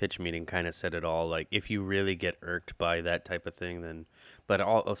 the pitch meeting kind of said it all. Like, if you really get irked by that type of thing, then, but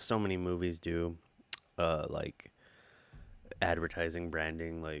so many movies do, like advertising,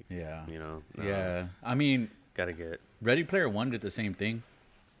 branding, like, Yeah. no, Yeah. I mean, gotta get. Ready Player One did the same thing,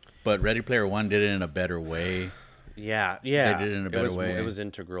 but Ready Player One did it in a better way. Yeah. They did it in a better way. It was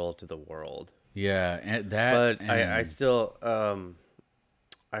integral to the world. Yeah, and that. But I still,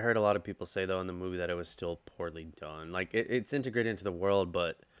 I heard a lot of people say though in the movie that it was still poorly done. Like it's integrated into the world,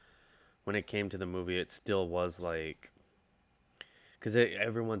 but when it came to the movie, it still was like, because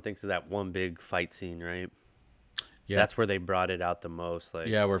everyone thinks of that one big fight scene, right? Yeah. That's where they brought it out the most. Like,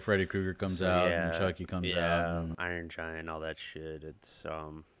 Yeah, where Freddy Krueger comes so, out yeah, and Chucky comes yeah, out. And, Iron Giant, all that shit. It's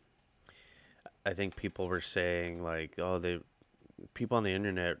I think people were saying like, oh, people on the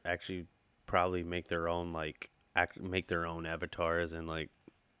internet actually probably make their own make their own avatars and like,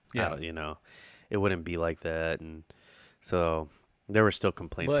 Yeah. it wouldn't be like that, and so there were still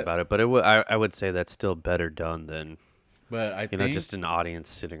complaints But- about it. But I would say that's still better done than but I think just an audience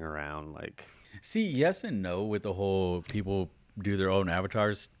sitting around like. see, yes and no with the whole people do their own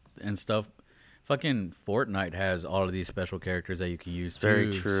avatars and stuff. Fucking Fortnite has all of these special characters that you can use too.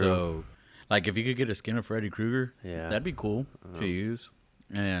 Very true. So, like, if you could get a skin of Freddy Krueger, Yeah. that'd be cool to use.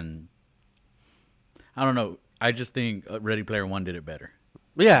 And I don't know. I just think Ready Player One did it better.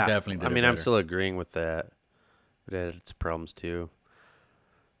 Yeah, Definitely did I it mean, I'm better. still agreeing with that, but it had its problems too.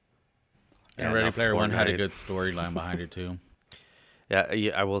 And Yeah, Ready now Player One had a Fortnite- good storyline behind it too.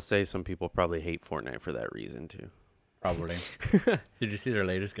 Yeah, I will say some people probably hate Fortnite for that reason too. Probably. Did you see their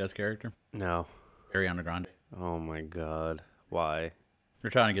latest guest character? No. Ariana Grande. Oh my God. Why?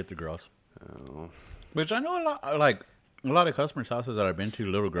 They're trying to get the girls. Oh. Which I know a lot of customers' houses that I've been to,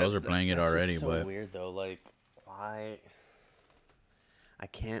 little girls are playing it That's just already. so But weird though. Like, why? I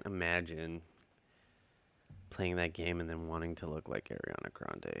can't imagine playing that game and then wanting to look like Ariana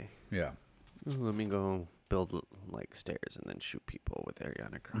Grande. yeah, Let me go build like stairs and then shoot people with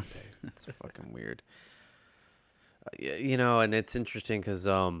Ariana Grande. It's fucking weird. Yeah, and it's interesting because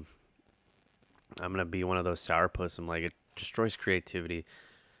I'm gonna be one of those sourpuss. I'm like, it destroys creativity.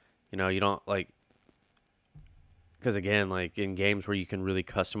 You don't like, because again, like in games where you can really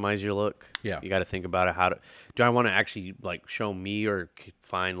customize your look, Yeah. you got to think about it. Do I want to actually like show me or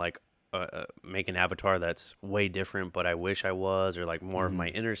find like make an avatar that's way different, but I wish I was, or like more of my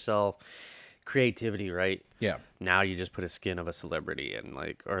inner self? creativity, right? Yeah. Now you just put a skin of a celebrity and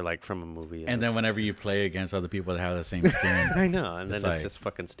like, or like from a movie. And then it's- whenever you play against other people that have the same skin, I know, and then It's it's like- just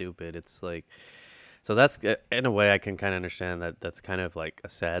fucking stupid. It's like, so that's in a way I can kind of understand that. That's kind of like a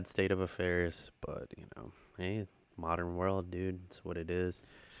sad state of affairs, but you know, hey, modern world, dude, it's what it is.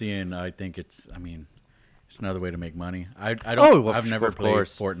 seeing, I think it's another way to make money. I don't. Oh, well, I've never of played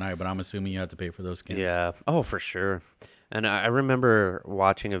course. Fortnite, but I'm assuming you have to pay for those skins. Yeah. Oh, for sure. And I remember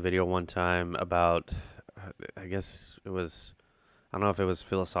watching a video one time about, I guess it was, I don't know if it was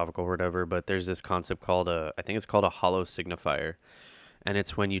philosophical or whatever, but there's this concept called I think it's called a hollow signifier. And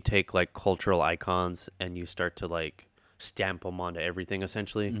it's when you take like cultural icons and you start to like stamp them onto everything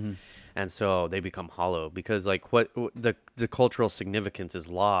essentially. And so they become hollow because like the cultural significance is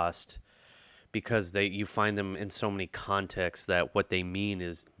lost because you find them in so many contexts that what they mean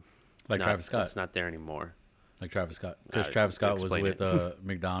is Like not, Travis Scott. It's not there anymore. Like Travis Scott, because Uh, Travis Scott was explain with it.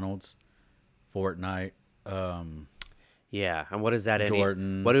 McDonald's, Fortnite. Yeah, and what does that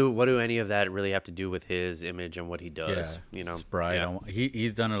Jordan. What do any of that really have to do with his image and what he does? Yeah, You know, Sprite. Yeah.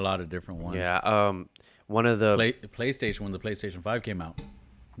 He's done a lot of different ones. Yeah. One of the PlayStation, when the PlayStation 5 came out,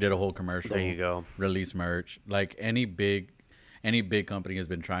 did a whole commercial. There you go. Release merch. Like any big company has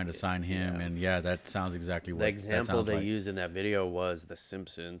been trying to sign him, and that sounds exactly what the that example sounds they like. used in that video was The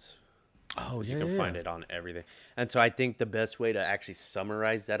Simpsons. Oh yeah, You can find it on everything. And so I think the best way to actually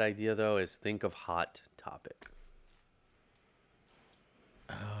summarize that idea though is think of Hot Topic.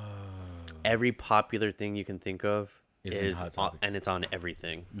 Every popular thing you can think of Is in is Hot Topic. and it's on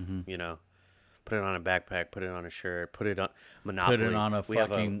everything. You know, put it on a backpack, put it on a shirt, put it on Monopoly. Put it on a We have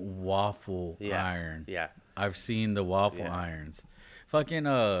fucking waffle yeah, iron. Yeah, I've seen the waffle Yeah. irons. Fucking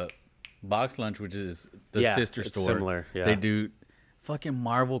Box Lunch, which is the Yeah, sister it's store. similar, yeah. They do fucking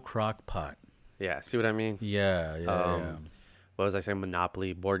Marvel crock pot. yeah. See what I mean? Yeah, yeah. What was I saying?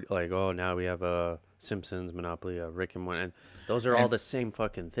 Monopoly board. Like, oh, now we have a Simpsons Monopoly, a Rick and Morty, and those are all the same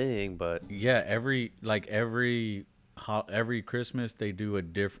fucking thing. But Yeah, every Christmas they do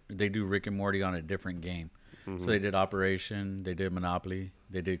Rick and Morty on a different game. So they did Operation, they did Monopoly,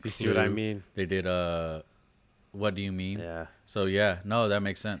 they did. You see what I Clue, mean? They did What Do You Mean? yeah. So yeah, no, that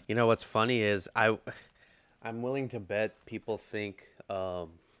makes sense. You know what's funny is I'm willing to bet people think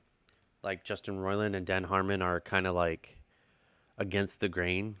like Justin Roiland and Dan Harmon are kind of like against the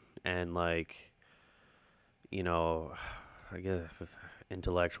grain and like, you know, I guess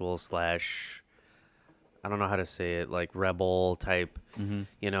intellectual / I don't know how to say it, like rebel type,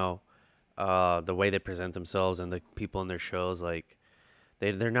 you know, the way they present themselves and the people in their shows, like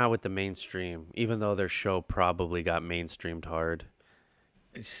they're not with the mainstream, even though their show probably got mainstreamed hard.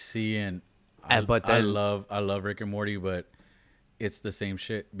 Seeing, But I then- love Rick and Morty, but it's the same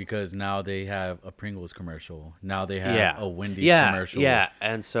shit because now they have a Pringles commercial. Now they have a Wendy's commercial. Yeah,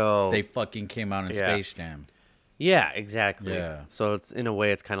 and so They fucking came out in Yeah. Space Jam. yeah, exactly. Yeah. So it's in a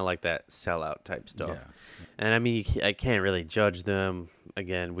way it's kind of like that sellout type stuff. Yeah. And I mean, I can't really judge them.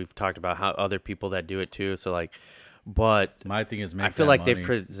 Again, we've talked about how other people that do it too. So like, but My thing is, make I feel that like they've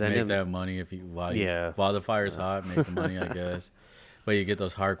money. presented- make that money Yeah. while the fire's hot, make the money, I guess. But you get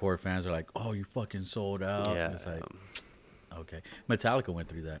those hardcore fans who are like, "Oh, you fucking sold out." yeah, It's like, okay. Metallica went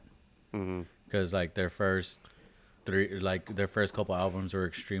through that mhm. because like their first couple albums were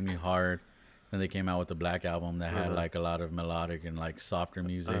extremely hard. Then they came out with the Black Album that had like a lot of melodic and like softer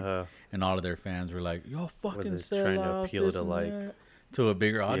music, Uh-huh. and all of their fans were like, "Yo, fucking they sell trying to out appeal this to, and like- that," to a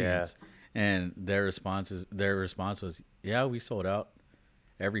bigger audience. And their response was, "Yeah, we sold out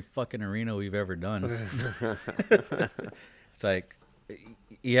every fucking arena we've ever done." It's like,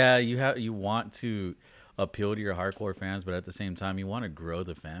 yeah, you want to appeal to your hardcore fans, but at the same time, you want to grow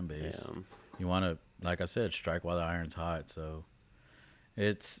the fan base. Yeah. You want to, like I said, strike while the iron's hot. So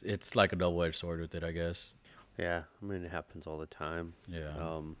it's like a double-edged sword with it, I guess. Yeah, I mean, it happens all the time.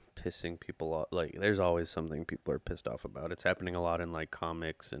 Yeah. Pissing people off. Like, there's always something people are pissed off about. It's happening a lot in like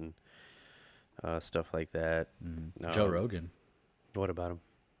comics and stuff like that. Joe Rogan. What about him?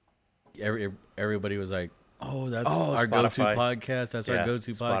 Everybody was like, "Oh, that's Oh, our go-to Spotify. podcast. That's our Yeah,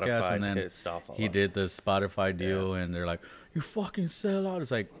 go-to podcast." Spotify And then pissed off a he lot. did the Spotify deal, and they're like, "You fucking sell out."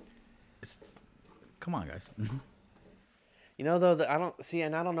 It's like, come on, guys. You know, though, I don't see,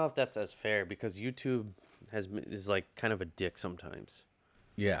 and I don't know if that's as fair because YouTube is like kind of a dick sometimes.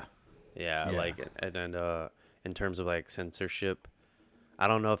 Yeah. Yeah, Yeah. like and in terms of like censorship, I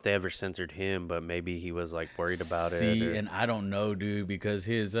don't know if they ever censored him, but maybe he was like worried about it. or- And I don't know, dude, because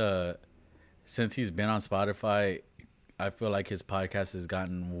his since he's been on Spotify, I feel like his podcast has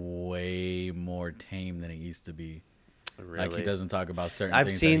gotten way more tame than it used to be. Really? Like he doesn't talk about certain I've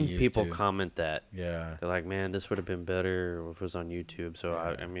things seen that he used people to. comment that. Yeah. They're like, man, this would have been better if it was on YouTube. So,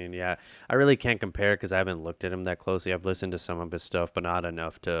 Yeah. I mean, yeah, I really can't compare because I haven't looked at him that closely. I've listened to some of his stuff, but not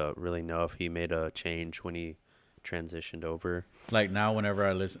enough to really know if he made a change when he transitioned over. Like now, whenever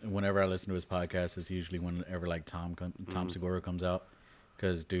I listen to his podcast, it's usually whenever like Tom Segura comes out,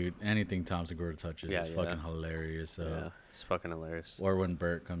 because dude, anything Tom Segura touches Yeah, is yeah. fucking hilarious. So. Yeah, it's fucking hilarious. Or when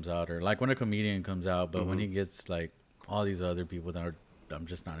Bert comes out, or like when a comedian comes out, but when Mm-hmm. he gets like all these other people that I'm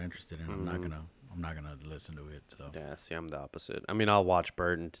just not interested in. Mm-hmm. I'm not gonna listen to it. So Yeah, see, I'm the opposite. I mean, I'll watch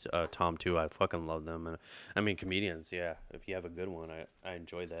Bert and Tom too. I fucking love them. And I mean, comedians, yeah. If you have a good one, I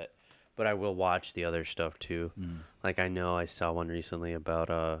enjoy that. But I will watch the other stuff too. Like I know I saw one recently about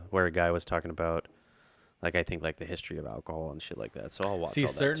where a guy was talking about, like I think like the history of alcohol and shit like that. So I'll watch. see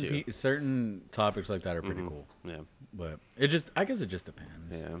all that too. certain topics like that are pretty cool, Yeah, but I guess it just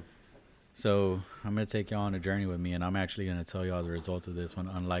depends. yeah. So I'm gonna take y'all on a journey with me, and I'm actually gonna tell y'all the results of this one.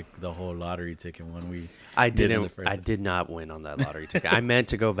 Unlike the whole lottery ticket one we I did in the didn't. first- I did not win on that lottery ticket. I meant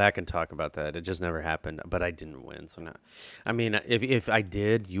to go back and talk about that. It just never happened. But I didn't win. So now, I mean, if I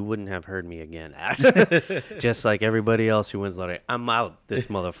did, you wouldn't have heard me again. Just like everybody else who wins lottery, I'm out. This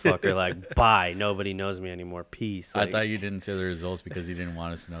motherfucker. Like, bye. Nobody knows me anymore. Peace. I Like, thought you didn't say the results because you didn't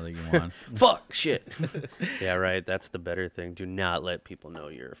want us to know that you won. fuck shit. Yeah, right. That's the better thing. Do not let people know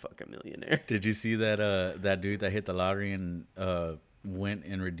you're a fucking millionaire. Did you see that dude that hit the lottery and went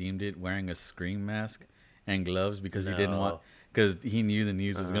and redeemed it wearing a Scream mask and gloves because he didn't want, No. because he knew the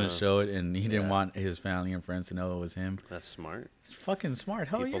news was gonna show it and he didn't Yeah. want his family and friends to know it was him. That's smart. It's fucking smart.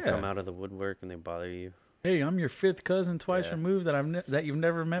 Hell People yeah. come out of the woodwork and they bother you. Hey, I'm your fifth cousin twice Yeah. removed that you've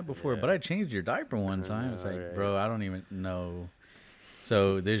never met before, but Yeah. I changed your diaper one time. It's like, right. bro, I don't even know.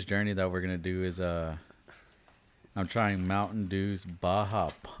 So this journey that we're gonna do is I'm trying Mountain Dew's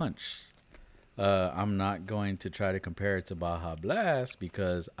Baja Punch. I'm not going to try to compare it to Baja Blast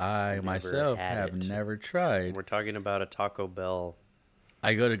because I never myself had have it. never tried. We're talking about a Taco Bell.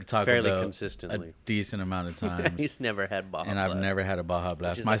 I go to Taco fairly Bell consistently. a decent amount of times, He's never had Baja and I've Blast, never had a Baja which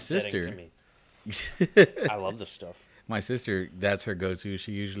Blast. is My upsetting sister, to me. I love this stuff. my sister, that's her go-to.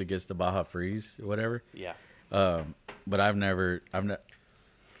 She usually gets the Baja Freeze or whatever. Yeah. But I've never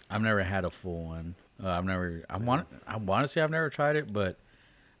had a full one. I want to say I've never tried it, but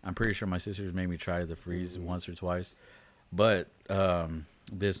I'm pretty sure my sisters made me try the freeze once or twice. But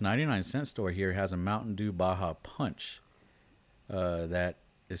this 99-cent store here has a Mountain Dew Baja Punch that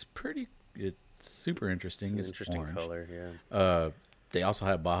is it's super interesting. It's an interesting orange. color, yeah. They also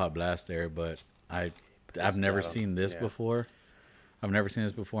have Baja Blast there, but I've never not a- seen this yeah. before. I've never seen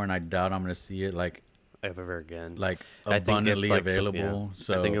this before, and I doubt I'm gonna see it like Ever again. like I think it's abundantly like some- available. yeah.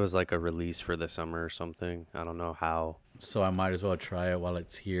 So I think it was like a release for the summer or something. I don't know how. So I might as well try it while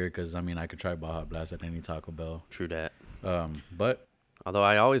it's here, because I mean I could try Baja Blast at any Taco Bell. True that. But Although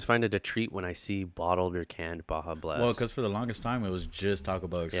I always find it a treat when I see bottled or canned Baja Blast. well, because for the longest time it was just Taco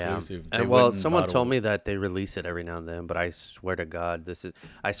Bell yeah. exclusive. And well, someone told me that they release it every now and then, but I swear to God,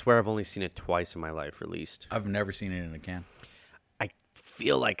 I swear I've only seen it twice in my life released. I've never seen it in a can. I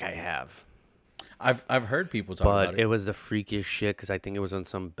feel like I have. I've heard people talk about But it. it was the freakiest shit because I think it was on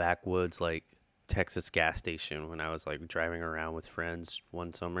some backwoods like Texas gas station when I was like driving around with friends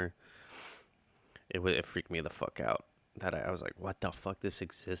one summer. It freaked me the fuck out. That I was like, what the fuck? This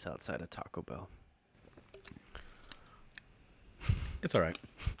exists outside of Taco Bell. It's all right.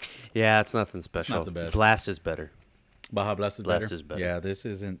 Yeah, it's nothing special. not the best. Blast is better. Baja Blast is Blast better. is better. Yeah, this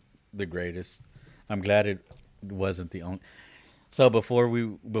isn't the greatest. I'm glad it wasn't the only. So before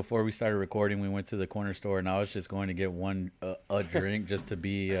we started recording, we went to the corner store, and I was just going to get one a drink just to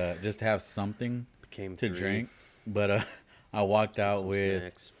be just to have something Became to 3. drink. But I walked out Some with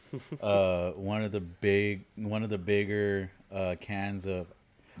snacks. one of the bigger cans of,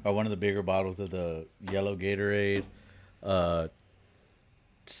 or one of the bigger bottles of the yellow Gatorade,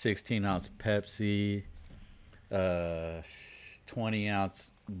 16-ounce Pepsi,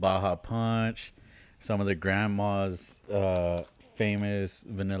 20-ounce Baja Punch, some of the grandma's famous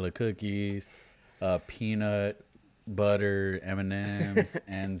vanilla cookies, peanut butter M&Ms,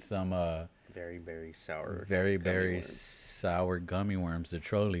 and some Very, very sour. very gummy very worms. sour gummy worms, the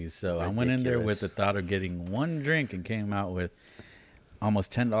trolleys. So I went in there with the Ridiculous. thought of getting one drink and came out with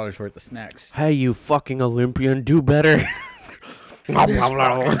almost $10 worth of snacks. Hey, you fucking Olympian, do better.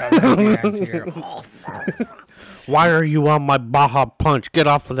 Why are you on my Baja Punch? Get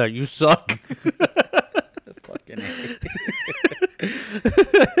off of that. You suck. Fucking A.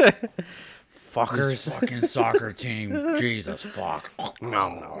 Fuckers. Fucking soccer team, Jesus fuck!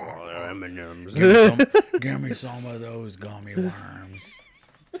 M&M's. Give me some of those gummy worms.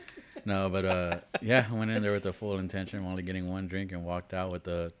 No, but yeah, I went in there with the full intention of only getting one drink and walked out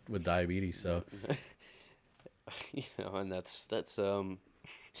with diabetes. So And that's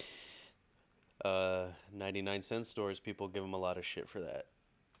 99-cent stores. People give them a lot of shit for that.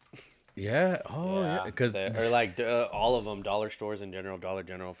 yeah, oh yeah, because or like all of them, dollar stores in general, Dollar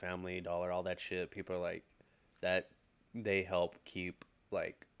General, Family Dollar, all that shit. People are like that. They help keep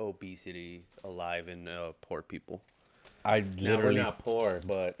like obesity alive in poor people. I Now, we're literally not poor,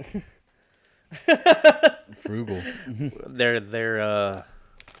 but frugal. they're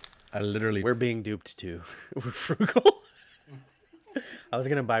I literally we're being duped too. We're frugal. I was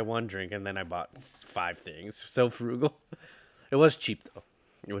gonna buy one drink and then I bought 5 things. So frugal. It was cheap though.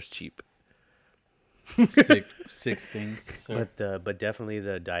 It was cheap. six things. But definitely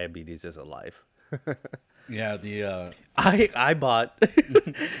the diabetes is alive. Yeah, the I bought.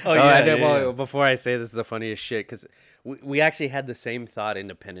 oh yeah, I know, yeah, well, yeah. before I say this is the funniest shit because we actually had the same thought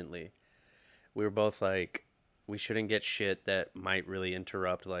independently. We were both like, we shouldn't get shit that might really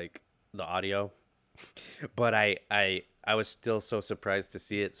interrupt like the audio. But I was still so surprised to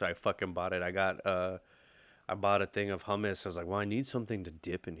see it, so I fucking bought it. I bought a thing of hummus. I was like, well, I need something to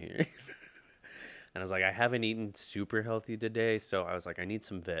dip in here. And I was like, I haven't eaten super healthy today, so I was like, I need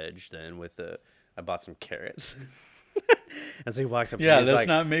some veg. Then I bought some carrots. And so he walks up to me. Yeah, He's let's like,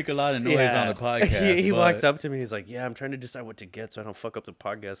 not make a lot of noise on the podcast. He but walks up to me. He's like, yeah, I'm trying to decide what to get so I don't fuck up the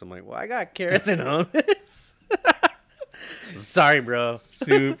podcast. I'm like, well, I got carrots and hummus. Sorry, bro.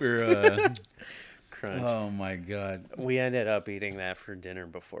 super. Crunch. Oh my god, We ended up eating that for dinner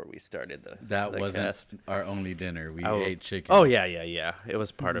before we started that the wasn't cast. our only dinner. We Oh. ate chicken. Oh yeah. It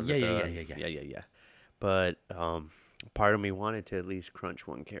was part of Yeah, it. yeah. Yeah. But part of me wanted to at least crunch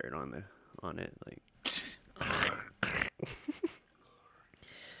one carrot on it, like.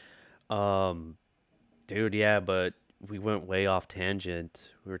 Dude, yeah, but we went way off tangent.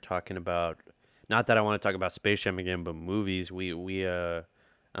 We were talking about, not that I want to talk about Space Jam again, but movies. I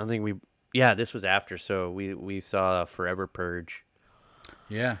don't think we. Yeah, this was after, so we saw Forever Purge.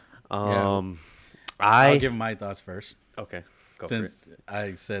 Yeah. I'll I'll give my thoughts first. Okay, go Since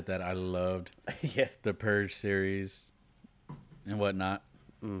I said that I loved for it. Yeah. the Purge series and whatnot.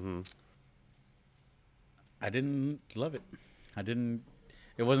 Mm-hmm. I didn't love it.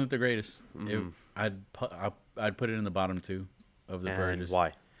 It wasn't the greatest. I'd put it in the bottom 2 of the And Purges.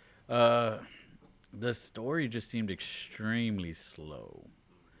 why? The story just seemed extremely slow.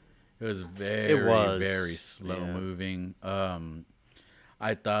 It was very, very slow moving.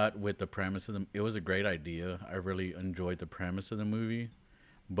 I thought with the premise of it was a great idea. I really enjoyed the premise of the movie,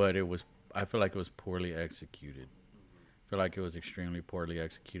 but I feel like it was poorly executed. I feel like it was extremely poorly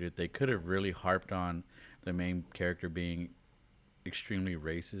executed. They could have really harped on the main character being extremely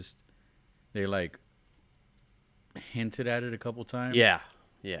racist. They like hinted at it a couple times. Yeah.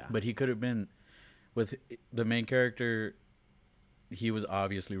 But he could have been with the main character. He was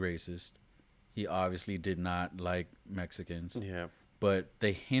obviously racist. He obviously did not like Mexicans. Yeah. But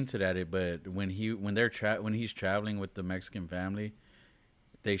they hinted at it. But when he's traveling with the Mexican family,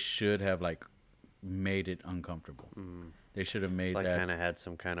 they should have like made it uncomfortable. They should have made Like that kind of had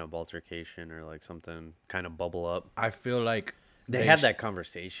some kind of altercation or like something kind of bubble up. I feel like They had that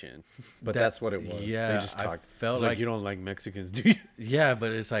conversation, but that's what it was. Yeah, They just I talked. felt It's like you don't like Mexicans, do you? yeah,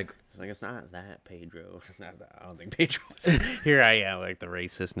 but it's like It's like it's not that Pedro. Not that, I don't think Pedro was. Here I am, like the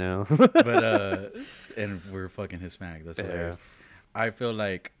racist now. but and we're fucking Hispanic. That's hilarious. I feel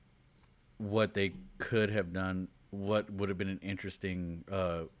like what they could have done, what would have been an interesting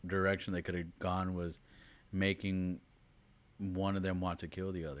direction they could have gone was making one of them want to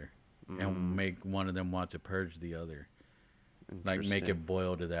kill the other and make one of them want to purge the other. Like make it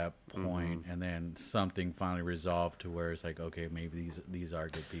boil to that point, and then something finally resolved to where it's like, okay, maybe these are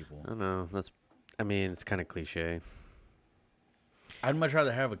good people. I don't know. It's kind of cliche. I'd much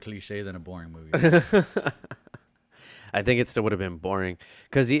rather have a cliche than a boring movie. I think it still would have been boring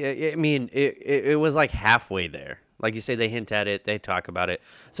because it was like halfway there. Like you say, they hint at it, they talk about it,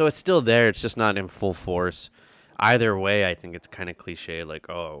 so it's still there. It's just not in full force. Either way, I think it's kind of cliche. Like,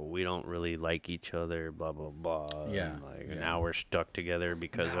 oh, we don't really like each other, blah blah blah. Yeah. And now we're stuck together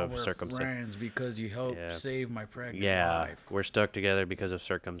because of circumstances. Friends because you helped save my pregnant Yeah, wife. we're stuck together because of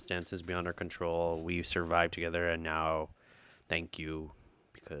circumstances beyond our control. We survived together, and now, thank you,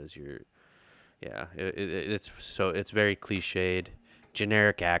 because you're. Yeah, it's very cliched,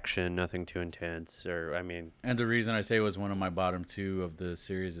 generic action, nothing too intense. And the reason I say it was one of my bottom 2 of the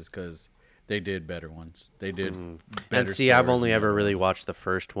series is because they did better ones. They did better. And see, I've stories only than ever the really others. watched the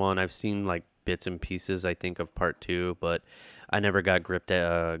first one. I've seen like bits and pieces, I think, of part 2, but I never got gripped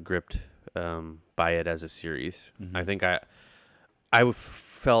by it as a series. I think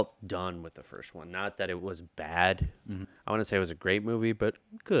felt done with the first one. Not that it was bad. I wouldn't say it was a great movie, but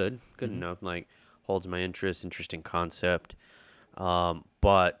good enough. Like holds my interest, interesting concept.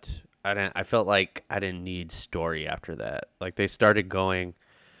 But I felt like I didn't need story after that. Like they started going,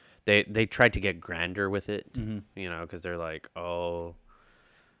 they tried to get grander with it, you know, because they're like, oh,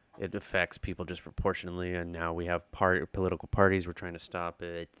 it affects people disproportionately, and now we have political parties. We're trying to stop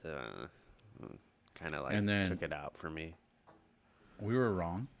it. Kind of like And then- took it out for me. We were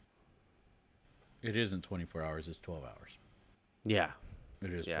wrong. It isn't 24 hours. It's 12 hours. Yeah,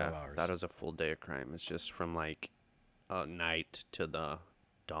 It is yeah. 12 hours. That was a full day of crime. It's just from like night to the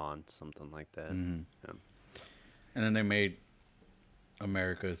dawn, something like that. Yeah. And then they made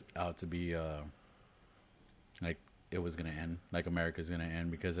America's out to be like it was gonna end. Like America's gonna end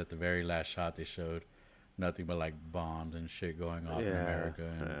because at the very last shot they showed nothing but like bombs and shit going off in Yeah, America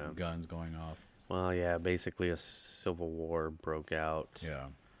and yeah. guns going off. Well, yeah. Basically, a civil war broke out. Yeah.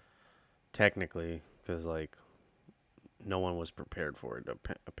 Technically, because like no one was prepared for it.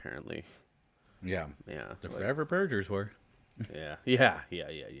 Apparently, Yeah. yeah. The like- Forever Purgers were. yeah.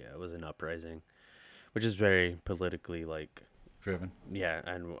 It was an uprising, which is very politically like, Driven. yeah,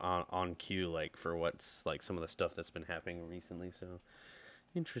 and on cue, like for what's like some of the stuff that's been happening recently. So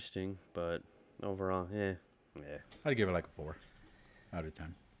interesting, but overall, yeah. I'd give it like a 4 out of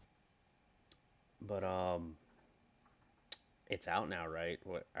 10. But it's out now, right?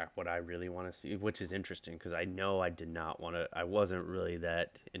 What I really want to see, which is interesting because I know I did not want to. I wasn't really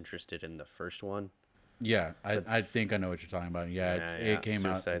that interested in the first one. Yeah, I think I know what you're talking about. Yeah, it came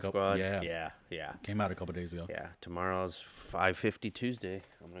out. Suicide a couple, Squad. Yeah, Yeah. came out a couple days ago. Yeah, tomorrow's 5:50 Tuesday.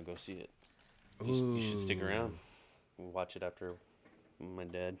 I'm gonna go see it. You should stick around. We'll watch it after my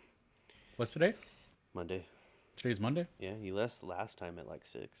dad. What's today? Monday. Today's Monday. Yeah, you last time at like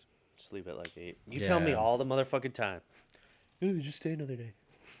 6. Just leave at like 8. You tell me Yeah. all the motherfucking time. Ooh, just stay another day.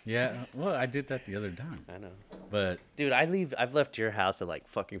 Yeah, well, I did that the other time, I know. but Dude, I've left your house at like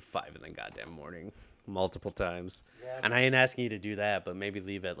fucking 5 in the goddamn morning multiple times. And I ain't asking you to do that, but maybe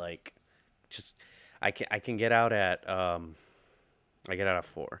leave at like just I can get out at I get out at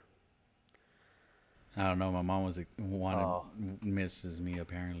 4. I don't know. My mom was misses me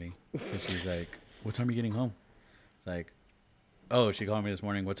apparently. 'Cause she's like, "What time are you getting home?" It's like, "Oh, she called me this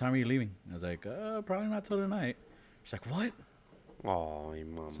morning. What time are you leaving?" I was like, "Probably not till tonight." She's like, "What?" Oh, your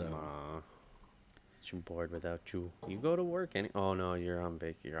mama. So- She's bored without you. You go to work oh no, you're on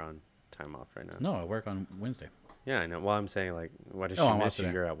You're on time off right now. No, I work on Wednesday. Yeah, I know. Well, I'm saying like, why does Oh, she I'm off miss you?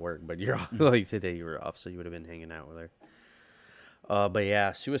 today. You're at work, but you're off. Like today you were off, so you would have been hanging out with her. But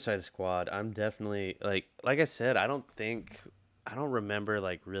yeah, Suicide Squad. I'm definitely like I said. I don't remember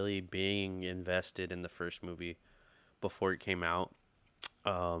like really being invested in the first movie before it came out.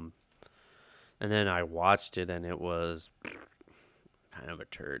 And then I watched it, and it was kind of a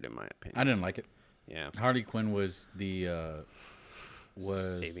turd in my opinion. I didn't like it. Yeah, Harley Quinn was the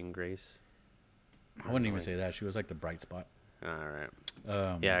saving grace. I wouldn't even say that. She was like the bright spot. All right.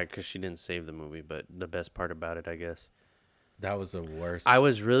 Yeah, because she didn't save the movie, but the best part about it, I guess. That was the worst I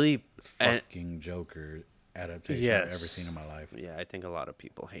was really fucking Joker adaptation I've ever seen in my life. Yeah, I think a lot of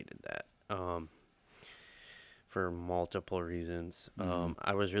people hated that. For multiple reasons.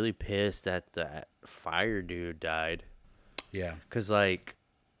 I was really pissed that that fire dude died. Yeah. Cause like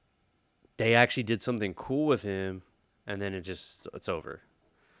they actually did something cool with him, and then it's over.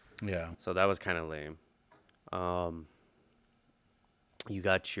 Yeah. So that was kind of lame. You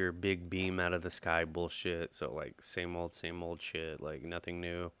got your big beam out of the sky bullshit. So like same old shit. Like nothing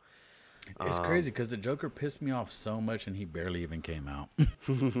new. It's crazy because the Joker pissed me off so much and he barely even came out.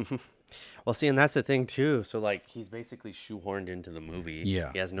 Well, see, and that's the thing too. So like he's basically shoehoorned into the movie.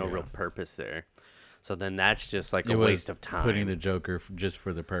 Yeah, He has no yeah. real purpose there. So then that's just like It a was waste of time. putting the Joker just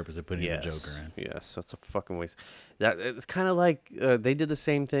for the purpose of putting Yes. the Joker in. Yes, so it's a fucking waste. That it's kind of like they did the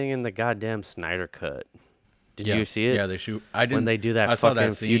same thing in the goddamn Snyder cut. Did Yeah. you see it? Yeah, they shoot. I didn't. When they do that I saw fucking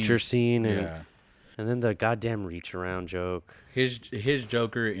that scene. future scene and Yeah. and then the goddamn reach around joke. His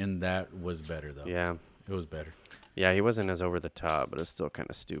Joker in that was better though. Yeah. It was better. Yeah, he wasn't as over the top, but it's still kind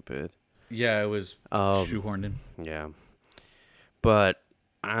of stupid. Yeah, it was shoehorned in. Yeah. But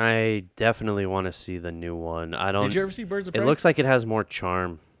I definitely want to see the new one. I don't Did you ever see Birds of Prey? It looks like it has more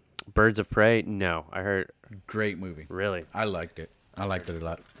charm. Birds of Prey? No. I heard Great movie. really. I liked it. I liked it a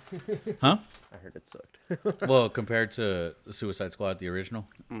lot. Huh? I heard it sucked. Well, compared to Suicide Squad, the original,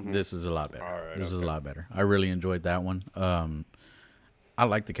 this was a lot better. Alright, This was a lot better. I really enjoyed that one. I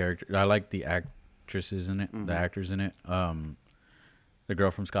like the character. I like the actresses in it, the actors in it. The girl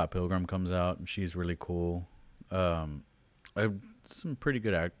from Scott Pilgrim comes out, and she's really cool. Some pretty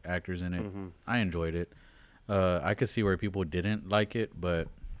good actors in it. I enjoyed it. I could see where people didn't like it, but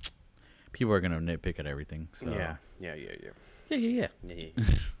people are gonna nitpick at everything. So. Yeah. Yeah. Yeah.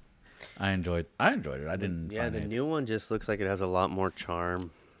 I enjoyed it. I didn't. Yeah, find the it. new one just looks like it has a lot more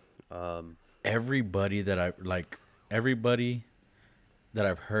charm. Everybody that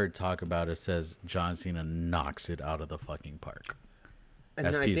I've heard talk about it says John Cena knocks it out of the fucking park. And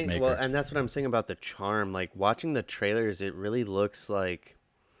As I think, Peacemaker. well, and that's what I'm saying about the charm. Like watching the trailers, it really looks like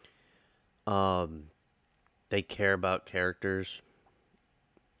they care about characters.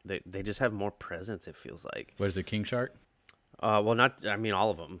 They just have more presence, it feels like. What is it, King Shark? Well, not, I mean,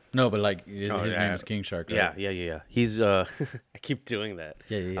 all of them. No, but like his Oh, name yeah. is King Shark. Right? Yeah. He's, I keep doing that.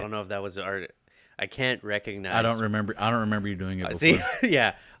 Yeah. I don't know if that was art. I can't recognize. I don't remember you doing it before. See,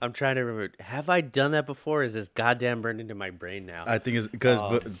 yeah, I'm trying to remember. Have I done that before? Is this goddamn burned into my brain now? I think it's because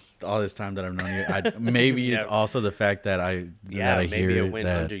all this time that I've known you, maybe it's Yeah. also the fact that I Yeah, hear maybe it it went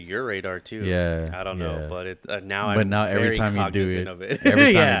that, under your radar too. Yeah, I don't yeah. know, but now But I'm now every very time you do cognizant it, of it. every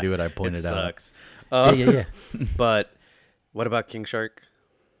time Yeah, you do it, I point it out. Sucks. yeah. But what about King Shark?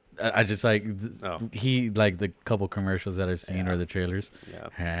 I just like Oh. he like the couple commercials that I've seen or the trailers. Yeah.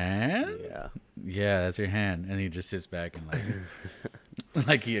 Hand? Yeah. Yeah, that's your hand, and he just sits back and like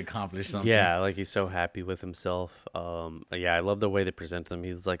like he accomplished something. Yeah, like he's so happy with himself. Yeah, I love the way they present him.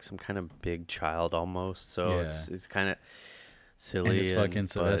 He's like some kind of big child almost. So Yeah. it's kind of silly. And it's fucking but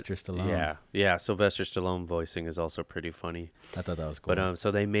Sylvester Stallone. Yeah. Sylvester Stallone voicing is also pretty funny. I thought that was cool. But so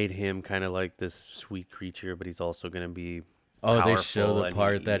they made him kind of like this sweet creature, but he's also gonna be. They show powerful the and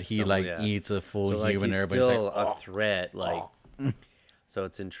part that eats he some- like yeah. eats a full So, like, human. he's Everybody's still like, a threat, like. So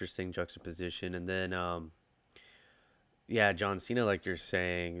it's interesting juxtaposition, and then yeah, John Cena, like you're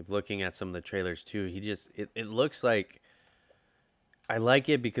saying, looking at some of the trailers too, he just it looks like. I like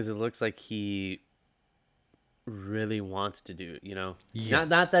it because it looks like he really wants to do it, you know. Yeah.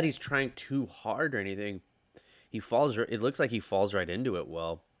 Not that he's trying too hard or anything. It looks like he falls right into it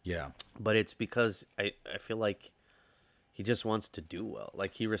well, yeah, but it's because I feel like he just wants to do well.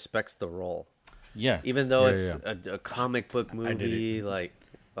 Like he respects the role. yeah. Even though Yeah, it's a comic book movie, like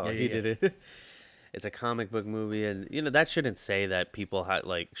he did it. It's a comic book movie, and that shouldn't say that people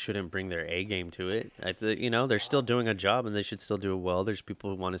shouldn't bring their A game to it. They're still doing a job, and they should still do it well. There's people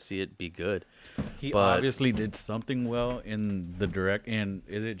who want to see it be good. He But- obviously did something well in the direct. And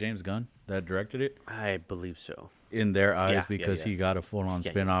is it James Gunn that directed it? I believe so. In their eyes, Yeah, because yeah. he got a full-on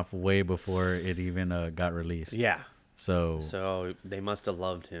Yeah, spinoff way before it even got released. Yeah. So So they must have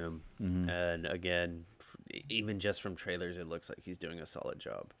loved him, Mm-hmm. and again, even just from trailers, it looks like he's doing a solid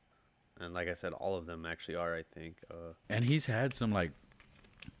job. And like I said, all of them actually are. I think. and he's had some like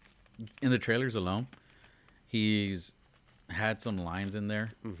in the trailers alone, he's had some lines in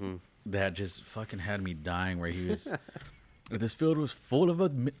there that just fucking had me dying. Where he was, if this field was full of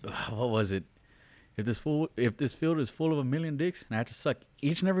what was it? If this field is full of a million dicks, and I had to suck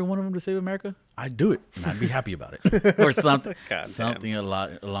each and every one of them to save America, I'd do it, and I'd be happy about it, or something, God something a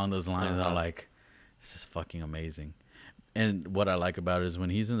lot along those lines. And I'm Uh-huh. like, this is fucking amazing. And what I like about it is when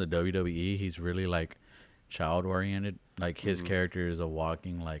he's in the WWE, he's really like child oriented. Like his character is a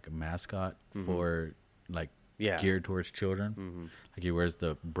walking like mascot for like Yeah. geared towards children. Like he wears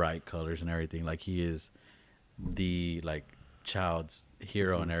the bright colors and everything. Like he is the like child's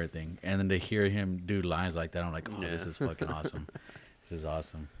hero and everything. And then to hear him do lines like that, I'm like, oh, this Yeah. is fucking awesome. This is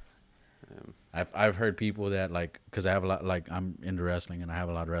awesome. I've heard people that like, because I have a lot, like I'm into wrestling and I have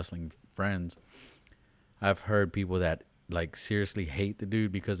a lot of wrestling friends. I've heard people that like seriously hate the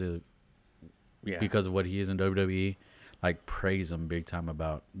dude because of what he is in WWE, like praise him big time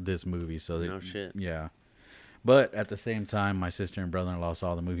about this movie. So No shit. yeah. But at the same time, my sister and brother-in-law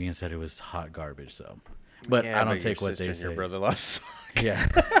saw the movie and said it was hot garbage. So, but I don't take what they say. Your brother-in-law. Yeah,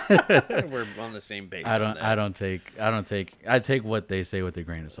 We're on the same page. I on take. I take what they say with a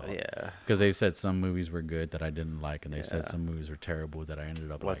grain of salt. Yeah. Because they've said some movies were good that I didn't like, and they've said Yeah. some movies were terrible that I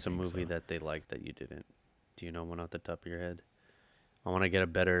ended up What's a liking. movie so. that they liked that you didn't? Do you know one off the top of your head? I want to get a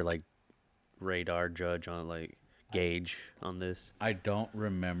better like radar judge on like gauge on this. I don't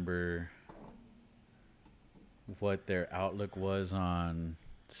remember what their outlook was on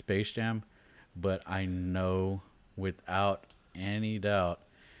Space Jam, but I know without any doubt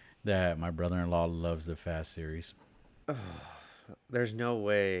that my brother-in-law loves the Fast series. There's no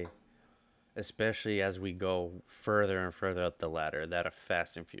way, especially as we go further and further up the ladder, that a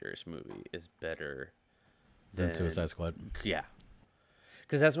Fast and Furious movie is better Than Suicide Squad. Yeah.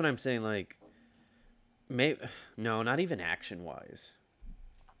 Because that's what I'm saying. Like, no, not even action wise.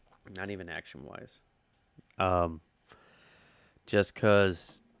 Not even action wise. Just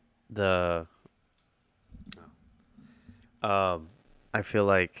because I feel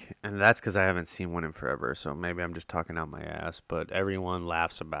like, and that's because I haven't seen one in forever, so maybe I'm just talking out my ass. But everyone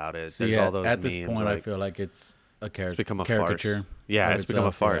laughs about it. See, There's all those at this memes, point, I like, feel like it's a it's become a caricature. farce. Yeah, of it's become a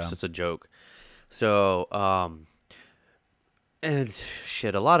itself, farce. yeah. It's a joke. So, and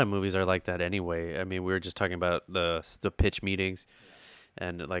shit, a lot of movies are like that anyway. I mean, we were just talking about the pitch meetings,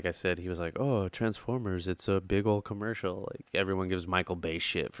 and like I said, he was like, "Oh, Transformers, it's a big old commercial." Like everyone gives Michael Bay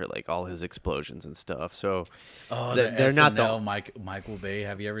shit for like all his explosions and stuff. So, Oh, they're not the. Michael Bay.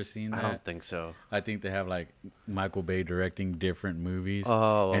 Have you ever seen I that? don't think so. I think they have like Michael Bay directing different movies.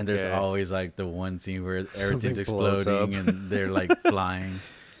 Oh, And there's okay. always like the one scene where everything's blows exploding up. and they're like flying.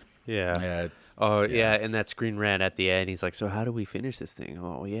 Yeah. Yeah, it's Oh yeah, and that screen rant at the end. He's like, "So how do we finish this thing?"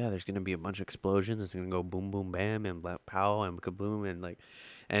 Oh yeah, there's gonna be a bunch of explosions. It's gonna go boom, boom, bam, and pow, and kaboom, and like,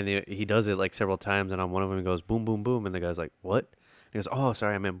 and he does it like several times. And on one of them, he goes boom, boom, boom, and the guy's like, "What?" And he goes, "Oh,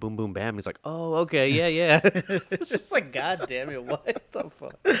 sorry, I meant boom, boom, bam." And he's like, "Oh, okay, yeah, yeah." It's just like, God damn it, what the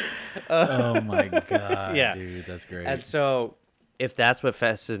fuck? oh my god, Yeah. dude, that's great. And so, if that's what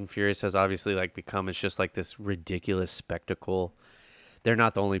Fast and Furious has obviously like become, it's just like this ridiculous spectacle. They're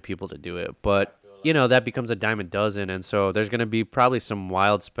not the only people to do it, but you know that becomes a dime a dozen, and so there's gonna be probably some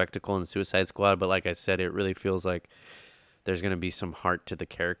wild spectacle in Suicide Squad. But like I said, it really feels like there's gonna be some heart to the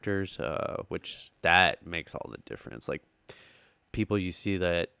characters, which that makes all the difference. Like people you see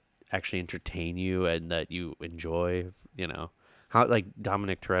that actually entertain you and that you enjoy. You know how like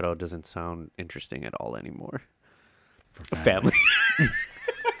Dominic Toretto doesn't sound interesting at all anymore. For Family.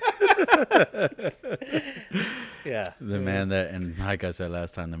 Yeah. The man that, and like I said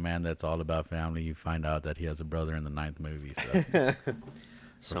last time, the man that's all about family. You find out that he has a brother in the 9th movie, so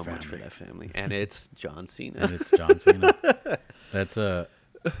So much for family. that family, and it's John Cena. and it's John Cena. That's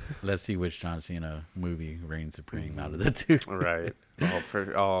let's see which John Cena movie reigns supreme out of the two. Right.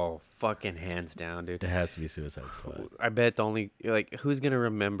 Fucking hands down, dude. It has to be Suicide Squad. I bet the only like who's gonna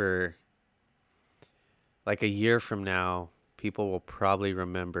remember like a year from now, people will probably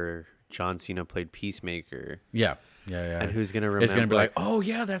remember John Cena played Peacemaker. Yeah. And who's gonna remember It's gonna be like, oh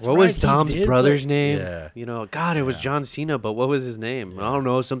yeah, that's what right. was he Dom's did brother's play-" name? Yeah. You know, God, it was John Cena, but what was his name? I don't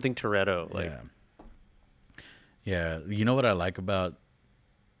know, something Toretto. Like Yeah. You know what I like about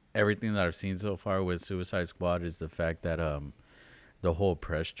everything that I've seen so far with Suicide Squad is the fact that the whole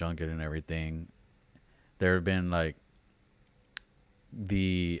press junket and everything, there have been like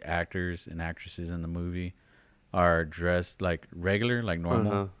the actors and actresses in the movie are dressed like regular, like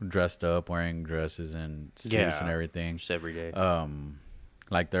normal, dressed up, wearing dresses and suits and everything. just every day.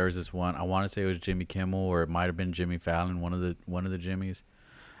 Like there was this one, I want to say it was Jimmy Kimmel or it might have been Jimmy Fallon, one of the Jimmys.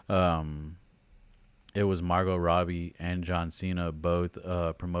 It was Margot Robbie and John Cena both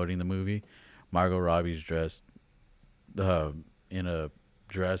promoting the movie. Margot Robbie's dressed in a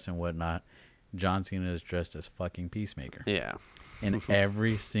dress and whatnot. John Cena is dressed as fucking Peacemaker. Yeah. In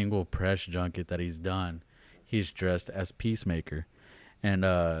every single press junket that he's done, he's dressed as Peacemaker.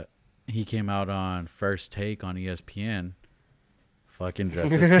 And he came out on First Take on ESPN fucking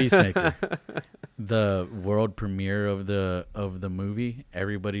dressed as Peacemaker. The world premiere of the movie,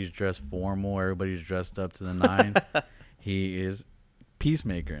 everybody's dressed formal, everybody's dressed up to the nines. He is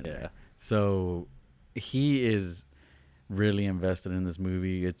Peacemaker in there. So he is really invested in this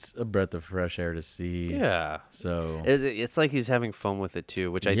movie. It's a breath of fresh air to see. Yeah. So It's like he's having fun with it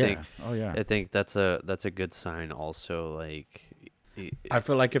too, which I think. Oh yeah. I think that's a good sign. Also, like, I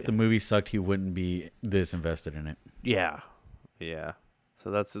feel like if the movie sucked, he wouldn't be this invested in it. yeah. So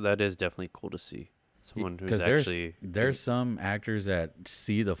that is definitely cool to see. Someone who's Because actually there's some actors that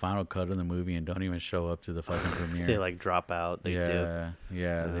see the final cut of the movie and don't even show up to the fucking premiere. they like drop out. They dip.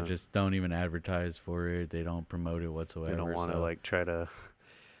 They just don't even advertise for it. They don't promote it whatsoever. They don't want to like try to.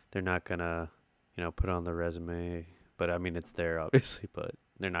 They're not gonna, put it on the resume. But I mean, it's there obviously. But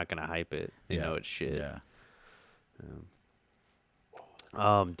they're not gonna hype it. They know it's shit. Yeah.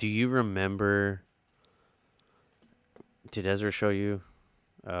 Do you remember? Did Ezra show you,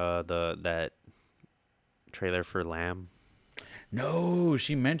 that trailer for Lamb? No,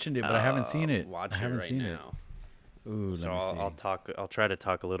 she mentioned it, but I haven't seen it. Watch I haven't it right seen now. it. Ooh, So let me see. I'll talk. I'll try to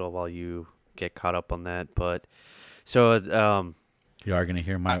talk a little while you get caught up on that. But so You are gonna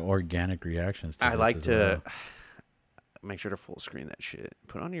hear my organic reactions to I this like as to make sure to full screen that shit.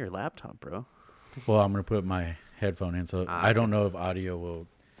 Put it on your laptop, bro. Well, I'm gonna put my headphone in, so I don't know if audio will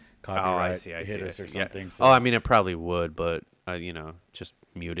copyright hit us or something. Yeah. So. Oh, I mean, it probably would, but just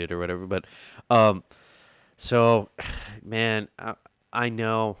mute it or whatever. But so, man, I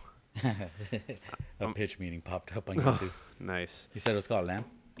know. A pitch meeting popped up on YouTube. Nice. You said it was called Lamb?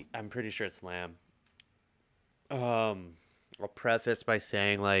 I'm pretty sure it's Lamb. I'll preface by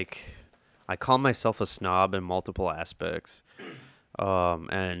saying, like, I call myself a snob in multiple aspects.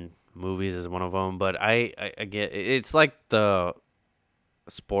 And movies is one of them. But I get it's like the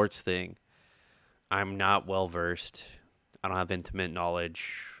sports thing. I'm not well versed. I don't have intimate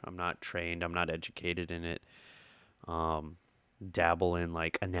knowledge. I'm not trained. I'm not educated in it. Um, Dabble in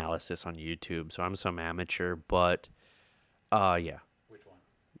like analysis on YouTube, so I'm some amateur. But yeah. Which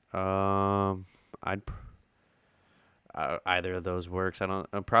one? I'd either of those works. I'll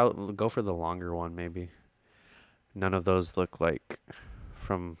probably go for the longer one maybe. None of those look like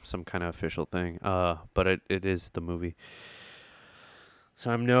from some kind of official thing. But it is the movie.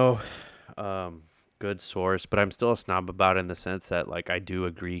 So I'm no good source, but I'm still a snob about it in the sense that like I do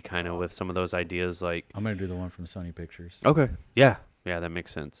agree kind of with some of those ideas. Like I'm gonna do the one from Sony Pictures. okay, yeah, that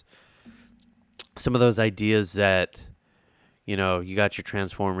makes sense. Some of those ideas that you got your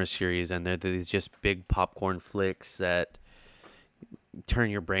Transformers series, and they're these just big popcorn flicks that turn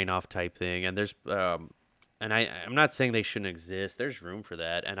your brain off type thing. And there's and I'm not saying they shouldn't exist. There's room for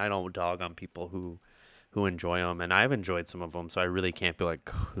that, and I don't dog on people who enjoy them, and I've enjoyed some of them, so I really can't be like,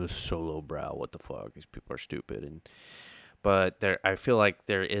 this is so lowbrow, what the fuck, these people are stupid. But I feel like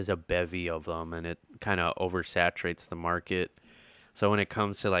there is a bevy of them, and it kind of oversaturates the market. So when it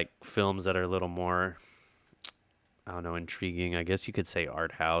comes to like films that are a little more, I don't know, intriguing, I guess you could say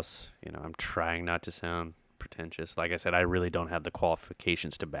art house. I'm trying not to sound pretentious. Like I said, I really don't have the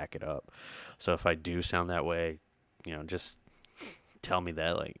qualifications to back it up. So if I do sound that way, just tell me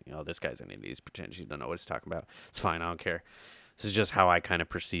that, like, this guy's an idiot, he's pretentious, he don't know what he's talking about. It's fine, I don't care. This is just how I kind of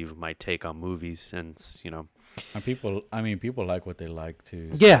perceive my take on movies, and And people like what they like too.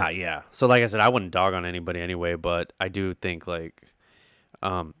 yeah. So like I said, I wouldn't dog on anybody anyway, but I do think like,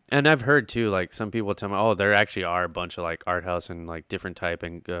 and I've heard too, like some people tell me, oh, there actually are a bunch of like art house and like different type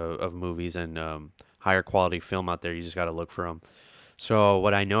of movies and higher quality film out there. You just got to look for them. So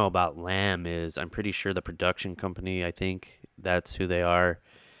what I know about Lamb is I'm pretty sure the production company, I think that's who they are,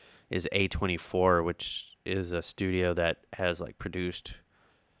 is A24, which is a studio that has like produced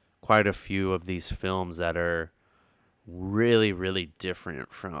quite a few of these films that are really, really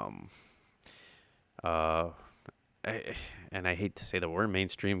different from, and I hate to say the word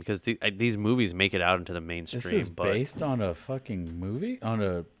mainstream because these movies make it out into the mainstream. This is but based on a fucking movie, on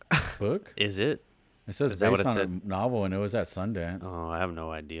a book. is it? It says Is that what based it on said? a novel, and it was at Sundance. Oh, I have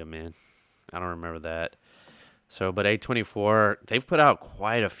no idea, man. I don't remember that. So, but A24, they've put out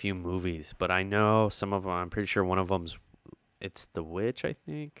quite a few movies, but I know some of them, I'm pretty sure one of them's, it's The Witch, I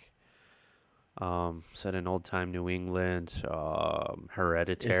think. Set in old time New England,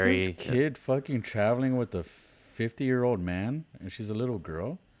 Hereditary. Is this kid fucking traveling with a 50-year-old man, and she's a little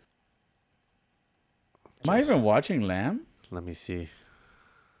girl? Am I even watching Lamb? Let me see.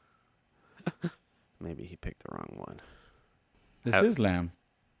 Maybe he picked the wrong one. This is Lamb.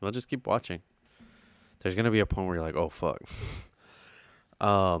 We'll just keep watching. There's gonna be a point where you're like, oh fuck.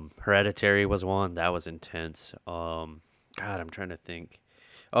 Hereditary was one that was intense. God, I'm trying to think.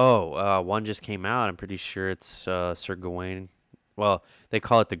 One just came out. I'm pretty sure it's Sir Gawain. Well, they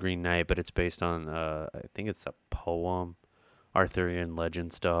call it The Green Knight, but it's based on I think it's a poem, Arthurian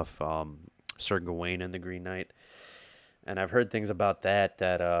legend stuff. Sir Gawain and the Green Knight, and I've heard things about that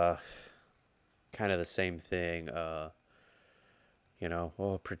kind of the same thing.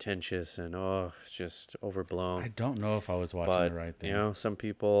 Pretentious and it's just overblown. I don't know if I was watching the right thing. Some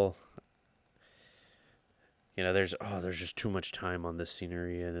people, there's just too much time on this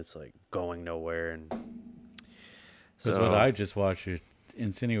scenery and it's like going nowhere. And Because what I just watched, it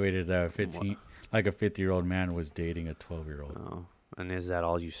insinuated that a 50-year-old man was dating a 12-year-old. Oh, and is that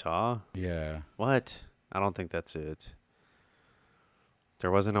all you saw? Yeah. What? I don't think that's it.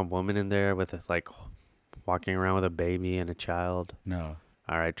 There wasn't a woman in there with like walking around with a baby and a child. No.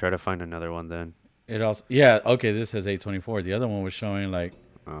 All right, try to find another one then. It also, yeah, okay, this has A24. The other one was showing like,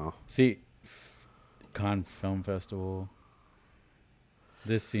 Cannes Film Festival.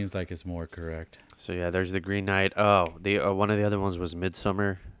 This seems like it's more correct. So yeah, there's The Green Knight. Oh, the one of the other ones was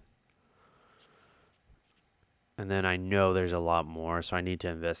Midsummer. And then I know there's a lot more, so I need to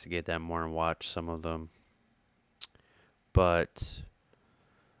investigate that more and watch some of them. But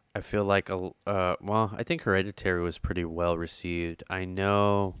I feel like I think Hereditary was pretty well received. I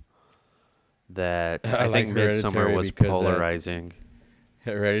know that I think Midsummer was polarizing.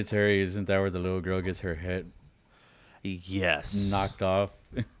 Hereditary, isn't that where the little girl gets her head Yes. knocked off?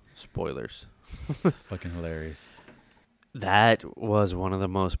 Spoilers. It's fucking hilarious. That was one of the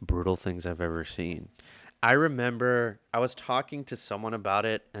most brutal things I've ever seen. I remember I was talking to someone about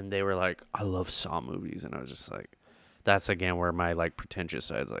it, and they were like, I love Saw movies. And I was just like, that's again where my like pretentious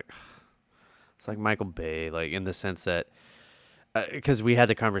side's like, it's like Michael Bay, like in the sense that because we had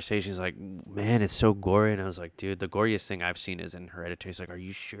the conversations like, man, it's so gory, and I was like, dude, the goriest thing I've seen is in Hereditary. He's like, are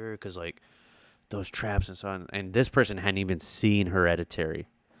you sure? Because like those traps and so on. And this person hadn't even seen Hereditary,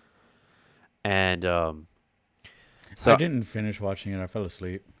 and so I didn't finish watching it. I fell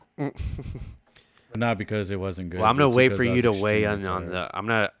asleep. But not because it wasn't good. well, I'm gonna just wait because for I you was to weigh extremely on tired.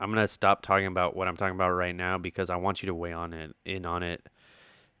 the. I'm gonna stop talking about what I'm talking about right now because I want you to weigh on it,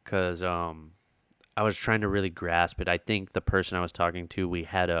 because I was trying to really grasp it. I think the person I was talking to, we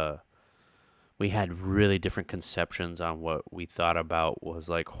had really different conceptions on what we thought about was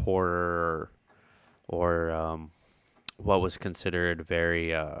like horror or what was considered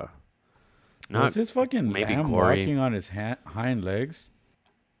very Was not this fucking maybe lamb gory. walking on his hind legs?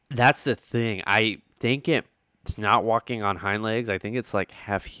 That's the thing. I think it's not walking on hind legs. I think it's like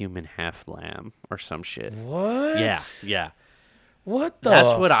half human, half lamb or some shit. What? Yeah. What the?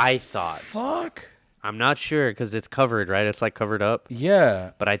 That's what I thought. Fuck. I'm not sure because it's covered, right? It's like covered up.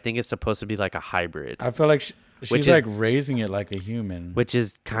 Yeah. But I think it's supposed to be like a hybrid. I feel like she's Which is- like raising it like a human. Which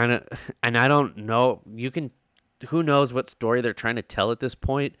is kind of, and I don't know. Who knows what story they're trying to tell at this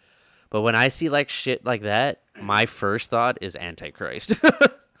point? But when I see like shit like that, my first thought is Antichrist.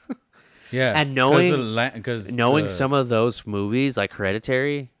 Yeah. and knowing because some of those movies like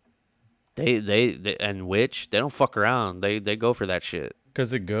Hereditary, they and Witch, they don't fuck around. They go for that shit.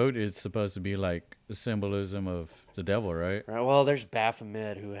 because the goat is supposed to be like a symbolism of the devil, right? Right. Well, there's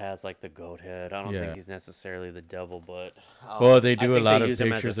Baphomet who has like the goat head. I don't Yeah. think he's necessarily the devil, but Well, they I do a think lot they of use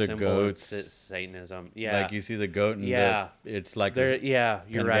him as a pictures of symbol goats. Satanism. Yeah. Like you see the goat and Yeah. it's like There, this- yeah,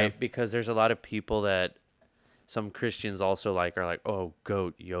 you're pentagram. right because there's a lot of people that some Christians also like are like, oh,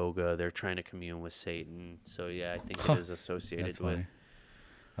 goat yoga. They're trying to commune with Satan. So yeah, I think it is associated That's with. funny.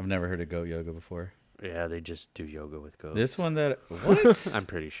 I've never heard of goat yoga before. Yeah, they just do yoga with goats. This one that what? I'm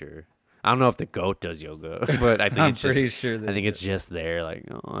pretty sure. I don't know if the goat does yoga, but I think I'm it's just, pretty sure that I think it's just there. Like,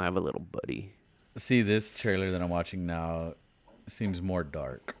 oh, I have a little buddy. See, this trailer that I'm watching now seems more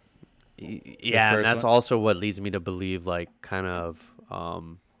dark. Yeah, and first that's one? also what leads me to believe like kind of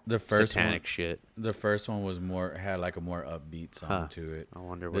The first satanic one, shit. the first one was had like a more upbeat song Huh. to it. I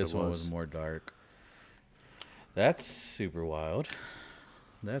wonder what This it one was. was more dark. That's super wild.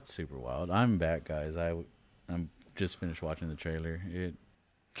 That's super wild. I'm back, guys. I'm just finished watching the trailer.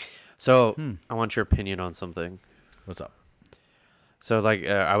 So I want your opinion on something. What's up? So like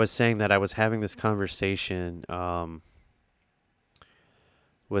I was saying that I was having this conversation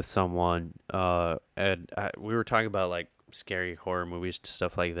with someone and we were talking about like scary horror movies,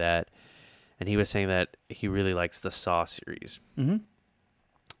 stuff like that, and he was saying that he really likes the Saw series. Mm-hmm.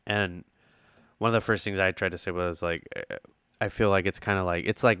 And one of the first things I tried to say was like, I feel like it's kind of like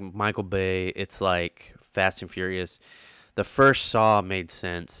it's like Michael Bay, it's like Fast and Furious. The first Saw made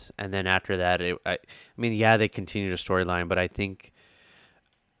sense, and then after that, I mean, yeah, they continued a storyline, but I think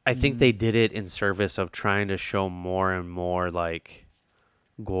they did it in service of trying to show more and more like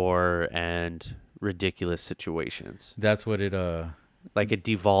gore and ridiculous situations. That's what it Like it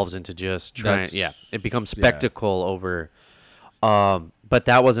devolves into just trying. That's- Yeah, it becomes yeah. spectacle over. But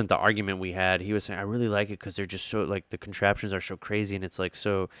that wasn't the argument we had. He was saying, I really like it because they're just so like the contraptions are so crazy, and it's like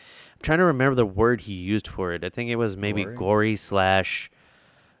so. I'm trying to remember the word he used for it. I think it was maybe Gory? gory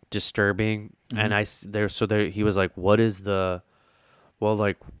 / disturbing. And he was like, what is the, well,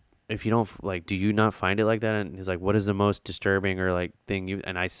 like if you don't like, do you not find it like that? And he's like, what is the most disturbing or like thing you?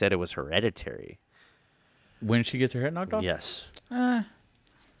 And I said it was Hereditary. when she gets her head knocked off. Yes. I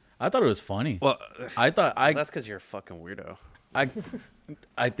thought it was funny. Well, I thought that's because you're a fucking weirdo.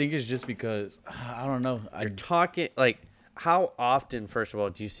 I think it's just because I don't know. You're talking like how often, first of all,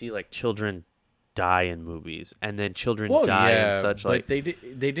 do you see like children die in movies and then children die and such? but Like they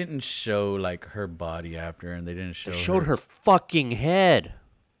didn't show like her body after, and they didn't show. they showed her fucking head,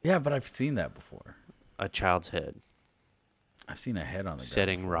 Yeah, but I've seen that before. a child's head, I've seen a head on the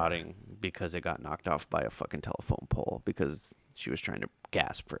sitting ground before. rotting because it got knocked off by a fucking telephone pole because she was trying to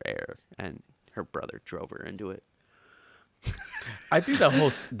gasp for air and her brother drove her into it. I think the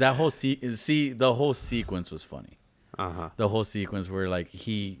whole sequence was funny. The whole sequence where like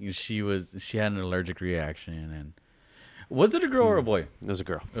she had an allergic reaction, and was it a girl or a boy? It was a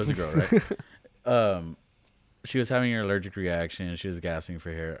girl. It was a girl, right? She was having an allergic reaction, and she was gasping for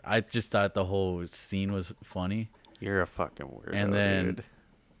air. I just thought the whole scene was funny. You're a fucking weirdo. And then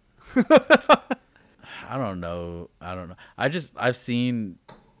dude. I don't know. I've seen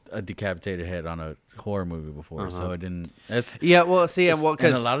a decapitated head on a horror movie before, so I didn't. Yeah, well, see, And a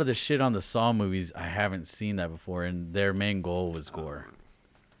because lot of the shit on the Saw movies, I haven't seen that before, and their main goal was gore.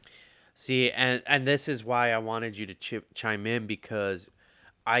 see, and this is why I wanted you to chime in because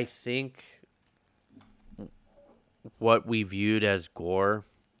I think what we viewed as gore,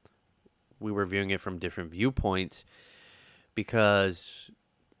 we were viewing it from different viewpoints, because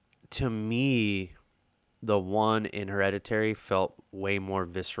to me, the one in Hereditary felt way more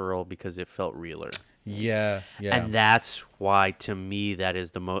visceral because it felt realer. Yeah. And that's why, to me, that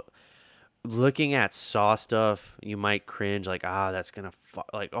is the most. Looking at Saw stuff, you might cringe, like, that's gonna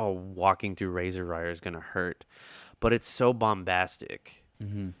like, oh, walking through razor wire is gonna hurt, but it's so bombastic.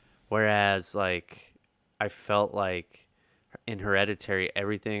 Whereas, like, I felt like in Hereditary,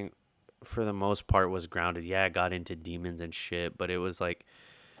 everything for the most part was grounded. Yeah, it got into demons and shit, but it was like,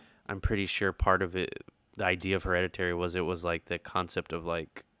 I'm pretty sure part of it, the idea of Hereditary was like the concept of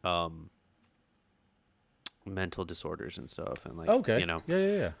like mental disorders and stuff, and like, Okay. you know.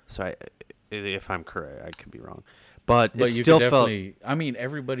 Yeah. So if I'm correct, I could be wrong, but But it you still could felt. definitely. I mean,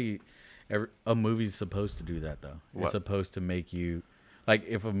 a movie's supposed to do that though. What? It's supposed to make you, like,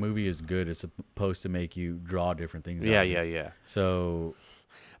 if a movie is good, it's supposed to make you draw different things. Yeah, out of it. yeah. So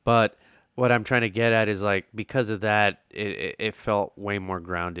But what I'm trying to get at is, like, because of that, it felt way more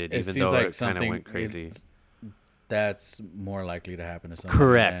grounded, it even seems though like it kind of something went crazy. that's more likely to happen to somebody.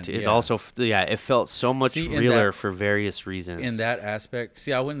 Correct. than- It yeah. also, it felt so much See, in realer that- for various reasons. in that aspect.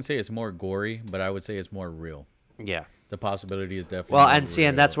 See, I wouldn't say it's more gory, but I would say it's more real. Yeah. The possibility is definitely Well, more and see,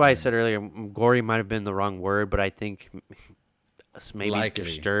 and real that's why I than- said earlier, gory might have been the wrong word, but I think it's maybe Likely.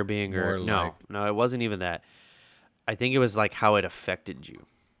 disturbing, or More no, it wasn't even that. I think it was like how it affected you.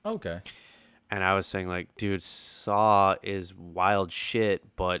 Okay. And I was saying, like, dude, Saw is wild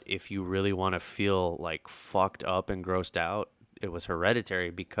shit, but if you really want to feel like fucked up and grossed out, it was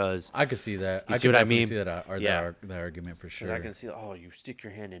Hereditary, because I could see that. You I see could what I definitely mean? see that, Yeah. that argument for sure. I can see, oh, you stick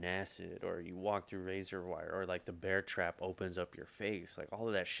your hand in acid, or you walk through razor wire, or like the bear trap opens up your face. Like, all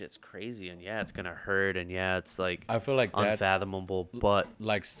of that shit's crazy, and yeah, it's gonna hurt, and yeah, it's like I feel like that, unfathomable, but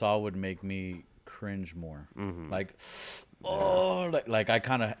like, Saw would make me cringe more. Mm-hmm. Like, like I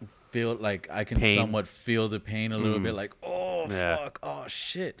kind of feel like I can Pain. somewhat feel the pain a little bit. Like, oh Yeah. fuck, oh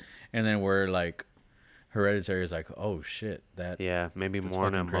shit, and then we're like, Hereditary is like, oh shit, that yeah, maybe That's more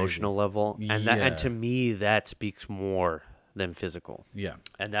on an fucking crazy. emotional level, and Yeah. and to me, that speaks more than physical. yeah.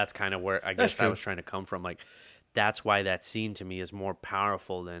 And that's kind of where I That's guess I true. was trying to come from. Like, that's why that scene to me is more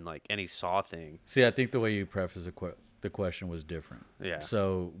powerful than like any Saw thing. See, I think the way you preface the question was different. Yeah.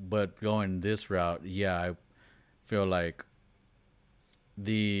 So, but going this route, yeah, I feel like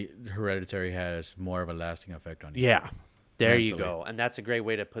the Hereditary has more of a lasting effect on you. Yeah. There you Mentally. go. And that's a great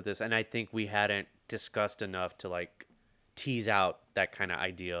way to put this. And I think we hadn't discussed enough to like tease out that kind of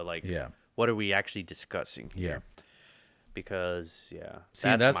idea. Like, Yeah. what are we actually discussing Yeah. here? Because, yeah.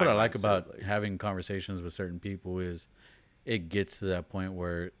 See, that's what my I like mindset, about like- having conversations with certain people is it gets to that point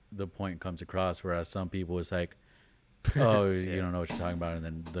where the point comes across. Whereas some people, it's like, oh, you don't know what you're talking about, and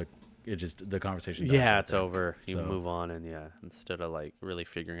then the conversation. dies Yeah, right it's there. over. You So- move on, and yeah, instead of like really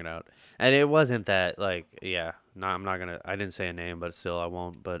figuring it out. And it wasn't that like, yeah, no, I'm not gonna. I didn't say a name, but still, I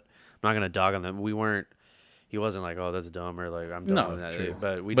won't. But I'm not gonna dog on them. We weren't. He wasn't like, oh, that's dumb, or like, I'm done No, with that. true.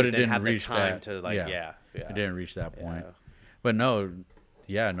 But we But just it didn't didn't have the reach time that- to like, yeah. It didn't reach that point. Yeah. But no,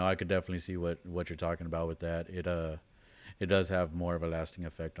 yeah, no, I could definitely see what you're talking about with that. It does have more of a lasting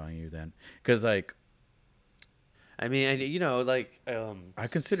effect on you than, because like I mean, and you know, like, I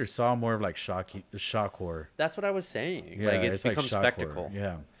consider Saw more of like shock horror. that's what I was saying. Yeah, like, it's become shock horror. spectacle.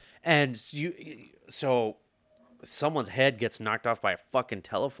 Yeah, And so someone's head gets knocked off by a fucking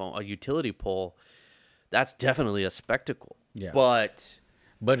a utility pole. That's definitely a spectacle. Yeah. But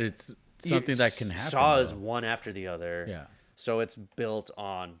but it's something that can happen. Saw is though. one after the other. Yeah. So it's built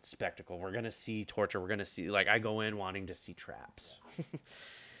on spectacle. We're gonna see torture. We're gonna see, like, I go in wanting to see traps.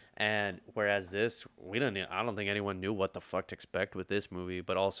 And whereas this, I don't think anyone knew what the fuck to expect with this movie.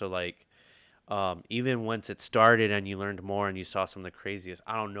 But also, like, even once it started and you learned more and you saw some of the craziest,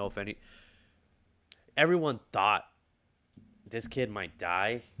 I don't know if everyone thought this kid might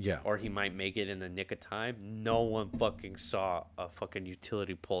die, Yeah. or he might make it in the nick of time. No one fucking saw a fucking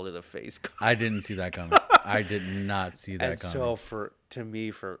utility pole to the face. I didn't see that coming. I did not see that And coming. so for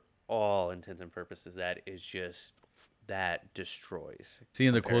all intents and purposes, that destroys. See,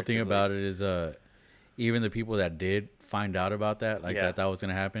 and the cool thing comparatively. about it is, even the people that did find out about that, like Yeah. that was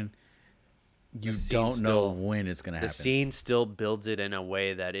gonna happen, you scene don't know still- when it's gonna The happen. scene still builds it in a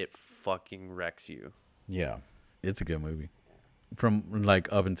way that it fucking wrecks you. Yeah, it's a good movie. From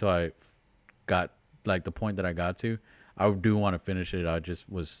like up until I got like the point that I got to, I do want to finish it. I just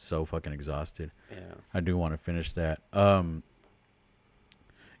was so fucking exhausted. Yeah. I do want to finish that.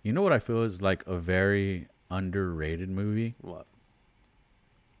 You know what I feel is like a very underrated movie? What?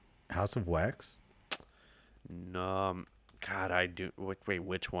 House of Wax. No, God, I do. Wait,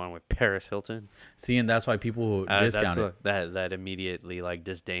 which one with Paris Hilton? See, and that's why people discount it. That immediately like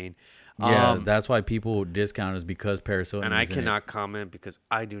disdain. Yeah, that's why people discount it, is because Paris Hilton. And I is in it. cannot comment because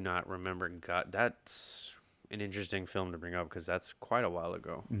I do not remember. God, that's an interesting film to bring up because that's quite a while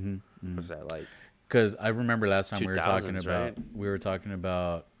ago. Was that like? Because I remember last time we were talking 2000s, about right? we were talking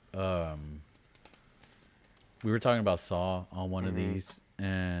about Saw on one of these,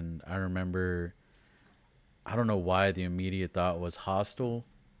 and I remember, I don't know why the immediate thought was Hostel,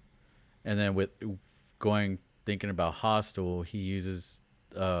 and then with thinking about Hostel, he uses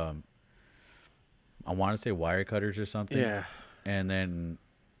I want to say wire cutters or something. Yeah. And then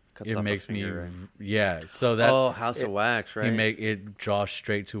Cuts it off a makes me finger, right? yeah. So that House of Wax, right? it draws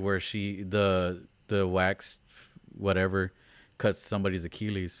straight to where the wax whatever cuts somebody's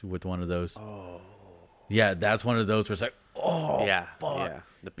Achilles with one of those. Oh. Yeah, that's one of those where it's like, oh yeah, fuck. yeah,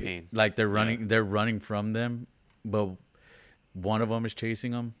 the pain. Like they're running from them, but one of them is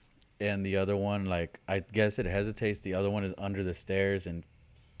chasing them, and the other one, like, I guess it hesitates. The other one is under the stairs and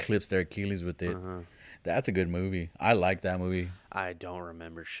clips their Achilles with it. That's a good movie. I like that movie. I don't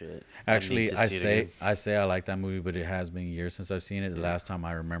remember shit. Actually, I say I like that movie, but it has been years since I've seen it. The last time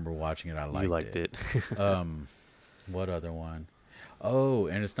I remember watching it, I liked it. What other one? Oh,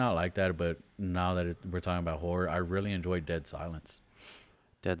 and it's not like that, but now that we're talking about horror, I really enjoyed Dead Silence.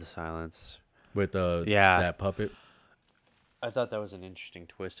 Dead Silence. With that puppet. I thought that was an interesting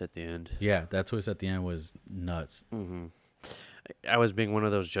twist at the end. Yeah, that twist at the end was nuts. I was being one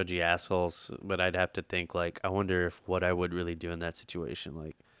of those judgy assholes, but I'd have to think, like, I wonder if what I would really do in that situation.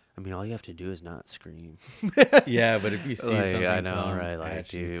 Like, I mean, all you have to do is not scream. Yeah, but if you see Like, something I know, come right? Like,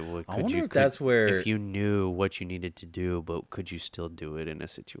 at you, dude, I wonder if that's where if you knew what you needed to do, but could you still do it in a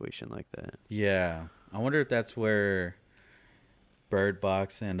situation like that? Yeah, I wonder if that's where Bird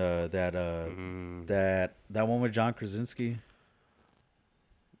Box and that one with John Krasinski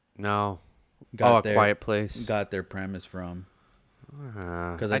No. got A Quiet Place. got their premise from.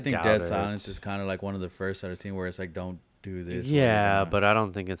 Because Because I think Dead Silence is kind of like one of the first that I've seen where it's like, don't do this. or Yeah, whatever. but I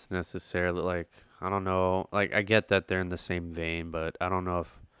don't think it's necessarily like, I don't know. Like, I get that they're in the same vein, but I don't know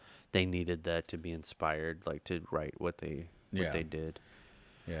if they needed that to be inspired, like, to write what they did.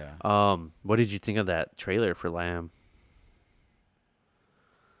 Yeah. What did you think of that trailer for Lamb?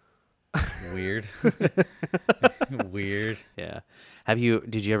 Weird. Weird. Yeah.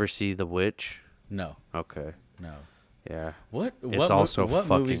 Did you ever see The Witch? No. Okay. No. Yeah. What also what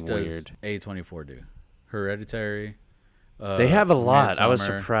fucking movies does weird. A24 do? Hereditary. They have a lot. I was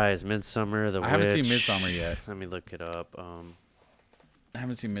Midsommar. surprised. Midsummer, The Witch. I haven't seen Midsommar yet. Let me look it up. I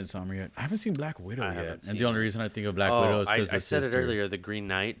haven't seen Midsommar yet. I haven't seen Black Widow I yet. haven't And the seen only it. reason I think of Black Widow is because I said sister. it earlier, The Green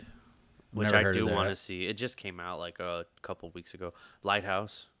Knight, which Never I heard do of want to that. see. It just came out like a couple weeks ago.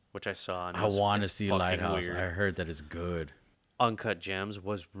 Lighthouse, which I saw. And I want to it's see fucking Lighthouse. weird. I heard that it's good. Uncut Gems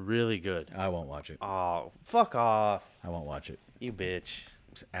was really good. I won't watch it. Oh, fuck off, I won't watch it. you bitch.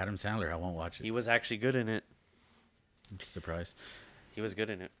 It's Adam Sandler. I won't watch it. He was actually good in it. Surprise. He was good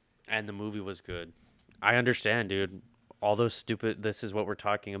in it. And the movie was good. I understand, dude. All those stupid, this is what we're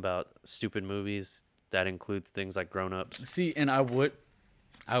talking about, stupid movies that includes things like Grown Ups. See, and I would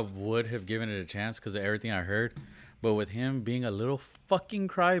have given it a chance because of everything I heard, but with him being a little fucking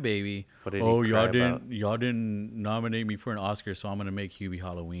crybaby. What did he Oh, cry about? y'all didn't nominate me for an Oscar, so I'm gonna make Hubie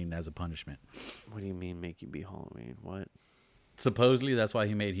Halloween as a punishment. What do you mean make you be Halloween? What? Supposedly, that's why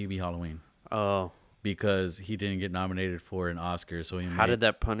he made Hubie Halloween, Oh, because he didn't get nominated for an Oscar. So how did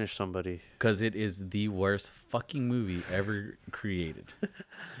that punish somebody? Because it is the worst fucking movie ever created.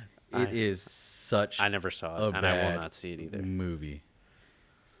 It is such I never saw a it, and I will bad not see it either. movie.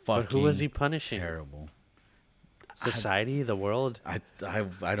 But who was he Fucking punishing? Terrible. Society, the world. I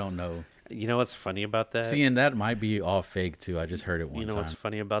don't know. You know what's funny about that? See, and that might be all fake too. I just heard it one You know time. what's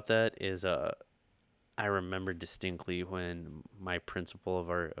funny about that is I remember distinctly when my principal of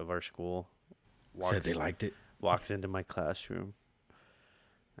our school Said they liked it. walks into my classroom,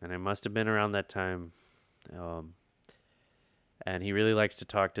 and it must have been around that time. And he really likes to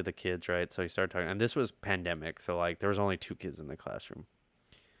talk to the kids, right? So he started talking, and this was pandemic, so like there was only 2 kids in the classroom,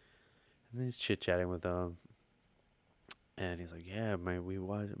 and he's chit chatting with them, and he's like, "Yeah, my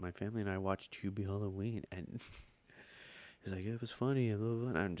family and I watched Hubie Halloween," and he's like, "It was funny," and blah, blah, blah.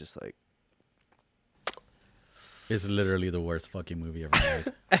 And I'm just like, It's literally the worst fucking movie ever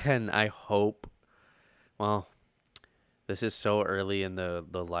made. and I hope, well, this is so early in the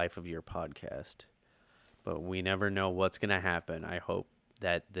life of your podcast, but we never know what's going to happen. I hope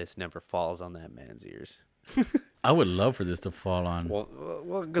that this never falls on that man's ears. I would love for this to fall on. Well,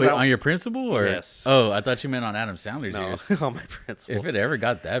 Wait, on your principal or? Yes. Oh, I thought you meant on Adam Sandler's no, ears. on my principal. If it ever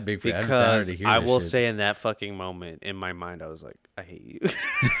got that big for Adam Sandler Because to hear I this will shit. say in that fucking moment, in my mind, I was like, I hate you.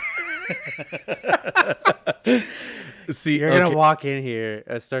 See, You're gonna walk in here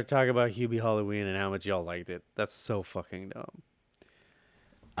and start talking about Hubie Halloween and how much y'all liked it. That's so fucking dumb.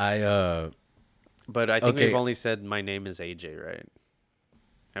 But I think Okay. we've only said my name is AJ, right?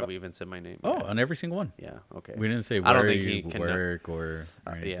 Have we even said my name? Oh, yet? on every single one. Yeah. Okay. We didn't say I don't where think you he can know. work or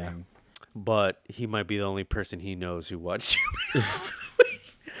anything. Yeah. But he might be the only person he knows who watched you.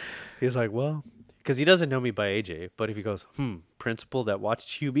 He's like, well, because he doesn't know me by AJ. But if he goes, principal that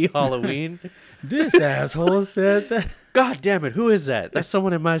watched Hubie Halloween, This asshole said that. God damn it, who is that? That's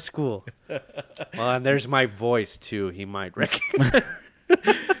someone in my school. Well, and there's my voice too. He might recognize.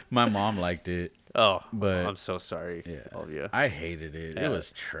 My mom liked it. Oh, But- I'm so sorry. Yeah. All of you. I hated it. Yeah. It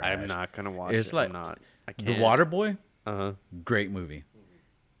was trash. I'm not gonna watch It's it. like I'm not. I The can't. Waterboy. Uh-huh. Great movie.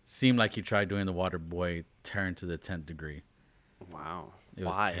 Seemed like he tried doing The Waterboy turn to the 10th degree. Wow. It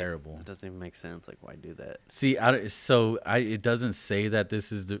was Why? terrible. It doesn't even make sense. Like, why do that? See, it doesn't say that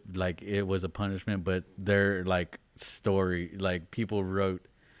this is like it was a punishment, but their like story, like people wrote.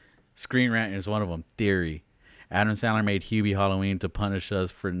 Screen Rant is one of them. Theory. Adam Sandler made Hubie Halloween to punish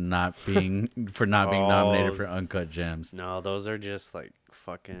us for not being nominated for Uncut Gems. No, those are just like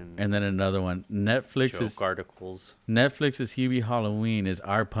fucking And then another one. Netflix joke articles. Netflix's Hubie Halloween is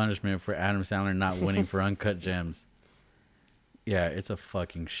our punishment for Adam Sandler not winning for Uncut Gems. Yeah, it's a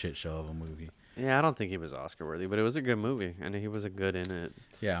fucking shit show of a movie. Yeah, I don't think he was Oscar worthy, but it was a good movie, and he was a good in it.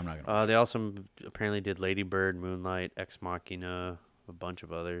 Yeah, I'm not gonna. They also apparently did Lady Bird, Moonlight, Ex Machina, a bunch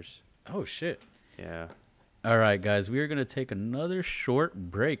of others. Oh shit. Yeah. All right, guys, we are going to take another short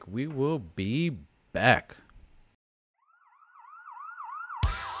break. We will be back.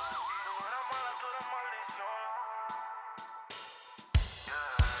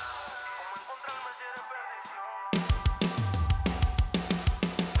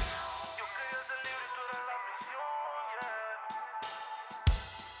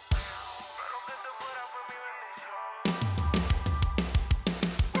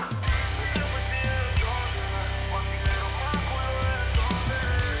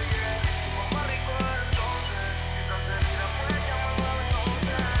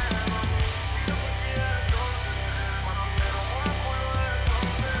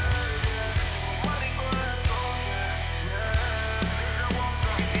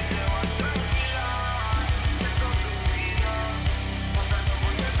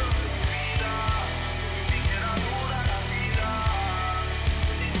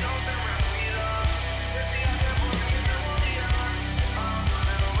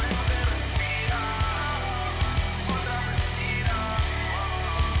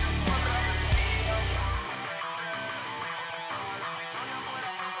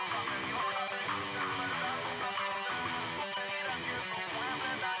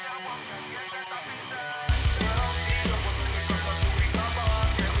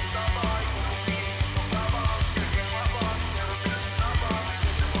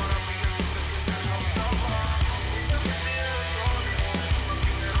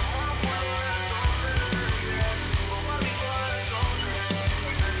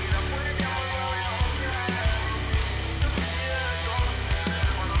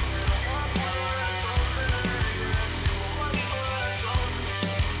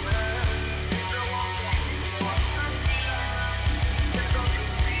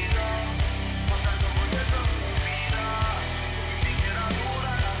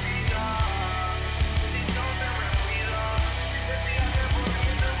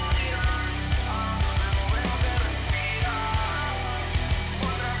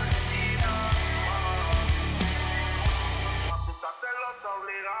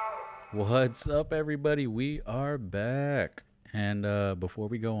 What's up, everybody? We are back. And before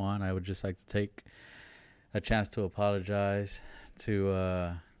we go on, I would just like to take a chance to apologize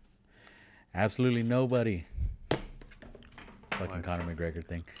to absolutely nobody. Fucking Conor McGregor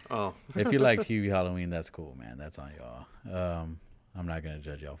thing. Oh. If you liked Hubie Halloween, that's cool, man. That's on y'all. I'm not going to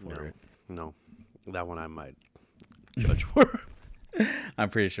judge y'all for it. No. That one I might judge for. I'm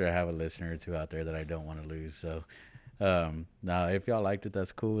pretty sure I have a listener or two out there that I don't want to lose. So, now if y'all liked it,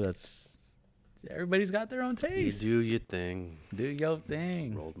 that's cool. That's everybody's got their own You taste. do your thing. Do your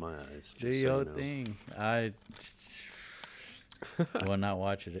thing. Rolled my eyes. Do just so your you know. thing. I will not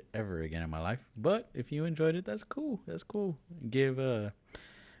watch it ever again in my life. But if you enjoyed it, that's cool. That's cool.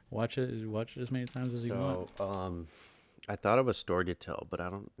 Watch it as many times as you want. So, I thought of a story to tell, but I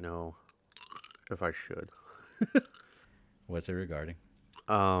don't know if I should. What's it regarding?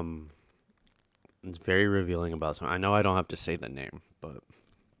 It's very revealing about something. I know I don't have to say the name, but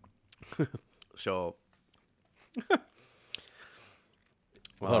so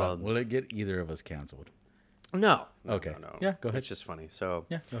Hold on. Will it get either of us canceled? no. Okay. No. Yeah, go ahead. It's just funny. So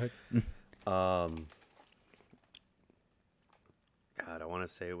Yeah, go ahead. God, I want to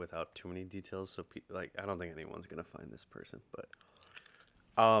say it without too many details, so like I don't think anyone's gonna find this person, but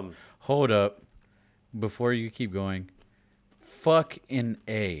Hold up. Before you keep going, fuck in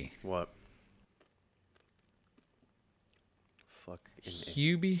A. what? Fuck.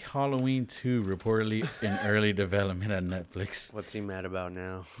 Hubie Halloween 2 reportedly in early development at Netflix. What's he mad about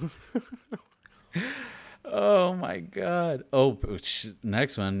now? Oh my god. Oh,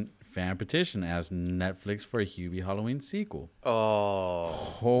 next one. Fan petition asks Netflix for a Hubie Halloween sequel.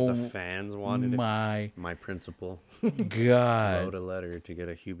 Oh, the fans wanted it. My principal god. wrote a letter to get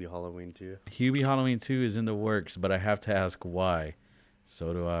a Hubie Halloween 2. Hubie Halloween 2 is in the works, but I have to ask why.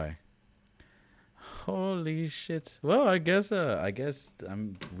 So do I. Holy shit. Well, I guess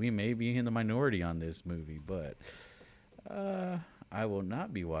we may be in the minority on this movie, but I will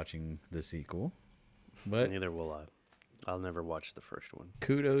not be watching the sequel. But Neither will I. I'll never watch the first one.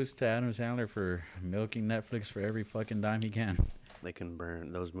 kudos to Adam Sandler for milking Netflix for every fucking dime he can. They can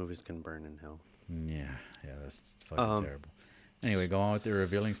burn. Those movies can burn in hell. Yeah, that's fucking terrible. Anyway, go on with the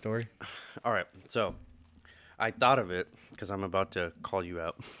revealing story. All right, so I thought of it because I'm about to call you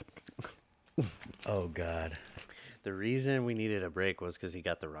out. Oh god. The reason we needed a break was because he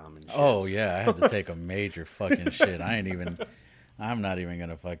got the ramen shits. Oh yeah, I had to take a major fucking shit. I'm not even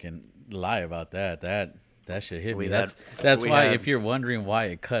gonna fucking lie about that. That shit hit me. That's why if you're wondering why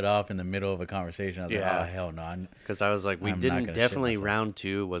it cut off in the middle of a conversation, I was like, oh hell no. Because I was like, I'm not gonna shit definitely myself. round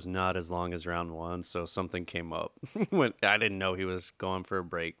 2 was not as long as round 1, so something came up. When I didn't know he was going for a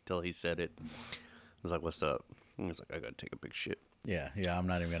break till he said it. I was like, what's up? And he was like, I gotta take a big shit. Yeah, I'm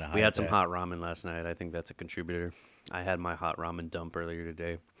not even gonna hide We had some that. hot ramen last night. I think that's a contributor. I had my hot ramen dump earlier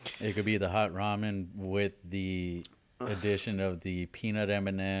today. It could be the hot ramen with the addition of the peanut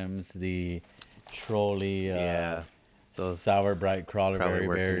M&Ms, the trolley, Those sour bright probably crawlerberry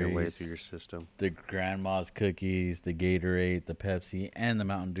working berries, your way through your system. the grandma's cookies, the Gatorade, the Pepsi, and the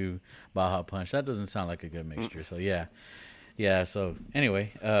Mountain Dew Baja Punch. That doesn't sound like a good mixture. So yeah. So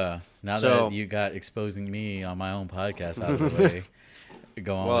anyway, now that you got exposing me on my own podcast out of the way,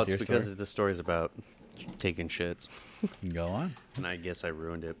 go on with your story. Well, it's because the story's about taking shits, Go on. and I guess I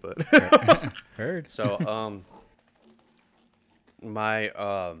ruined it. But Heard. so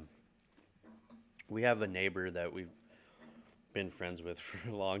we have a neighbor that we've been friends with for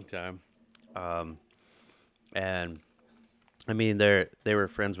a long time, and I mean they were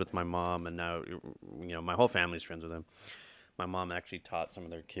friends with my mom, and now my whole family's friends with them. My mom actually taught some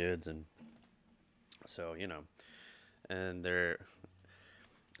of their kids, and so and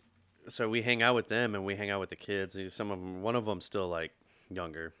so we hang out with them, and we hang out with the kids. One of them still like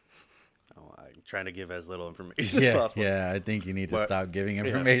younger. I'm trying to give as little information as possible. Yeah, I think you need to stop giving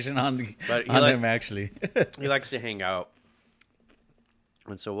information on them actually. He likes to hang out,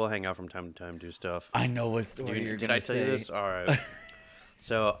 and so we'll hang out from time to time, do stuff. I know what story you're Did gonna I tell you say. this? All right.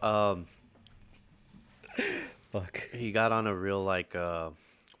 So Fuck. he got on a real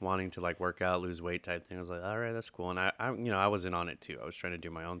wanting to work out, lose weight type thing. I was like, all right, that's cool. And I wasn't on it too. I was trying to do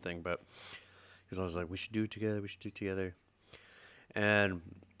my own thing, but he was always like, we should do it together. We should do it together. And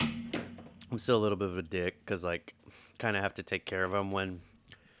I'm still a little bit of a dick because kind of have to take care of him when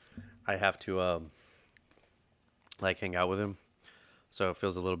I have to hang out with him. So it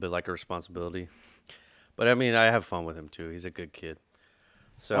feels a little bit like a responsibility. But I mean, I have fun with him too. He's a good kid.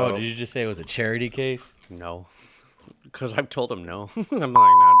 So did you just say it was a charity case? no, because I've told him no. I'm like,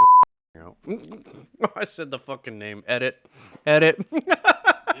 nah, I said the fucking name. Edit. Did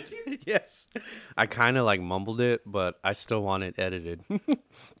you? Yes. I kind of mumbled it, but I still want it edited.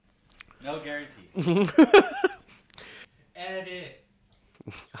 No guarantees. Edit.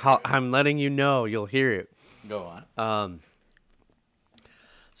 I'm letting you know. You'll hear it. Go on.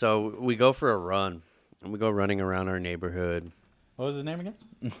 So we go for a run, and we go running around our neighborhood. What was his name again?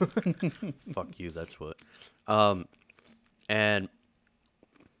 Fuck you, that's what. And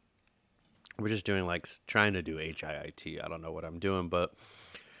we're just doing trying to do HIIT. I don't know what I'm doing, but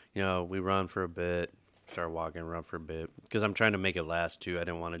we run for a bit, start walking, run for a bit, because I'm trying to make it last too. I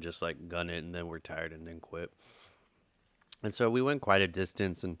didn't want to just gun it and then we're tired and then quit. And so we went quite a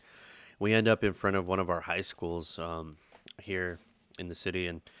distance, and we end up in front of one of our high schools here in the city,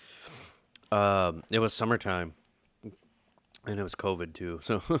 and it was summertime. And it was COVID too,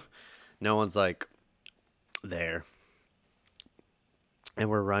 so no one's there. And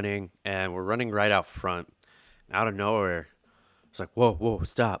we're running right out front. Out of nowhere, it's like, whoa,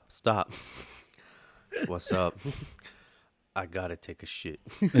 stop. What's up? I gotta take a shit.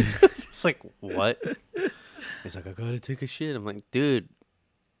 It's like, what? He's like, I gotta take a shit. I'm like, dude,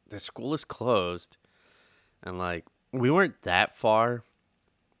 the school is closed. And like, we weren't that far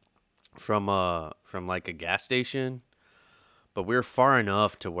from like a gas station, but we were far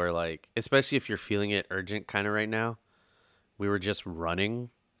enough to where like, especially if you're feeling it urgent kind of right now, we were just running.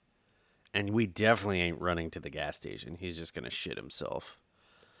 And we definitely ain't running to the gas station. He's just gonna shit himself.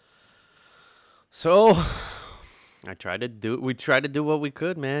 So we tried to do what we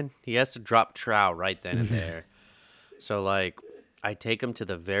could, man. He has to drop trow right then and there. So like, I take him to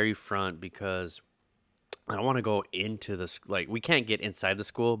the very front because I don't want to go into the like. We can't get inside the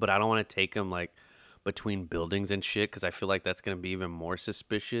school, but I don't want to take him like between buildings and shit because I feel like that's gonna be even more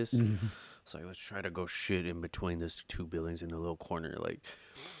suspicious. It's like, let's try to go shit in between those two buildings in the little corner, like.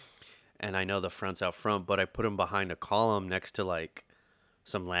 And I know the front's out front, but I put him behind a column next to like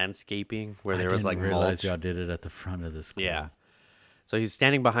some landscaping where there was like realize mulch. y'all did it at the front of the school. Yeah. So he's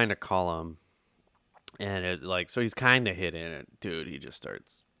standing behind a column, and it like, so he's kind of hidden. And dude, he just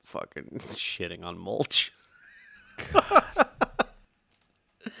starts fucking shitting on mulch.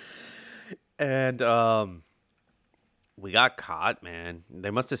 And we got caught, man. They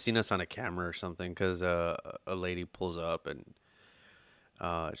must have seen us on a camera or something, because a lady pulls up and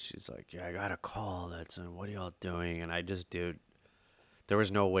she's like, yeah, I got a call. That's what are y'all doing? And I just, dude, there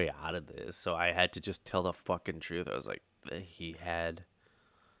was no way out of this, so I had to just tell the fucking truth. I was like, he had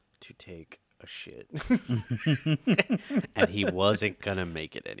to take a shit. And he wasn't gonna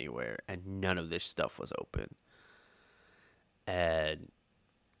make it anywhere, and none of this stuff was open. And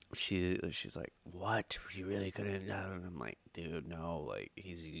she's like, what, you really couldn't? And I'm like, dude, no, like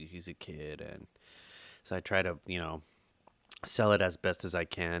he's a kid. And so I try to, sell it as best as I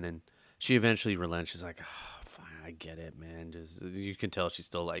can, and she eventually relents. She's like, oh, fine, I get it, man. Just, you can tell she's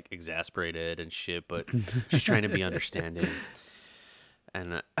still like exasperated and shit, but she's trying to be understanding.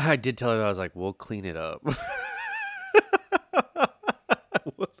 And I did tell her, I was like, we'll clean it up.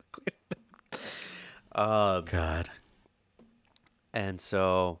 God. And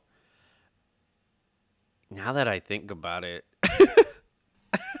so now that I think about it,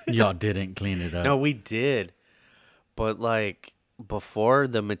 Y'all didn't clean it up. no, we did. But like, before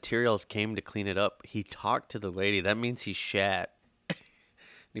the materials came to clean it up, he talked to the lady. That means he shat.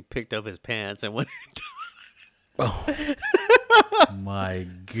 He picked up his pants and went. My He might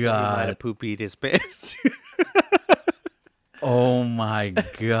have God. poop-eat his pants. Oh my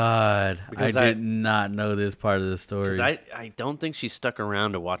God. Because I did not know this part of the story. Because I don't think she stuck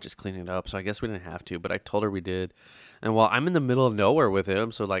around to watch us clean it up, so I guess we didn't have to. But I told her we did. And while I'm in the middle of nowhere with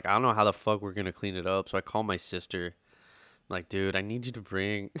him, so like, I don't know how the fuck we're gonna clean it up. So I call my sister. I'm like, dude, I need you to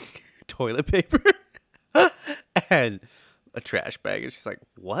bring toilet paper and a trash bag. And she's like,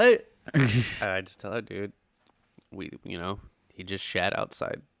 what? And I just tell her, dude, he just shat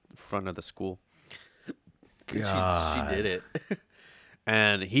outside front of the school. And she did it.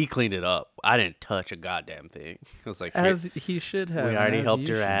 And he cleaned it up. I didn't touch a goddamn thing. I was like, As he should have. we already as helped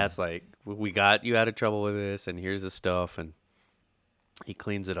you your should. ass. Like, we got you out of trouble with this, and here's the stuff. And he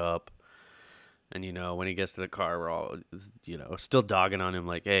cleans it up. And, when he gets to the car, we're all, still dogging on him.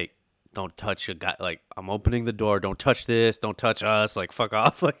 Like, hey, don't touch a guy. Like, I'm opening the door. Don't touch this. Don't touch us. Like, fuck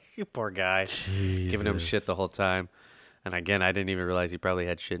off. Like, poor guy. Giving him shit the whole time. And again, I didn't even realize he probably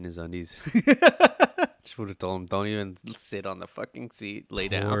had shit in his undies. Just would have told him, don't even sit on the fucking seat. Lay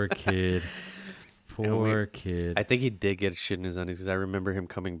down. Poor kid. Poor kid. I think he did get shit in his undies because I remember him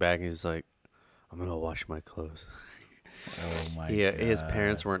coming back and he's like, I'm going to wash my clothes. Oh my God. His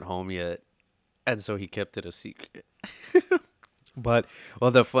parents weren't home yet. And so he kept it a secret. But,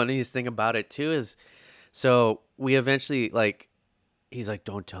 well, the funniest thing about it too is, so we eventually, like, he's like,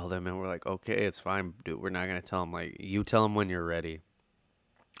 don't tell them. And we're like, okay, it's fine, dude. We're not going to tell him. Like, you tell him when you're ready.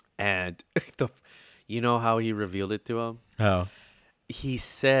 And you know how he revealed it to him? Oh. He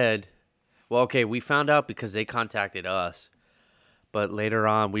said, well, okay, we found out because they contacted us. But later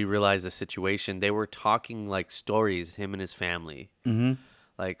on, we realized the situation. They were talking, like, stories, him and his family. Mm-hmm.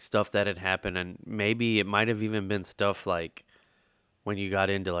 Like, stuff that had happened. And maybe it might have even been stuff like when you got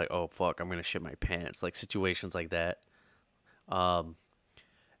into, like, oh, fuck, I'm going to shit my pants. Like, situations like that.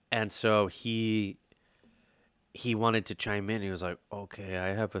 And so he wanted to chime in. He was like, okay, I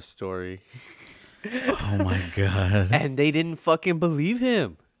have a story. Oh my God. And they didn't fucking believe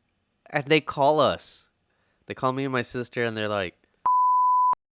him. And they call us. They call me and my sister, and they're like,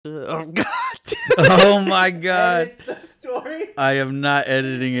 oh, God. Oh my God. The story. I am not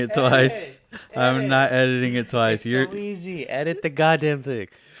editing it twice. I'm not editing it twice. It's so easy. Edit the goddamn thing.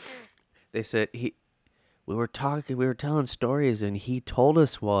 They said we were telling stories, and he told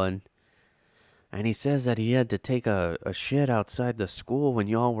us one And he says that he had to take a shit outside the school when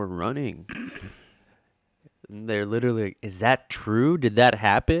y'all were running. And they're literally like, is that true? Did that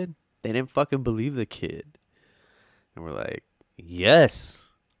happen? They didn't fucking believe the kid. And we're like, yes.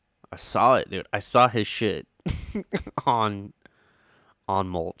 I saw it, dude. I saw his shit on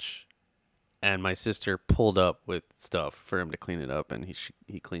mulch. And my sister pulled up with stuff for him to clean it up, and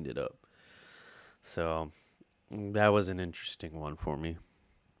he cleaned it up. So that was an interesting one for me.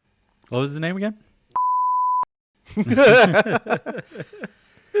 What was his name again?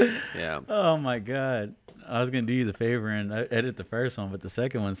 Yeah. Oh my god. I was gonna do you the favor and edit the first one, but the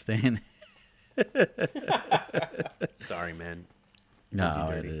second one's staying. Sorry, man. No, Dirty,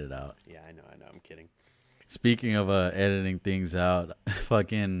 I'll dirty. edit it out. Yeah, I know. I'm kidding. Speaking of editing things out,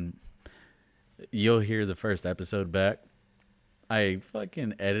 fucking, you'll hear the first episode back. I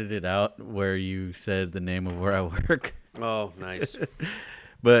fucking edited out where you said the name of where I work. Oh, nice.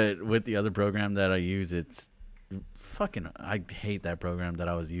 But with the other program that I use, it's fucking, I hate that program that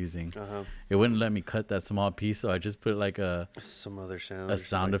I was using. Uh-huh. It wouldn't let me cut that small piece, so I just put like Some other sound. a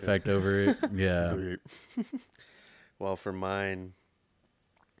sound effect over it. Yeah. Well, for mine,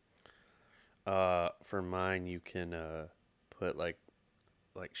 you can put like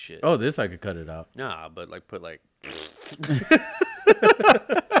shit. Oh, this I could cut it out. Nah, but like put like.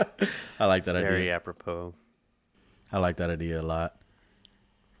 I like It's that very idea. apropos. I like that idea a lot.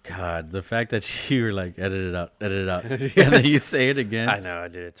 God, the fact that you were like, edit it out, and then you say it again. I know I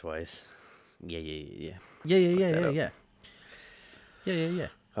did it twice. Yeah. Yeah. that up. Yeah.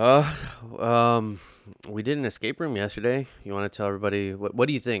 We did an escape room yesterday. You want to tell everybody what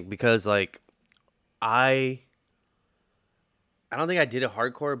do you think? Because like, I don't think I did it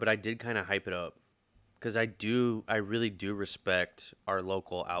hardcore, but I did kind of hype it up. Because I really do respect our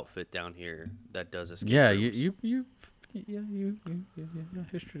local outfit down here that does escape Yeah, rooms. you,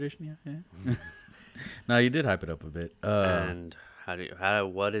 his tradition, yeah. No, you did hype it up a bit. And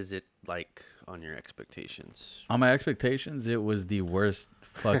what is it like on your expectations? On my expectations, it was the worst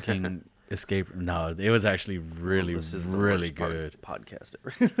fucking escape room. No, it was actually really, This is the really worst good. podcast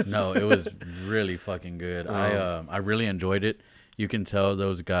ever. No, it was really fucking good. I really enjoyed it. You can tell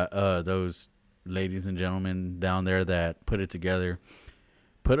those ladies and gentlemen down there that put it together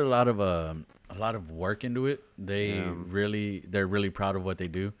put a lot of work into it. They're really proud of what they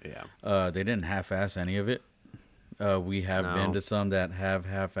do. Yeah. They didn't half-ass any of it. We have been to some that have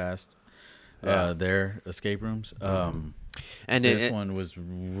half-assed their escape rooms. And this one was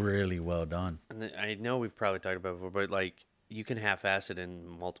really well done. And I know we've probably talked about it before, but like you can half-ass it in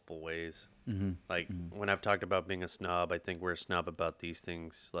multiple ways. Mm-hmm. Like when I've talked about being a snob, I think we're a snob about these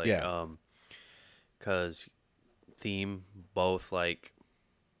things. Like, Yeah. Because theme, both like,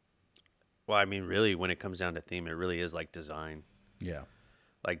 well, I mean, really, when it comes down to theme, it really is like design. Yeah.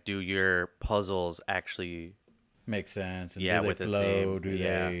 Like, do your puzzles actually, Makes sense. And Yeah, do they with the flow? theme. Do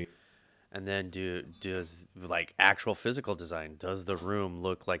Yeah. they? and then does like actual physical design? Does the room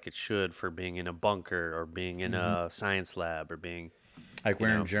look like it should for being in a bunker or being in a science lab or being, Like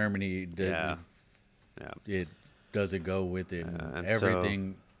we're know? in Germany. Yeah. Does it go with it? And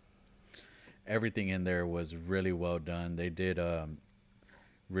and everything in there was really well done. They did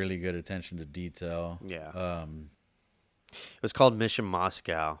really good attention to detail. Yeah. It was called Mission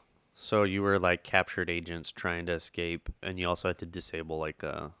Moscow. So you were like captured agents trying to escape, and you also had to disable like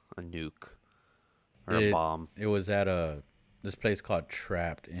a nuke or a bomb. It was at this place called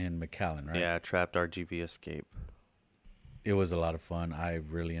Trapped in McAllen, right? Yeah, trapped RGB escape. It was a lot of fun. I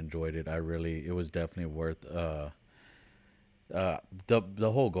really enjoyed it. It was definitely worth the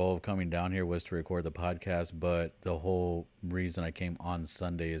whole goal of coming down here was to record the podcast, but the whole reason I came on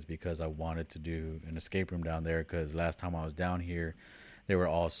Sunday is because I wanted to do an escape room down there, because last time I was down here they were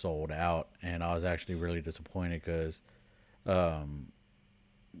all sold out, and I was actually really disappointed because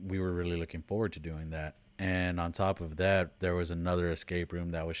we were really looking forward to doing that. And on top of that, there was another escape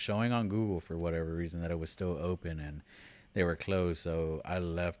room that was showing on Google for whatever reason that it was still open, and they were closed. So I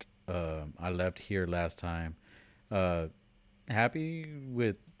left here last time happy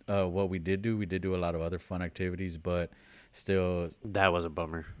with what we did do. We did do a lot of other fun activities, but still That was a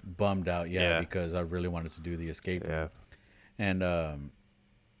bummer. bummed out, Yeah. because I really wanted to do the escape room. Yeah. And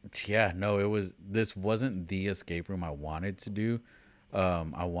this wasn't the escape room I wanted to do.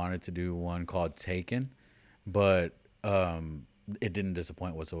 I wanted to do one called Taken, but it didn't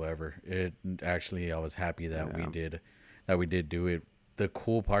disappoint whatsoever. I was happy that we did do it. The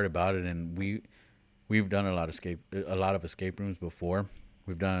cool part about it, and we've done a lot of escape rooms before.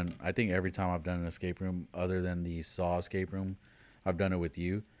 I think every time I've done an escape room other than the Saw escape room, I've done it with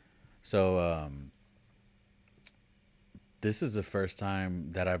you. So this is the first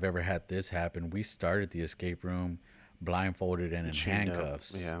time that I've ever had this happen. We started the escape room blindfolded and in Chained up,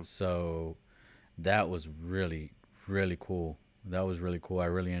 handcuffs. yeah. So that was really, really cool. That was really cool. I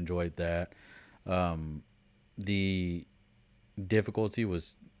really enjoyed that. The difficulty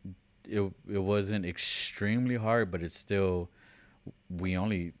was it wasn't extremely hard, but it's still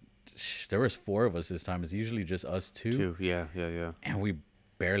there was 4 of us this time. It's usually just us two. Yeah. And we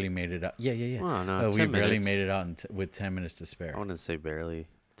barely made it out. Yeah. Well, no, We 10 barely minutes. made it out with 10 minutes to spare. I wouldn't say barely.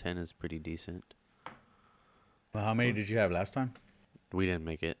 10 is pretty decent. Well, how many did you have last time? We didn't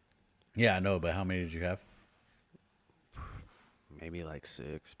make it. Yeah, I know, but how many did you have? Maybe like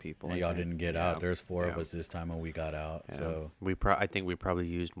 6 people. And I y'all think. didn't get Yeah. out. There's 4 of Yeah. us this time, and we got out. Yeah. So I think we probably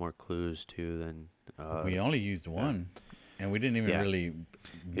used more clues too than. we only used one, and we didn't even Yeah. really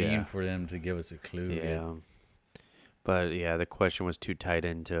mean Yeah. for them to give us a clue. Yeah. But yeah, the question was too tight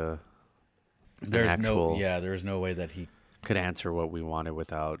into. There's actual, there's no way that he. could answer what we wanted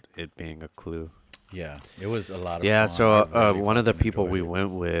without it being a clue. Yeah, it was a lot of Yeah, fun. so I really one of the fucking people we enjoyed it.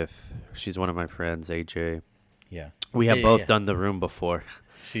 went with, she's one of my friends, AJ. Yeah, We have Yeah, both yeah. done the room before.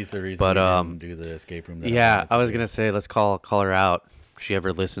 She's the reason But, we didn't do the escape room. That Yeah, wanted I to was do. gonna say let's call her out if she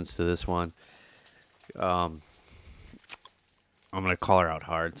ever listens to this one. I'm gonna call her out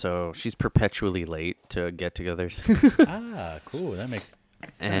hard. So she's perpetually late to get-togethers, Cool. That makes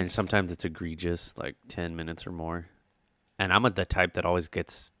sense. and sometimes it's egregious, like 10 minutes or more. And I'm the type that always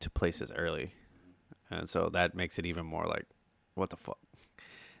gets to places early, and so that makes it even more like, what the fuck?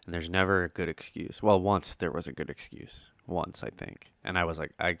 And there's never a good excuse. Well, once there was a good excuse. Once, I think. And I was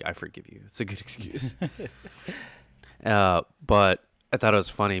like, I forgive you. It's a good excuse. But I thought it was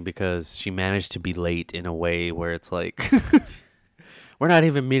funny because she managed to be late in a way where it's like, we're not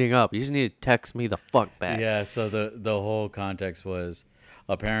even meeting up. You just need to text me the fuck back. Yeah, so the whole context was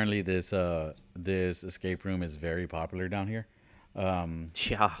apparently this escape room is very popular down here.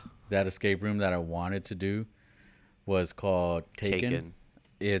 Yeah. That escape room that I wanted to do was called Taken.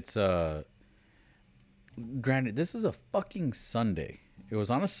 It's granted, this is a fucking Sunday. It was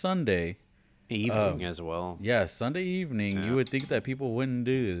on a Sunday. Evening as well. Yeah, Sunday evening. Yeah. You would think that people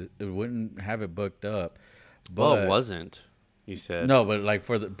wouldn't have it booked up. But Well, it wasn't. You said. No, but like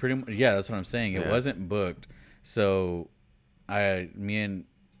for the pretty much, yeah, that's what I'm saying. It Yeah. wasn't booked. So me and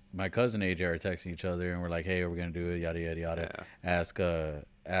my cousin AJ are texting each other and we're like, hey, are we gonna do it? Yada yada yada. Yeah.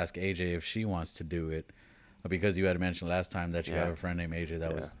 Ask AJ if she wants to do it, because you had mentioned last time that you Yeah. have a friend named AJ that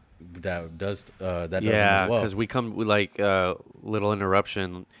Yeah. was that does that Yeah, as well. because we come with like little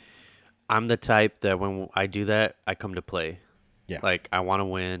interruption. I'm the type that when I do that, I come to play. Yeah. Like I want to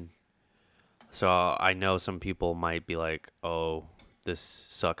win. So I know some people might be like, "Oh, this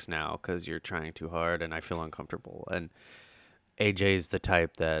sucks now because you're trying too hard," and I feel uncomfortable. And AJ's the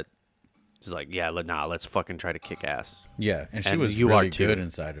type that is like, "Yeah, let's fucking try to kick ass." Yeah, and she And was you are really too. good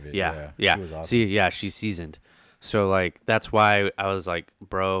inside of it. Yeah. She was awesome. See, yeah, she's seasoned. So like that's why I was like,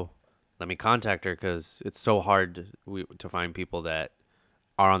 "Bro, let me contact her because it's so hard to find people that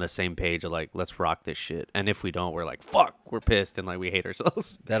are on the same page of like, let's rock this shit. And if we don't, we're like, fuck, we're pissed and like we hate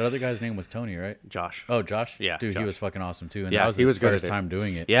ourselves." That other guy's name was Tony, right? Josh. Oh, Josh. Yeah, dude, Josh. he was fucking awesome too. And Yeah, that was he his was good at first it. time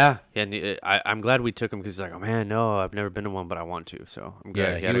doing it. Yeah, and I'm glad we took him because he's like, "Oh man, no, I've never been to one, but I want to." So I'm glad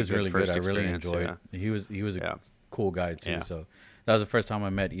Yeah, he had he a was really good. first I really experience, enjoyed. yeah. He was a Yeah. cool guy too. Yeah. So that was the first time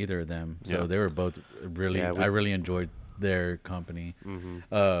I met either of them. So Yeah. they were both really. Yeah, I really enjoyed their company.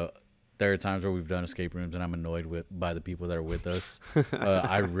 Mm-hmm. There are times where we've done escape rooms and I'm annoyed by the people that are with us.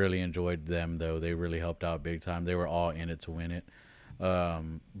 I really enjoyed them though. They really helped out big time. They were all in it to win it.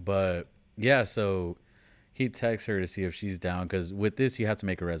 But yeah, so he texts her to see if she's down because with this you have to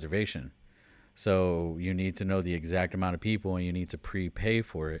make a reservation. So you need to know the exact amount of people and you need to prepay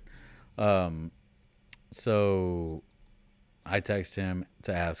for it. So I text him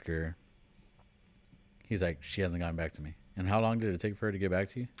to ask her. He's like, she hasn't gotten back to me. And how long did it take for her to get back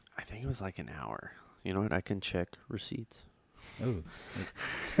to you? I think it was like an hour. You know what? I can check receipts. Oh,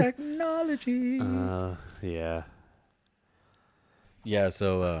 technology. Yeah. Yeah,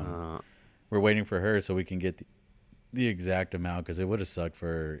 so we're waiting for her so we can get the exact amount because it would have sucked for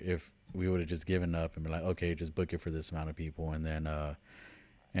her if we would have just given up and been like, okay, just book it for this amount of people. And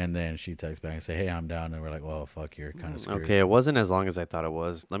then she texts back and say, hey, I'm down. And we're like, well, fuck, you're kind of screwed. Okay, it wasn't as long as I thought it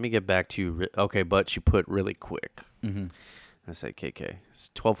was. Let me get back to you. Okay, but she put really quick. Mm-hmm. I say, KK. It's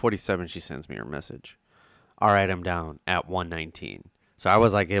 12:47. She sends me her message. All right, I'm down at 1:19. So I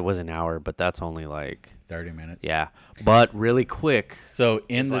was like, it was an hour, but that's only like 30 minutes. yeah. But really quick. So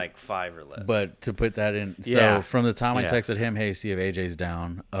in It's the like 5 or less. But to put that in, so Yeah. from the time I Yeah. texted him, hey, see if AJ's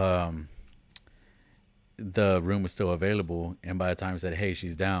down, the room was still available. And by the time I said, hey,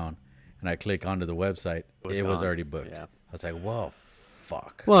 she's down, and I click onto the website, it was gone. already booked. Yeah. was like, whoa,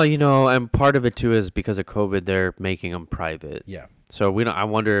 fuck. Well, and part of it too is because of COVID, they're making them private. Yeah. So we don't. I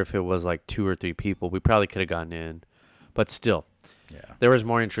wonder if it was like 2 or 3 people. We probably could have gotten in, but still, Yeah. there was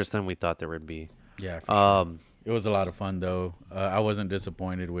more interest than we thought there would be. Yeah. For sure. It was a lot of fun though. I wasn't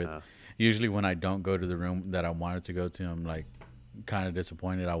disappointed with. Usually when I don't go to the room that I wanted to go to, I'm like kind of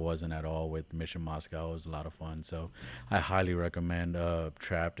disappointed. I wasn't at all with Mission Moscow. It was a lot of fun. So I highly recommend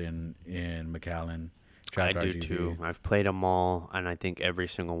Trapped in McAllen. I Trapped do RGB. too. I've played them all, and I think every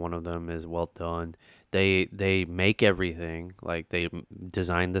single one of them is well done. They make everything. Like they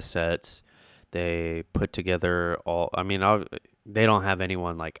design the sets. They put together all. I mean, they don't have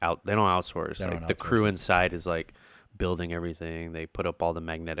anyone like out. They don't outsource. They Like don't the crew outsource it. inside is like building everything. They put up all the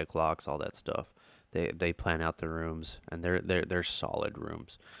magnetic locks, all that stuff. They plan out the rooms, and they're solid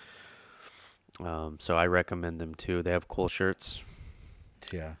rooms. So I recommend them too. They have cool shirts.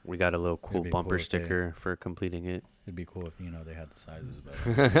 Yeah. We got a little cool be bumper cool if they- sticker for completing it. It'd be cool if they had the sizes, but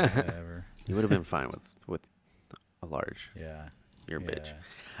whatever. You would have been fine with a large. Yeah. You're a bitch.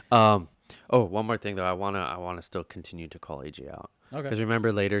 Yeah. Oh, one more thing though. I wanna still continue to call AJ out. Okay. Because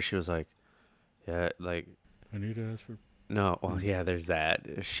remember later she was like, yeah, like I need to ask for. no. Well, yeah. There's that.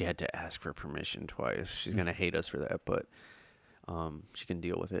 She had to ask for permission twice. She's gonna hate us for that, but she can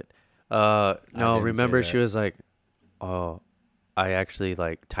deal with it. No, didn't say remember she that. was like, oh, I actually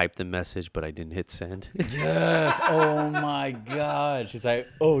like typed the message, but I didn't hit send. Yes. Oh my God. She's like,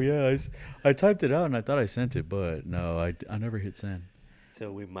 oh yeah, I typed it out and I thought I sent it, but no, I never hit send.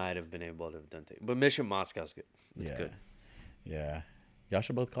 So we might have been able to have done it. But Mission Moscow's good. It's Yeah. good. Yeah. Y'all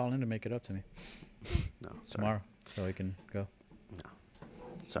should both call in to make it up to me No, sorry. tomorrow, so we can go.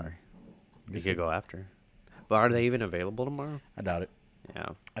 Sorry. We Guess could go after. But are they even available tomorrow? I doubt it. Yeah.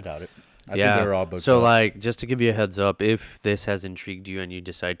 I doubt it. I Yeah. think they're all booked So up. like just to give you a heads up, if this has intrigued you and you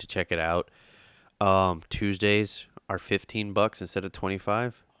decide to check it out, Tuesdays are $15 instead of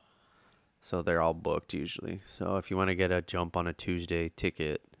 25. So they're all booked usually. So if you want to get a jump on a Tuesday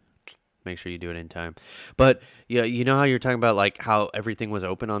ticket, make sure you do it in time. But yeah, you know how you're talking about like how everything was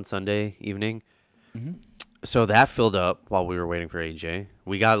open on Sunday evening? Mm-hmm. So that filled up while we were waiting for AJ.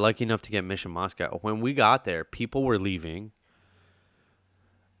 We got lucky enough to get Mission Moscow. When we got there, people were leaving.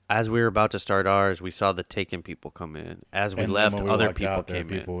 As we were about to start ours, we saw the Taken people come in. As we And then left, when we other walked people out, there came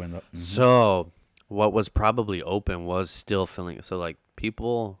people in. in the- mhm. So what was probably open was still filling. So like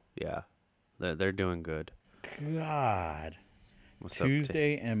people, yeah, they're doing good. God. What's up, Ta-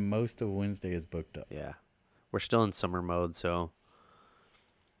 Tuesday and most of Wednesday is booked up. Yeah, we're still in summer mode, so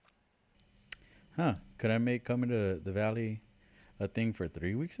Huh. Could I make coming to the Valley a thing for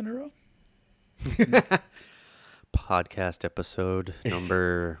 3 weeks in a row? podcast episode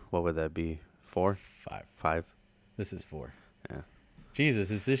number, what would that be? 4? 5. 5? This is 4. Yeah.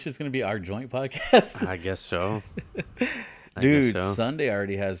 Jesus, is this just going to be our joint podcast? I guess so. Dude, guess so. Sunday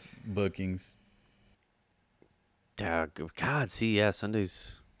already has bookings. Yeah, God, see, yeah,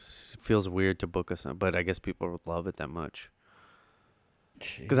 Sundays feels weird to book us, but I guess people would love it that much.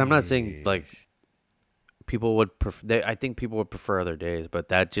 Because I'm not saying like people would I think people would prefer other days, but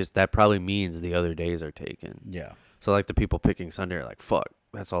that probably means the other days are taken. Yeah. So like the people picking Sunday are like, fuck,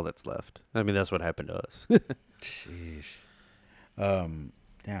 that's all that's left. I mean, that's what happened to us. Sheesh.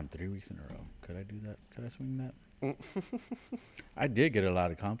 Damn, 3 weeks in a row. Could I do that? Could I swing that? I did get a lot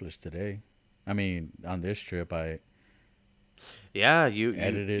accomplished today. I mean, on this trip, I Yeah, you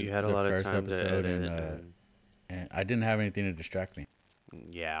edited you had a the lot of first time to episode edit. and I didn't have anything to distract me.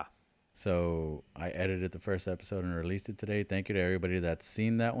 Yeah. So I edited the first episode and released it today. Thank you to everybody that's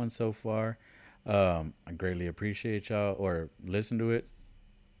seen that one so far. I greatly appreciate y'all, or listen to it.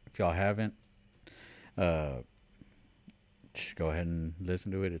 If y'all haven't, go ahead and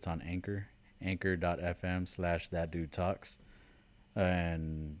listen to it. It's on Anchor, anchor.fm/thatdudetalks.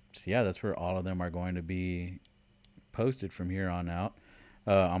 And so, yeah, that's where all of them are going to be posted from here on out.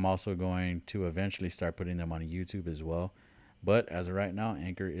 I'm also going to eventually start putting them on YouTube as well. But as of right now,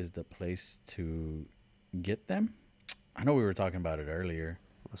 Anchor is the place to get them. I know we were talking about it earlier,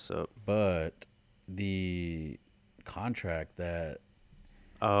 What's up? but the contract that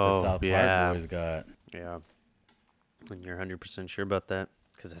Oh, the South yeah. Park boys got. Yeah. And you're 100% sure about that?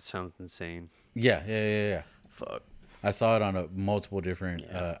 Because that sounds insane. Yeah. Fuck. I saw it on multiple different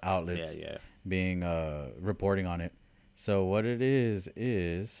Yeah. outlets Yeah. being reporting on it. So what it is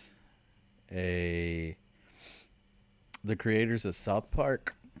the creators of South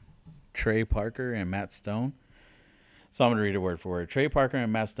Park, Trey Parker and Matt Stone. So I'm going to read it word for word. Trey Parker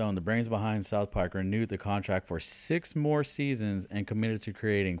and Matt Stone, the brains behind South Park, renewed the contract for 6 more seasons and committed to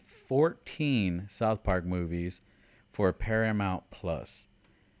creating 14 South Park movies for Paramount Plus.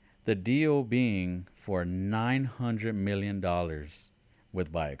 The deal being for $900 million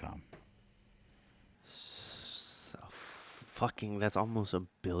with Viacom. Fucking, that's almost $1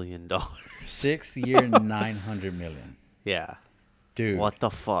 billion. 6 year, 900 million. Yeah. Dude. What the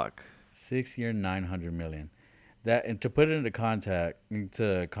fuck? 6 year, 900 million. That, and to put it into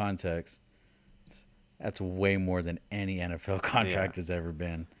context, that's way more than any NFL contract has ever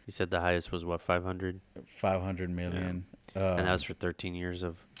been. You said the highest was what, 500? 500 million. And that was for 13 years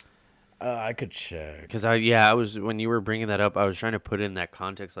of. I could check. Because I was, when you were bringing that up, I was trying to put it in that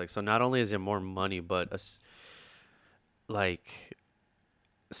context. Like, so not only is it more money, but like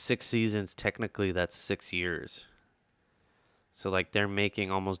 6 seasons, technically that's 6 years. So like they're making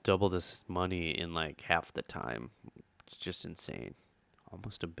almost double this money in like half the time. It's just insane.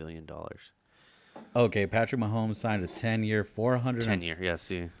 Almost $1 billion. Okay, Patrick Mahomes signed a 10-year,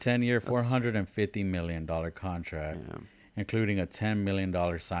 450 million dollar contract, including a $10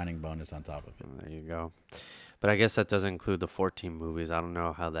 million signing bonus on top of it. There you go. But I guess that doesn't include the 14 movies. I don't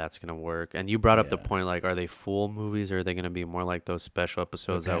know how that's going to work. And you brought up the point, like, are they full movies or are they going to be more like those special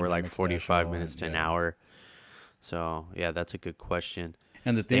episodes that were like 45 minutes to an hour? So, yeah, that's a good question.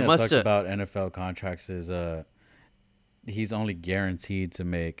 And the thing that sucks about NFL contracts is he's only guaranteed to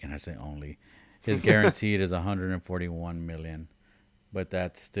make, and I say only, his guaranteed is 141 million, but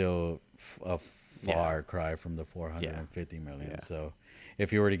that's still a far cry from the 450 million. So if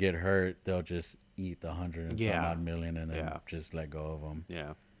he were to get hurt, they'll just eat the 100 and some odd million and then just let go of him.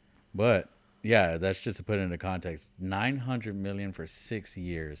 Yeah. But yeah, that's just to put it into context. 900 million for 6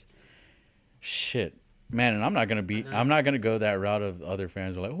 years. Shit. Man, and I'm not gonna go that route of other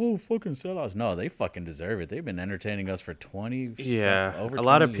fans are like, oh, fucking sellouts. No, they fucking deserve it. They've been entertaining us for 20 over 20 a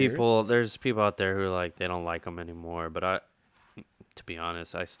lot of years. people, there's people out there who like they don't like them anymore, but to be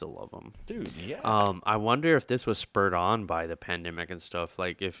honest, I still love them. Dude, yeah. I wonder if this was spurred on by the pandemic and stuff.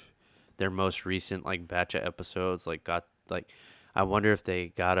 Like if their most recent like batch of episodes I wonder if they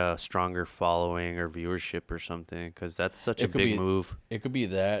got a stronger following or viewership or something, because that's such a big move. It could be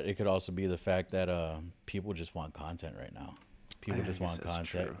that. It could also be the fact that people just want content right now. People just want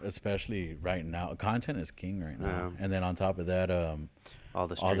content, especially right now. Content is king right now. And then on top of that, all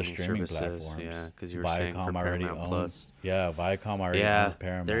the streaming platforms. Yeah, because you were saying for Paramount Plus. Yeah, Viacom already owns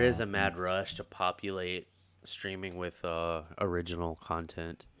Paramount. There is a mad rush to populate streaming with original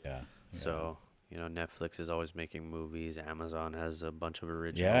content. Yeah. So, Netflix is always making movies. Amazon has a bunch of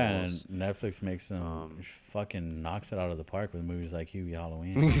originals. Yeah, and Netflix makes them fucking knocks it out of the park with movies like Hubie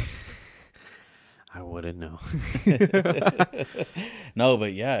Halloween. I wouldn't know. No,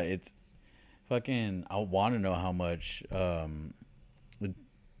 but yeah, it's fucking. I want to know how much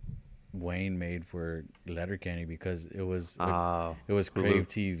Wayne made for Letterkenny, because it was Crave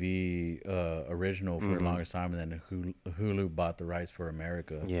TV original for the longest time, and then Hulu bought the rights for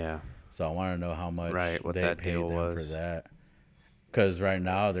America. Yeah. So I want to know how much they paid them for that. Because right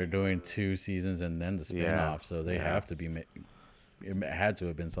now they're doing 2 seasons and then the spinoff, so they have to be. It had to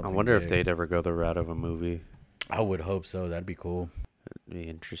have been something. I wonder big. if they'd ever go the route of a movie. I would hope so. That'd be cool. It'd be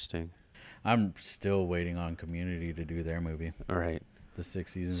interesting. I'm still waiting on Community to do their movie. All right. The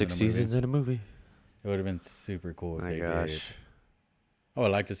 6 seasons. 6 seasons in a movie. It would have been super cool if they did. I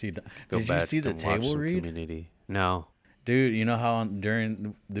would like to see. Did you see the table read? Community. No. Dude, you know how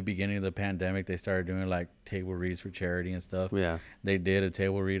during the beginning of the pandemic they started doing like table reads for charity and stuff? Yeah. They did a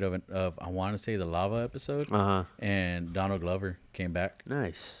table read of I want to say the Lava episode. And Donald Glover came back.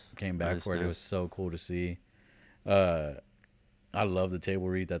 Nice. Came back for it. It was so cool to see. I love the table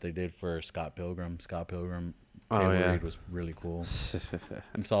read that they did for Scott Pilgrim. Scott Pilgrim table read was really cool.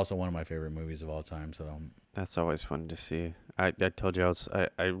 It's also one of my favorite movies of all time. So that's always fun to see. I told you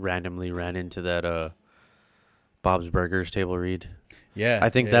I randomly ran into that Bob's Burgers table read. Yeah, I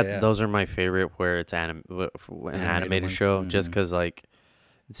think those are my favorite, where it's an animated show, just because like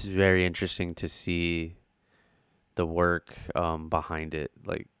it's very interesting to see the work behind it.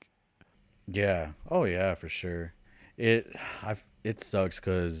 Like, yeah, oh yeah, for sure. It sucks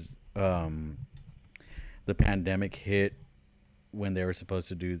because the pandemic hit when they were supposed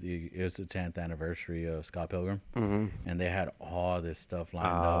to do it was the 10th anniversary of Scott Pilgrim, and they had all this stuff lined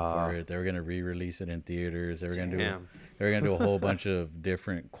up for it. They were gonna re-release it in theaters. They were gonna do a whole bunch of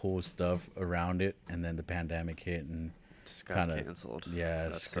different cool stuff around it, and then the pandemic hit and kind of canceled. Yeah,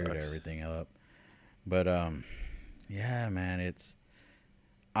 it screwed everything up. But yeah, man,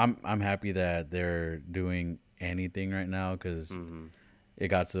 I'm happy that they're doing anything right now, because it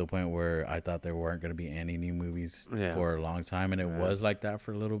got to the point where I thought there weren't going to be any new movies for a long time, and it was like that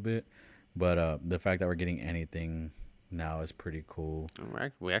for a little bit. But the fact that we're getting anything now is pretty cool.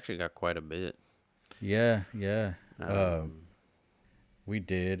 We actually got quite a bit. Yeah. We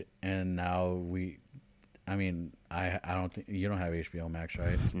did, and now we. I mean, I don't think you don't have HBO Max,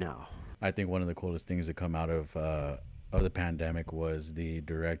 right? No. I think one of the coolest things to come out of the pandemic was the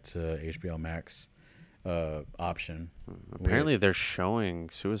direct to HBO Max option. Apparently, they're showing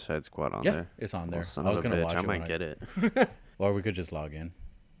Suicide Squad on Yeah, there. it's on Well, there. son I of was a gonna bitch, watch I it. might get it. Or we could just log in.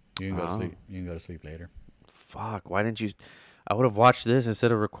 You can go to Oh. sleep. You can go to sleep later. Fuck, why didn't you? I would have watched this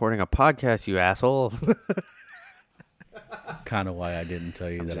instead of recording a podcast, you asshole. Kind of why I didn't tell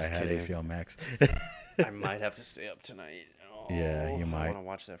you I'm that I just had kidding. HBO Max. I might have to stay up tonight. Yeah, you I might. want to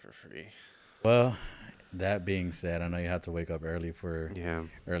watch that for free. Well, that being said, I know you have to wake up early for Yeah.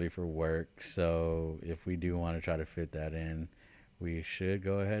 work. So if we do want to try to fit that in, we should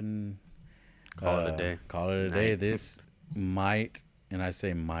go ahead and Call it a day. Call it a day. Night. This might, and I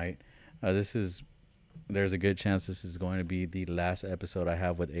say might, there's a good chance this is going to be the last episode I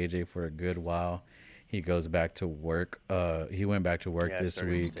have with AJ for a good while. He goes back to work. He went back to work this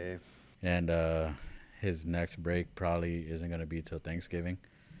starting week, today. and his next break probably isn't going to be till Thanksgiving.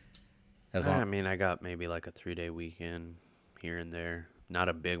 As I long, mean, I got maybe like a 3-day weekend here and there. Not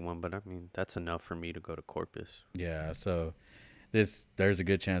a big one, but I mean, that's enough for me to go to Corpus. yeah. So there's a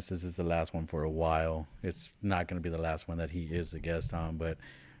good chance this is the last one for a while. It's not going to be the last one that he is a guest on, but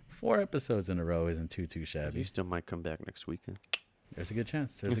 4 episodes in a row isn't too shabby. You still might come back next weekend. There's a good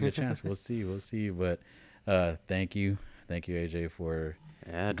chance. We'll see. But thank you, AJ, for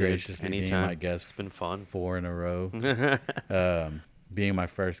Yeah, dude. graciously being Anytime. my guest. It's been fun. 4 in a row. Being my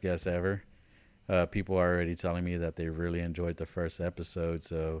first guest ever. People are already telling me that they really enjoyed the first episode,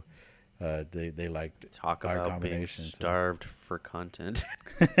 so they liked Talk our about being combination. so- starved for content.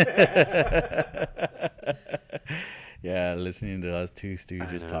 Yeah, listening to us two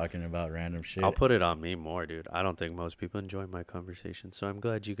stooges know. talking about random shit. I'll put it on me more, dude. I don't think most people enjoy my conversation, so I'm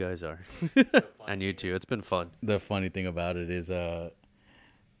glad you guys are. And you too. It's been fun. The funny thing about it is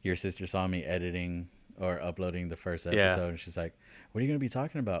your sister saw me editing or uploading the first Yeah. episode, and she's like, what are you gonna be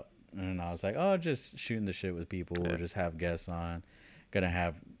talking about? And I was like, oh, just shooting the shit with people. Yeah. We'll just have guests on. Gonna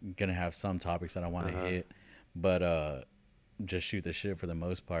have some topics that I want to Uh-huh. hit, but just shoot the shit for the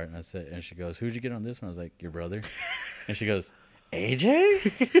most part. And I said, and she goes, who'd you get on this one? I was like, your brother. And she goes,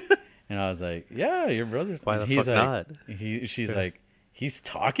 AJ? And I was like, yeah, your brother's. Why the He's fuck like, not? She's like, he's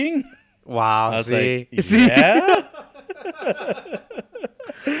talking. Wow. I was See? like, See? yeah.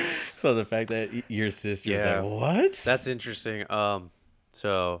 So the fact that your sister's Yeah. like, what? That's interesting.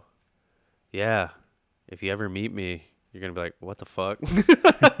 So, yeah, if you ever meet me, you're gonna be like, "What the fuck?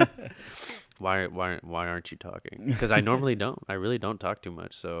 why aren't you talking?" Because I normally don't. I really don't talk too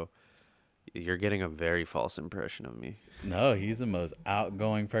much. So, you're getting a very false impression of me. No, he's the most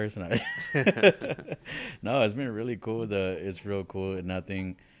outgoing person. No, it's been really cool. It's real cool.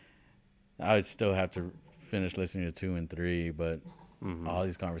 Nothing. I would still have to finish listening to 2 and 3, but all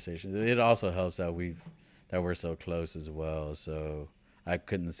these conversations. It also helps that we're so close as well. So I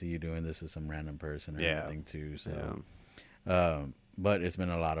couldn't see you doing this with some random person or Yeah. anything too. So. Yeah. But it's been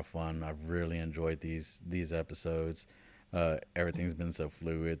a lot of fun. I've really enjoyed these episodes. Everything's been so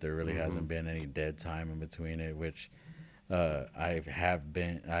fluid. There really hasn't been any dead time in between it, which I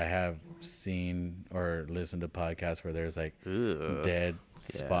have seen or listened to podcasts where there's like Ugh. dead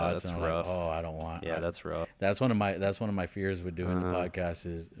spots, that's and I'm rough. like, oh, I don't want. Yeah, that's rough. That's one of my fears with doing the podcast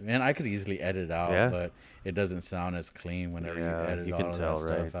is, man, I could easily edit it out, Yeah. but it doesn't sound as clean whenever Yeah, you edit you all can of tell,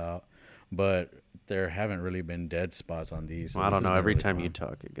 that stuff out. But there haven't really been dead spots on these. so Well, I this don't has know. been Every really time fun. you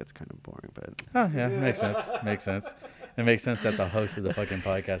talk, it gets kind of boring. But Oh, yeah, makes sense. It makes sense that the host of the fucking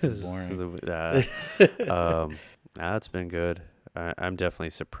podcast is boring. It's been good. I'm definitely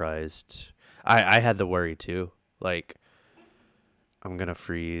surprised. I had the worry too. Like, I'm gonna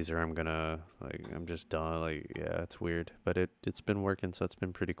freeze or I'm just done. Like, yeah, it's weird, but it's been working, so it's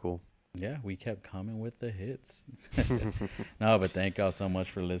been pretty cool. Yeah, we kept coming with the hits. No, but thank y'all so much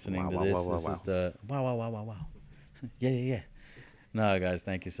for listening to Wow, this. wow, wow, This wow. is the wow. Yeah. No, guys,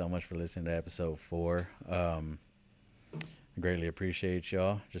 thank you so much for listening to episode 4. Greatly appreciate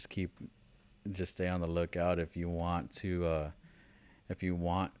y'all. Just stay on the lookout if you want to be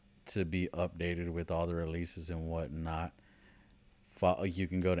updated with all the releases and whatnot. You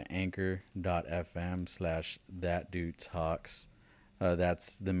can go to anchor.fm/thatdudetalks.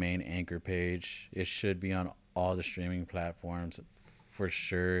 That's the main Anchor page. It should be on all the streaming platforms for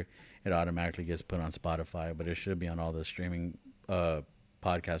sure. It automatically gets put on Spotify, but it should be on all the streaming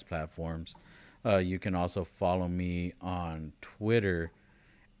podcast platforms. You can also follow me on Twitter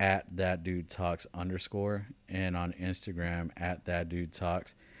at @thatdudetalks_ and on Instagram at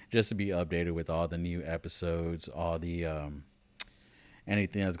 @thatdudetalks, just to be updated with all the new episodes, all the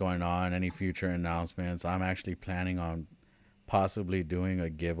anything that's going on, any future announcements. I'm actually planning on possibly doing a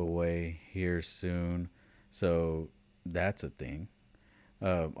giveaway here soon. So that's a thing.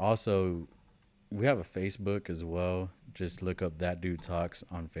 Also, we have a Facebook as well. Just look up That Dude Talks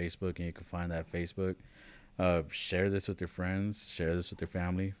on Facebook, and you can find that Facebook. Share this with your friends. Share this with your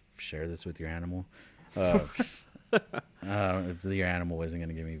family. Share this with your animal. If your animal isn't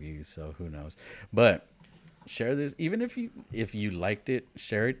gonna give me views, so who knows? But share this, even if you liked it,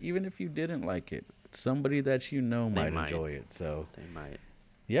 share it. Even if you didn't like it, somebody that you know might enjoy it. So They might.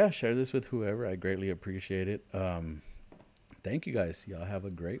 yeah, share this with whoever. I greatly appreciate it. Thank you guys. Y'all have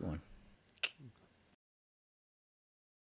a great one.